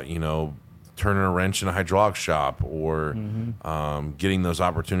or, turning a wrench in a hydraulic shop or getting those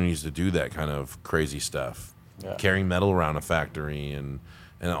opportunities to do that kind of crazy stuff. Yeah. Carrying metal around a factory and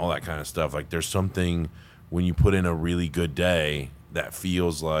all that kind of stuff. Like there's something when you put in a really good day that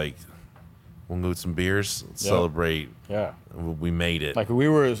feels like we'll go get some beers, celebrate. Yeah, we made it. We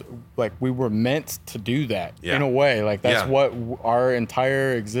were meant to do that in a way. That's what our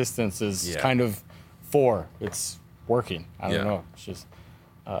entire existence is kind of for. It's working. I don't know. It's just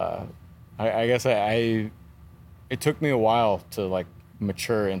I guess it took me a while to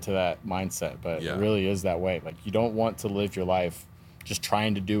mature into that mindset, but it really is that way. You don't want to live your life just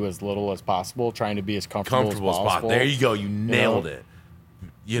trying to do as little as possible, trying to be as comfortable as possible. There you go. You nailed it.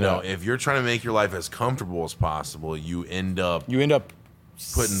 If you're trying to make your life as comfortable as possible, you end up putting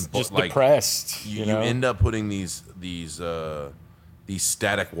just depressed. You end up putting these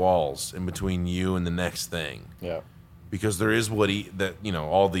static walls in between you and the next thing. Yeah. Because there is all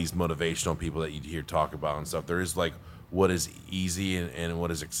these motivational people that you hear talk about and stuff. There is what is easy and what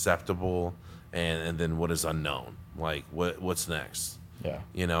is acceptable and then what is unknown. What's next? Yeah.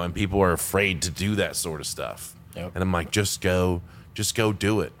 And people are afraid to do that sort of stuff. Yep. And I'm like, just go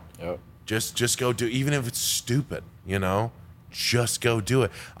do it. Yep. Just go do it. Even if it's stupid, just go do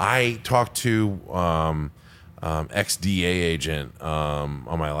it. I talked to ex-DA agent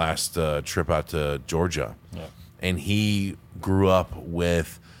on my last trip out to Georgia. Yeah. And he grew up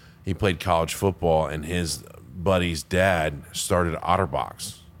he played college football, and his buddy's dad started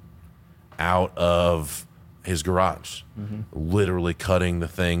OtterBox out of his garage, literally cutting the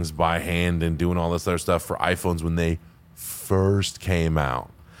things by hand and doing all this other stuff for iPhones when they first came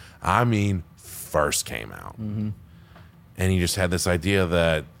out. I mean, first came out. Mm-hmm. And he just had this idea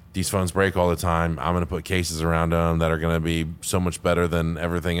that these phones break all the time. I'm going to put cases around them that are going to be so much better than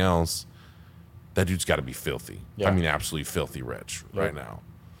everything else. That dude's got to be filthy. Yeah. I mean, absolutely filthy rich right now.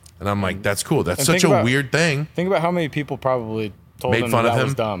 And I'm like, that's cool. That's such a weird thing. Think about how many people probably told him that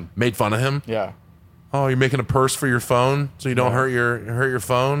was dumb. Made fun of him? Yeah. Oh, you're making a purse for your phone so you don't hurt your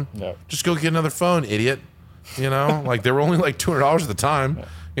phone? Yeah. Just go get another phone, idiot. They were only $200 at the time.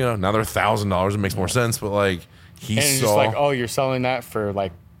 Yeah. Now they're $1,000. It makes more sense, but he's just you're selling that for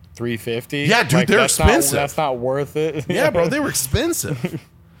 $350? Yeah, dude, they're expensive. That's not worth it. Yeah, bro, they were expensive.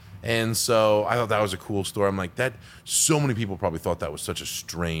 And so I thought that was a cool story. I'm like, so many people probably thought that was such a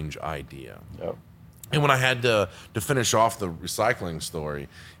strange idea. Yep. And when I had to finish off the recycling story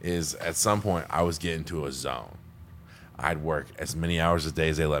is at some point I was getting to a zone. I'd work as many hours a day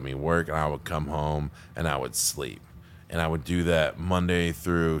as they let me work, and I would come home and I would sleep. And I would do that Monday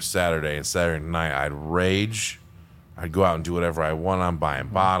through Saturday. And Saturday night I'd rage. I'd go out and do whatever I want. I'm buying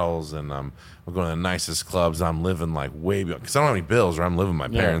bottles and I'm going to the nicest clubs. I'm living way beyond, because I don't have any bills, or I'm living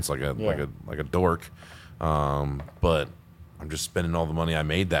with my parents like a dork. But I'm just spending all the money I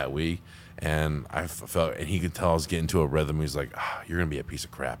made that week. And I felt, and he could tell I was getting to a rhythm. He's like, you're going to be a piece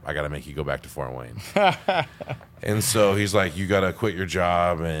of crap. I got to make you go back to Fort Wayne. And so he's like, you got to quit your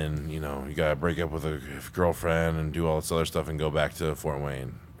job and, you got to break up with a girlfriend and do all this other stuff and go back to Fort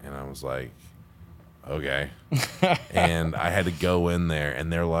Wayne. And I was like, okay. And I had to go in there,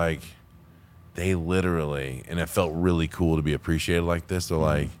 and they're like, they literally, and it felt really cool to be appreciated like this. They're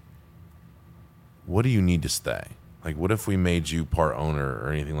like, what do you need to stay? Like, what if we made you part owner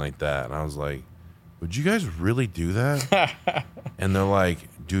or anything like that? And I was like, would you guys really do that? And they're like,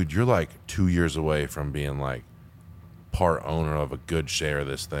 dude, you're like 2 years away from being like part owner of a good share of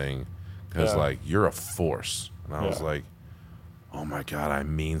this thing. Because like, you're a force. And I was like, oh my God, I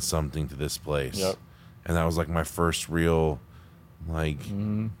mean something to this place. Yep. And that was like my first real, like,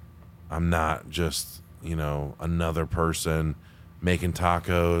 I'm not just, you know, another person making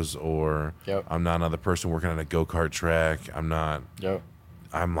tacos, or I'm not another person working on a go-kart track. I'm not,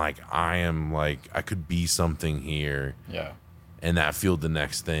 I'm like, I am like, I could be something here. Yeah. And that fueled the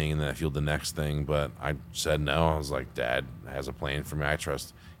next thing, and that fueled the next thing. But I said no. I was like, Dad has a plan for me. I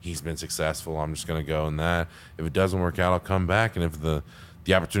trust he's been successful. I'm just going to go in that. If it doesn't work out, I'll come back. And if the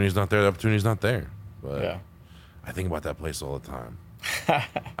opportunity's not there, the opportunity's not there. But I think about that place all the time.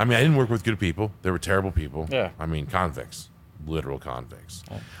 I mean, I didn't work with good people. They were terrible people. Yeah. I mean, convicts. Literal convicts.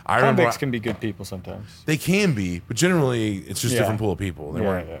 Convicts can be good people sometimes. They can be, but generally it's just a different pool of people. They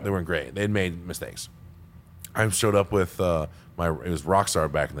Yeah. weren't great. They had made mistakes. I showed up with it was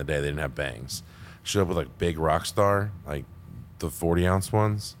Rockstar back in the day. They didn't have bangs. Showed up with like big Rockstar, like the 40-ounce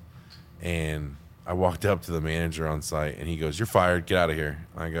ones, and I walked up to the manager on site, and he goes, "You're fired. Get out of here."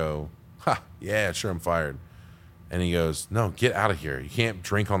 I go, "Ha, yeah, sure, I'm fired." And he goes, "No, get out of here. You can't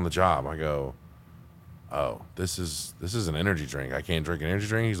drink on the job." I go, "Oh, this is an energy drink. I can't drink an energy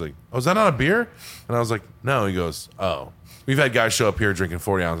drink." He's like, "Oh, is that not a beer?" And I was like, "No." He goes, "Oh, we've had guys show up here drinking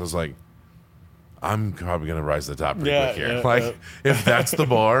 40 ounces." I was like, I'm probably gonna rise to the top pretty quick here. If that's the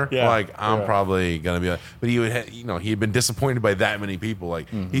bar, I'm probably gonna be like. But he would, he had been disappointed by that many people. Like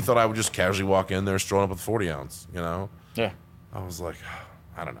he thought I would just casually walk in there, strolling up with 40 ounce. You know? Yeah. I was like,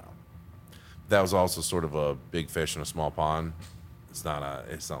 I don't know. That was also sort of a big fish in a small pond. It's not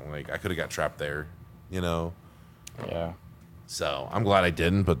like I could have got trapped there. You know? Yeah. So I'm glad I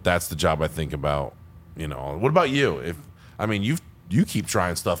didn't. But that's the job I think about. You know. What about you? You keep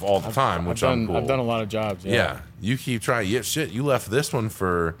trying stuff all the time, which I'm cool. I've done a lot of jobs. Yeah, you keep trying. Yeah, shit, you left this one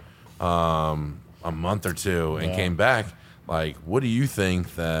for a month or two and came back. Like, what do you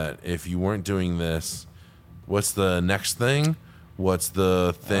think that if you weren't doing this, what's the next thing? What's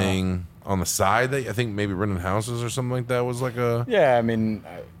the thing on the side that I think maybe renting houses or something like that was like a... Yeah, I mean,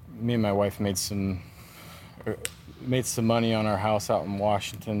 me and my wife made some money on our house out in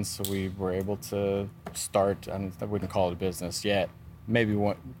Washington, so we were able to start. I wouldn't call it a business yet. Maybe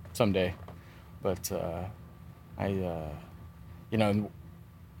one someday, but I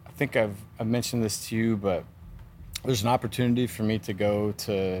think I've mentioned this to you, but there's an opportunity for me to go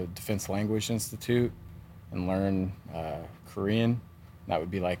to Defense Language Institute and learn Korean. That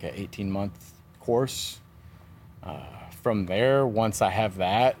would be like an 18-month course. From there, once I have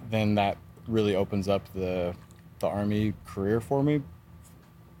that, then that really opens up the Army career for me.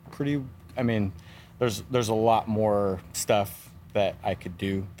 There's a lot more stuff that I could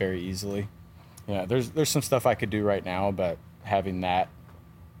do very easily. There's some stuff I could do right now, but having that,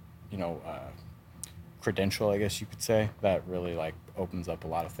 credential, I guess you could say, that really like opens up a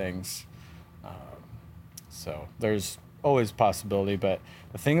lot of things. So there's always possibility, but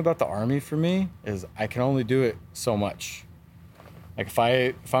the thing about the Army for me is I can only do it so much. Like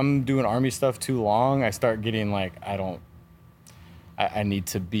if I'm doing Army stuff too long, I start getting like, I need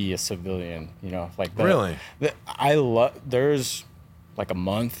to be a civilian, like that. Really? There's like a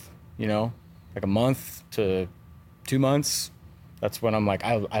month, like a month to 2 months. That's when I'm like,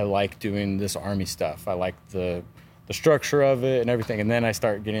 I like doing this Army stuff. I like the structure of it and everything. And then I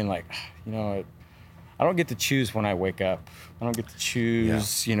start getting like, I don't get to choose when I wake up. I don't get to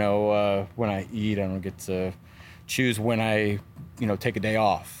choose, when I eat. I don't get to choose when I, take a day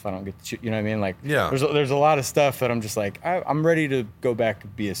off. I don't get to choose, you know what I mean? Like, there's a lot of stuff that I'm just like, I'm ready to go back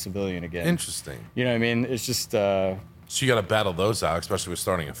and be a civilian again. Interesting. You know what I mean? It's just... so you got to battle those out, especially with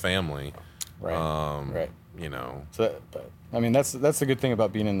starting a family. Right. Right. So, that's the good thing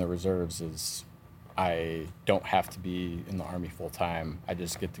about being in the reserves is I don't have to be in the Army full time. I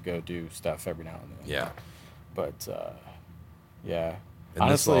just get to go do stuff every now and then. Yeah. But, yeah. And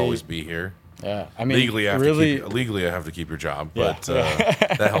honestly, this will always be here. Yeah. I mean, legally, I have to keep your job, but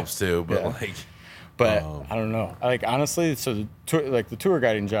that helps too. But I don't know. Like, honestly, so the tour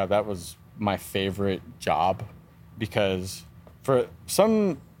guiding job, that was my favorite job because for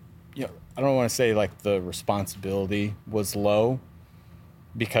some, I don't want to say like the responsibility was low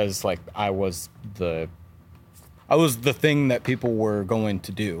because like I was the thing that people were going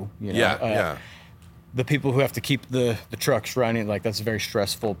to do, the people who have to keep the trucks running, like that's a very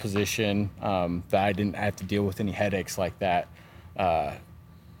stressful position that I didn't have to deal with any headaches like that.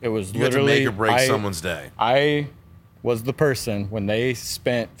 It was You got to literally make or break someone's day. I was the person when they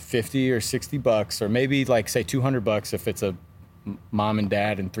spent 50 or 60 bucks, or maybe like say 200 bucks if it's a mom and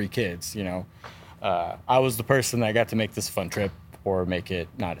dad and 3 kids. I was the person that got to make this a fun trip or make it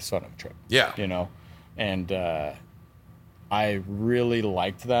not as fun of a trip. Yeah. And I really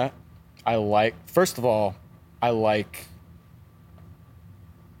liked that. First of all, I like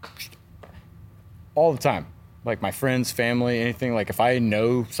all the time, like my friends, family, anything. Like if I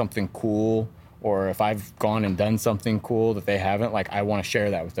know something cool, or if I've gone and done something cool that they haven't, like I want to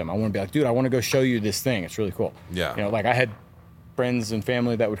share that with them. I want to be like, dude, I want to go show you this thing. It's really cool. Yeah. Like I had friends and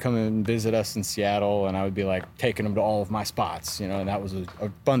family that would come and visit us in Seattle, and I would be like taking them to all of my spots, and that was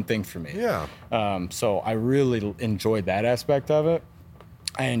a fun thing for me. Yeah. So I really enjoyed that aspect of it.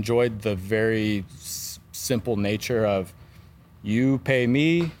 I enjoyed the very simple nature of, you pay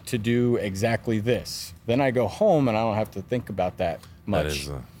me to do exactly this. Then I go home and I don't have to think about that much.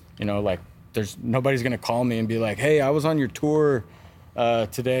 That is like there's nobody's going to call me and be like, hey, I was on your tour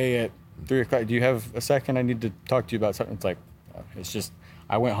today at 3:00. Do you have a second? I need to talk to you about something. It's like, it's just,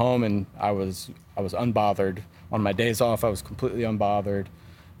 I went home and I was unbothered. On my days off, I was completely unbothered.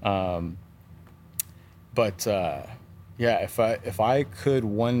 Yeah, if I could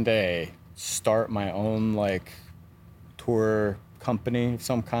one day start my own like tour company of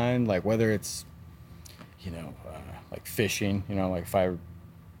some kind, like whether it's like fishing, like if I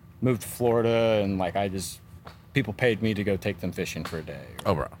moved to Florida and like people paid me to go take them fishing for a day.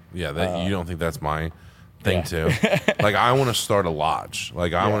 Oh, bro. Yeah, you don't think that's my thing too? Like I want to start a lodge.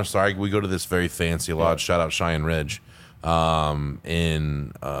 Like I want to start. We go to this very fancy lodge. Shout out Cheyenne Ridge,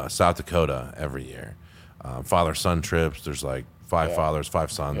 in South Dakota every year. Father-son trips. There's like 5 fathers,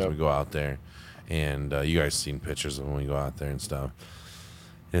 5 sons. Yep. We go out there, and you guys seen pictures of when we go out there and stuff.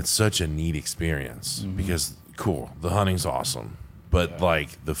 And it's such a neat experience because cool, the hunting's awesome, but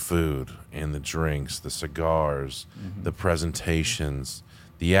like the food and the drinks, the cigars, the presentations,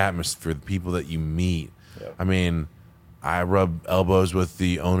 the atmosphere, the people that you meet. Yep. I mean, I rub elbows with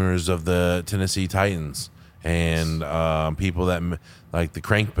the owners of the Tennessee Titans and people that like the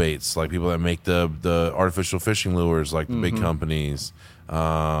crankbaits, like people that make the artificial fishing lures, like the big companies,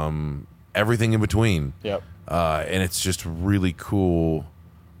 everything in between. Yep. And it's just really cool.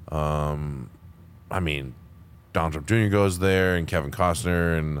 I mean, Donald Trump Jr. goes there, and Kevin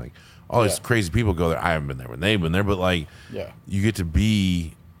Costner, and like all these crazy people go there. I haven't been there when they've been there, but like, you get to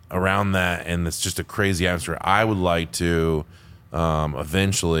be around that, and it's just a crazy atmosphere. I would like to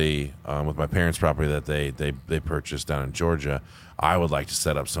eventually, with my parents' property that they purchased down in Georgia, I would like to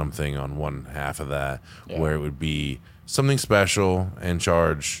set up something on one half of that where it would be something special and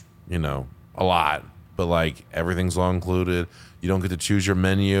charge, a lot, but like everything's all included. You don't get to choose your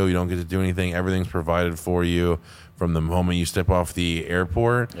menu. You don't get to do anything. Everything's provided for you from the moment you step off the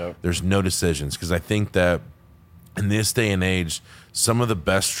airport. Yep. There's no decisions, because I think that in this day and age, some of the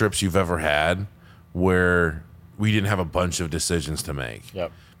best trips you've ever had where we didn't have a bunch of decisions to make.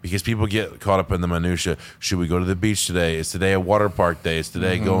 Yep. Because people get caught up in the minutia. Should we go to the beach today? Is today a water park day? Is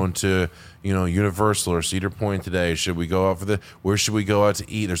today going to, Universal or Cedar Point today? Should we go out where should we go out to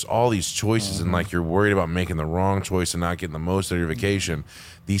eat? There's all these choices, and like you're worried about making the wrong choice and not getting the most out of your vacation.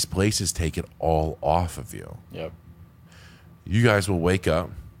 These places take it all off of you. Yep. You guys will wake up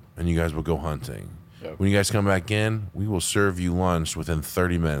and you guys will go hunting. Yep. When you guys come back in, we will serve you lunch within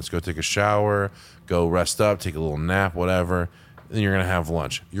 30 minutes. Go take a shower, go rest up, take a little nap, whatever. Then you're going to have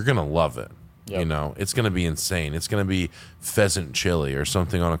lunch. You're going to love it. Yep. It's going to be insane. It's going to be pheasant chili or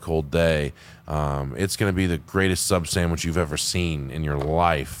something on a cold day. It's going to be the greatest sub sandwich you've ever seen in your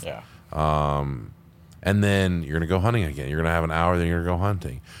life. Yeah. And then you're going to go hunting again. You're going to have an hour, then you're going to go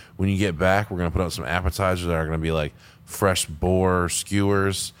hunting. When you get back, we're going to put out some appetizers that are going to be like fresh boar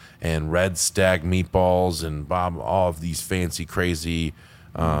skewers and red stag meatballs and all of these fancy, crazy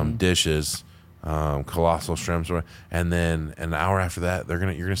dishes, colossal shrimps. And then an hour after that, you're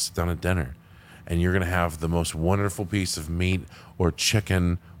going to sit down at dinner. And you're going to have the most wonderful piece of meat or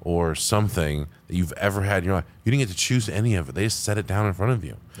chicken or something that you've ever had in your life. You didn't get to choose any of it. They just set it down in front of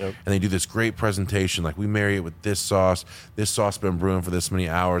you. Yep. And they do this great presentation. Like, we marry it with this sauce. This sauce has been brewing for this many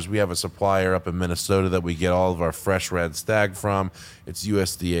hours. We have a supplier up in Minnesota that we get all of our fresh red stag from. It's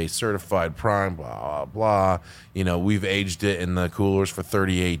USDA certified prime, blah, blah, blah. We've aged it in the coolers for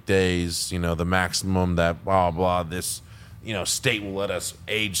 38 days. The maximum that blah, blah, this state will let us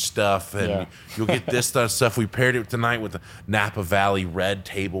age stuff, and you'll get this stuff. We paired it tonight with the Napa Valley red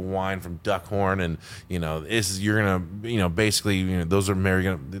table wine from Duckhorn, and you're gonna, basically, those are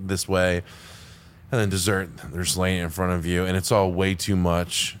married this way. and then dessert, they're just laying it in front of you, and it's all way too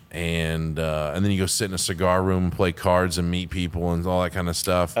much. And then you go sit in a cigar room, and play cards, and meet people, and all that kind of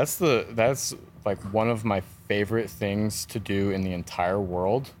stuff. That's like one of my favorite things to do in the entire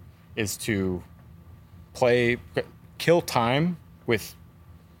world is to kill time with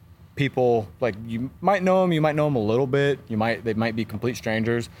people. Like, you might know them a little bit. They might be complete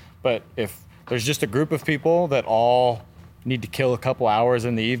strangers, but if there's just a group of people that all need to kill a couple hours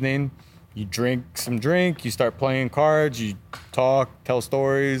in the evening, you drink, you start playing cards, you talk, tell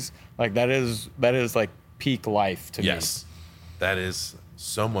stories. Like, that is like peak life to me. Yes, that is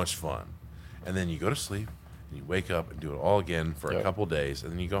so much fun. And then you go to sleep, and you wake up and do it all again for a couple days,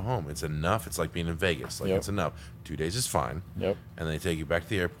 and then you go home. It's enough. It's like being in Vegas. Like, it's enough. 2 days is fine. Yep. And they take you back to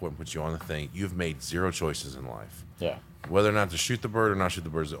the airport and put you on the thing. You've made 0 choices in life. Yeah. Whether or not to shoot the bird or not shoot the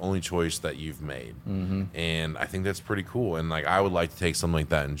bird is the only choice that you've made. Mm-hmm. And I think that's pretty cool. And like, I would like to take something like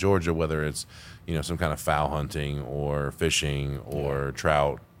that in Georgia, whether it's, some kind of fowl hunting or fishing or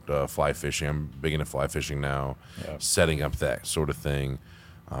trout, fly fishing. I'm big into fly fishing now. Setting up that sort of thing,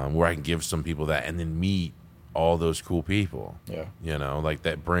 where I can give some people that and then meet all those cool people. Yeah. Like,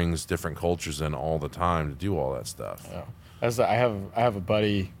 that brings different cultures in all the time to do all that stuff. Yeah. I have a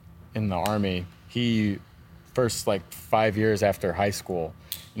buddy in the Army. He first, like, 5 years after high school,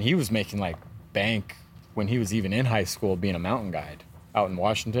 and he was making like bank when he was even in high school being a mountain guide out in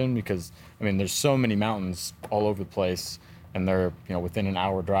Washington, because there's so many mountains all over the place, and they're within an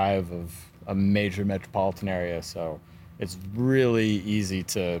hour drive of a major metropolitan area, so it's really easy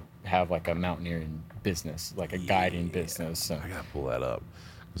to have like a mountaineering business, like a guiding business. I gotta pull that up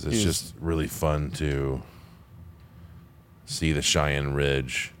because it's just really fun to see the Cheyenne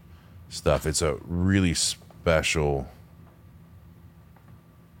Ridge stuff. It's a really special.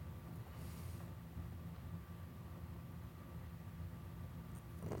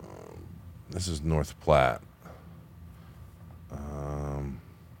 This is North Platte.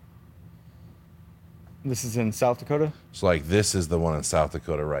 This is in South Dakota? So, like, this is the one in South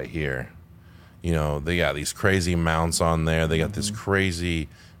Dakota right here. They got these crazy mounts on there. They got this crazy,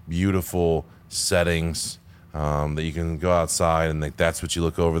 beautiful settings that you can go outside, and that's what you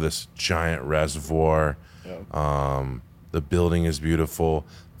look over, this giant reservoir. The building is beautiful.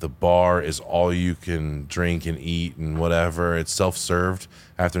 The bar is all you can drink and eat and whatever. It's self-served.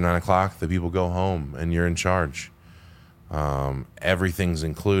 After 9 o'clock, the people go home, and you're in charge. Everything's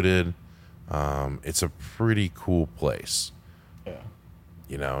included. It's a pretty cool place.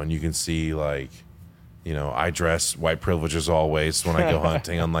 And you can see, like, I dress white privilege as always when I go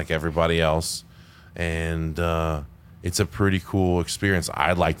hunting, unlike everybody else. And it's a pretty cool experience.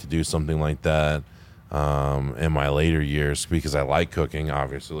 I'd like to do something like that in my later years because I like cooking.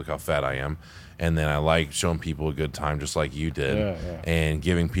 Obviously, look how fat I am. And then I like showing people a good time just like you did. And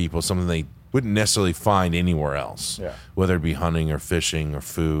giving people something they wouldn't necessarily find anywhere else, whether it be hunting or fishing or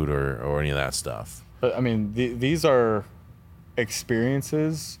food or any of that stuff. But these are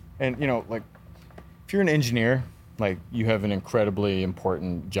experiences, and like, if you're an engineer, like, you have an incredibly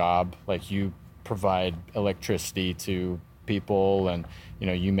important job. Like, you provide electricity to people, and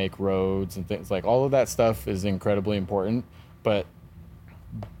you make roads and things. Like, all of that stuff is incredibly important, but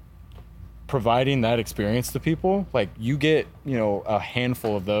providing that experience to people, like, you get a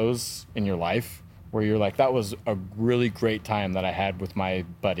handful of those in your life where you're like, that was a really great time that I had with my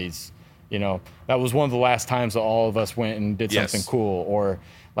buddies. That was one of the last times that all of us went and did something cool, or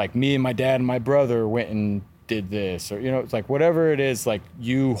like me and my dad and my brother went and did this, or it's like, whatever it is, like,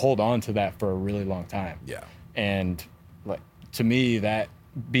 you hold on to that for a really long time. And like, to me, that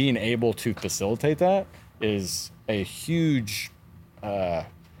being able to facilitate that is a huge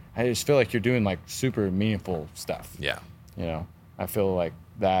I just feel like you're doing like super meaningful stuff. I feel like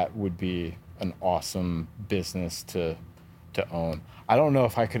that would be an awesome business to own. I don't know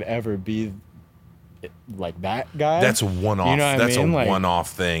if I could ever be like that guy. That's a one-off. That's a Like,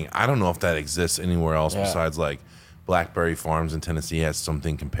 one-off thing. I don't know if that exists anywhere else besides like Blackberry Farms in Tennessee has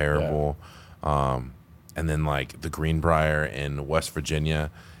something comparable. And then like the Greenbrier in West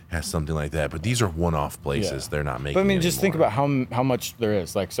Virginia has something like that. But these are one-off places. They're not making. But just think about how much there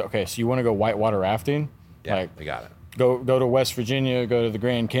is. Like, so you want to go whitewater rafting? Yeah, like, they got it. Go to West Virginia, go to the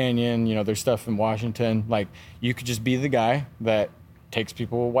Grand Canyon, there's stuff in Washington. Like, you could just be the guy that takes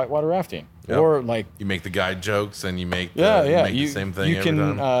people whitewater rafting. Or like, you make the guide jokes and you make the same thing every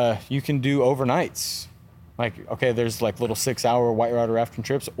time. You can do overnights. Like, okay, there's like little 6-hour whitewater rafting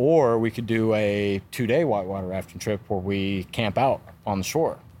trips, or we could do a 2-day whitewater rafting trip where we camp out on the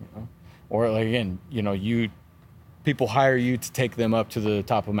shore. Or like, again, people hire you to take them up to the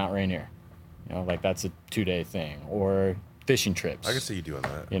top of Mount Rainier. Like, that's a 2-day thing. Or fishing trips. I can see you doing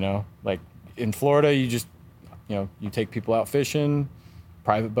that. Like, in Florida, you just, you take people out fishing,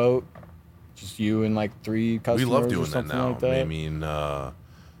 private boat, just you and like 3 customers. We love doing or that something now. like that. I mean,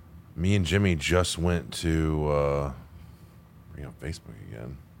 me and Jimmy just went to bring up Facebook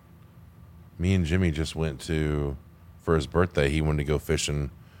again. Me and Jimmy just went to, for his birthday, he wanted to go fishing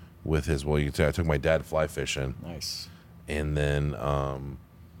with his, well, you can say I took my dad fly fishing. Nice. And then,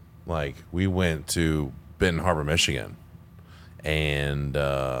 we went to Benton Harbor, Michigan, and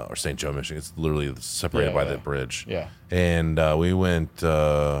or St. Joe, Michigan. It's literally separated by the bridge. Yeah. And we went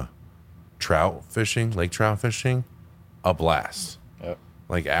trout fishing, lake trout fishing, a blast. Yep.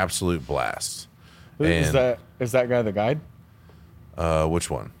 Like absolute blast. Is that guy the guide? Which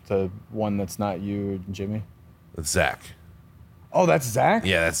one? The one that's not you and Jimmy? That's Zach. Oh, that's Zach?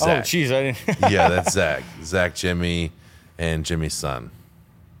 Yeah, that's Zach. Oh, jeez, I didn't. Yeah, that's Zach. Zach, Jimmy, and Jimmy's son.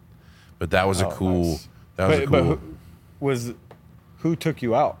 But that was a cool. Nice. That was a cool. But who took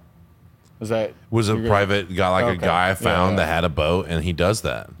you out? Was a private guy, like a guy I found that had a boat, and he does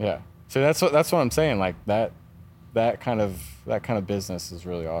that. Yeah. So that's what I'm saying. Like that kind of business is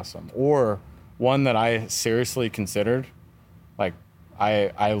really awesome. Or one that I seriously considered. Like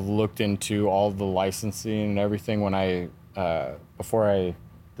I looked into all the licensing and everything when I before I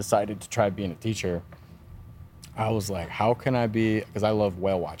decided to try being a teacher. I was like, how can I be? Because I love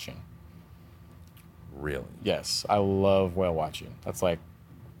whale watching. Really? Yes, I love whale watching. That's like,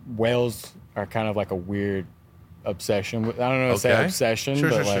 whales are kind of like a weird obsession. I don't know if say obsession,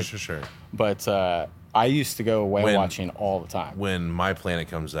 Sure. But I used to go whale watching all the time. When My Planet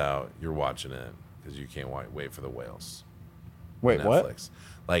comes out, you're watching it because you can't wait for the whales. Wait, Netflix. what?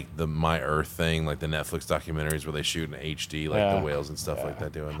 Like the My Earth thing, like the Netflix documentaries where they shoot in HD, like the whales and stuff like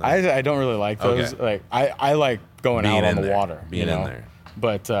that doing that. I don't really like those. Okay. Like I like going out on the water. Being in there.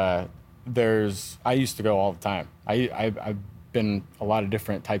 But I used to go all the time. I've been a lot of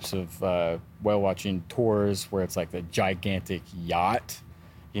different types of whale watching tours where it's like the gigantic yacht,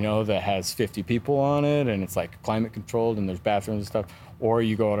 that has 50 people on it and it's like climate controlled and there's bathrooms and stuff. Or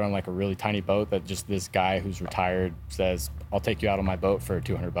you go out on like a really tiny boat that just this guy who's retired says, I'll take you out on my boat for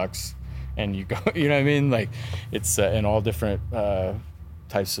 $200. And you go, you know what I mean? Like it's in all different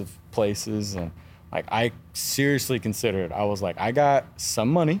types of places. And like, I seriously considered, I was like, I got some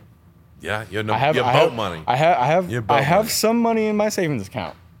money. Yeah. You have boat money. I have some money in my savings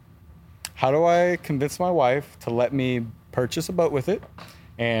account. How do I convince my wife to let me purchase a boat with it?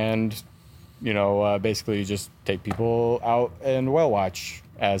 And basically just take people out and whale watch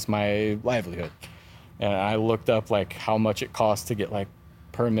as my livelihood. And I looked up like how much it costs to get like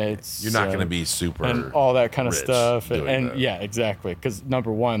permits. You're not going to be super and all that kind of rich stuff. And that. Yeah, exactly. Because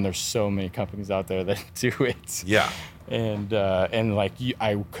number one, there's so many companies out there that do it. Yeah. And like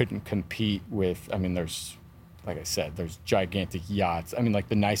I couldn't compete with. I mean, there's. Like I said, there's gigantic yachts. I mean, like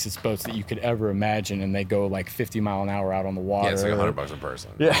the nicest boats that you could ever imagine, and they go like 50 mile an hour out on the water. Yeah, it's like $100 a person.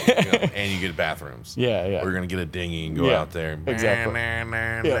 Yeah. And you get bathrooms. Yeah. Or you're going to get a dinghy and go out there. Exactly.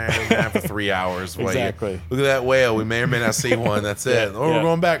 For 3 hours. Exactly. Look at that whale. We may or may not see one. That's it. Or we're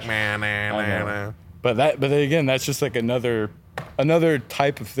going back. But then again, that's just like another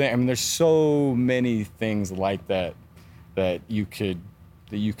type of thing. I mean, there's so many things like that you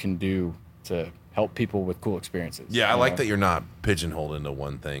can do to help people with cool experiences. Yeah, I like that you're not pigeonholed into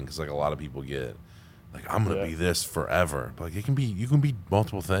one thing because like a lot of people get like I'm gonna be this forever. But like you can be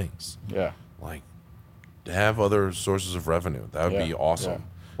multiple things. Yeah. Like to have other sources of revenue. That would be awesome. Yeah.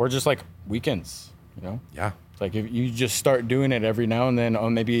 Or just like weekends, Yeah. It's like if you just start doing it every now and then,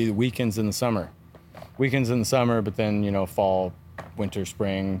 maybe weekends in the summer. Weekends in the summer, but then, fall, winter,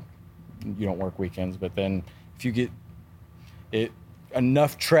 spring, you don't work weekends. But then if you get it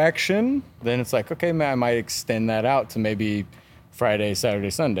enough traction, then it's like, okay, man, I might extend that out to maybe Friday, Saturday,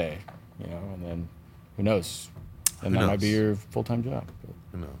 Sunday, and then who knows? And that might be your full-time job. But,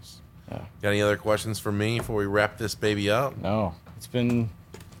 who knows? Yeah. Got any other questions for me before we wrap this baby up? No, it's been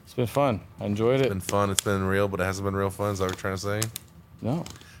fun. I enjoyed it. It's been fun. It's been real, but it hasn't been real fun. Is that what you're trying to say? No.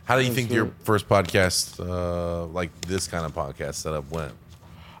 How do you think your first podcast, like this kind of podcast setup went?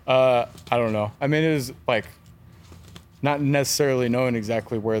 I don't know. I mean, it was like not necessarily knowing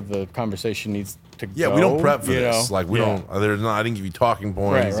exactly where the conversation needs to go. Yeah, we don't prep for this. Like we don't. I didn't give you talking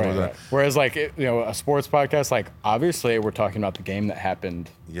points. Right. Whereas like a sports podcast, like obviously we're talking about the game that happened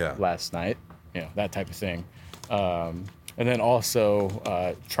last night. That type of thing. And then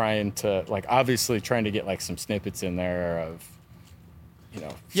also trying to get like some snippets in there of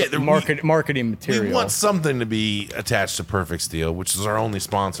marketing material. We want something to be attached to Perfect Steel, which is our only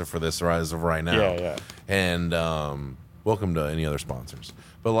sponsor for this as of right now. Yeah. And welcome to any other sponsors.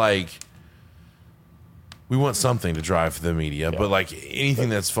 But like we want something to drive the media, but like anything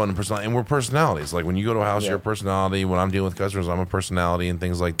that's fun and personal, and we're personalities. Like when you go to a house, you're a personality. When I'm dealing with customers, I'm a personality and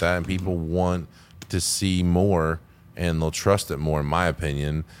things like that. And people want to see more, and they'll trust it more, in my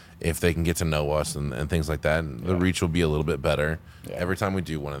opinion, if they can get to know us and things like that. And the reach will be a little bit better every time we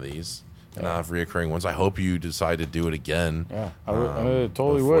do one of these. And I'll have reoccurring ones. I hope you decide to do it again. Yeah, I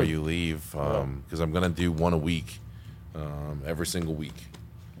totally before would. you leave, because I'm gonna do one a week, every single week.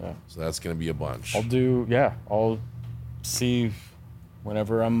 Yeah. So that's going to be a bunch. I'll see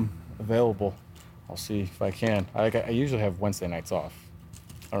whenever I'm available. I'll see if I can. I usually have Wednesday nights off.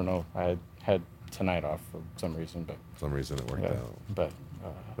 I don't know. I had tonight off for some reason, but For some reason it worked out. But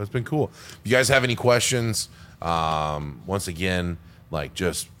it's been cool. If you guys have any questions, once again, like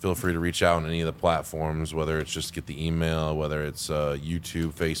just feel free to reach out on any of the platforms, whether it's just get the email, whether it's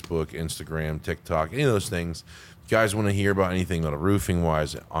YouTube, Facebook, Instagram, TikTok, any of those things. If you guys want to hear about anything about roofing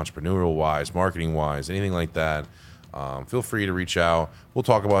wise, entrepreneurial wise, marketing wise, anything like that, feel free to reach out. We'll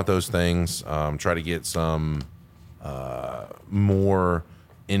talk about those things. Try to get some more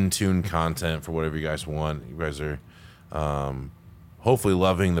in-tune content for whatever you guys want. You guys are hopefully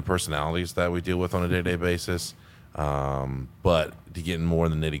loving the personalities that we deal with on a day-to-day basis. But to get in more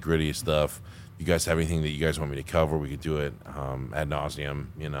of the nitty-gritty stuff, you guys have anything that you guys want me to cover, we could do it ad nauseum.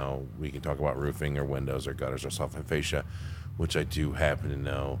 You know, we can talk about roofing or windows or gutters or soffit fascia, which I do happen to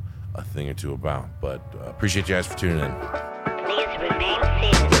know a thing or two about. But appreciate you guys for tuning in.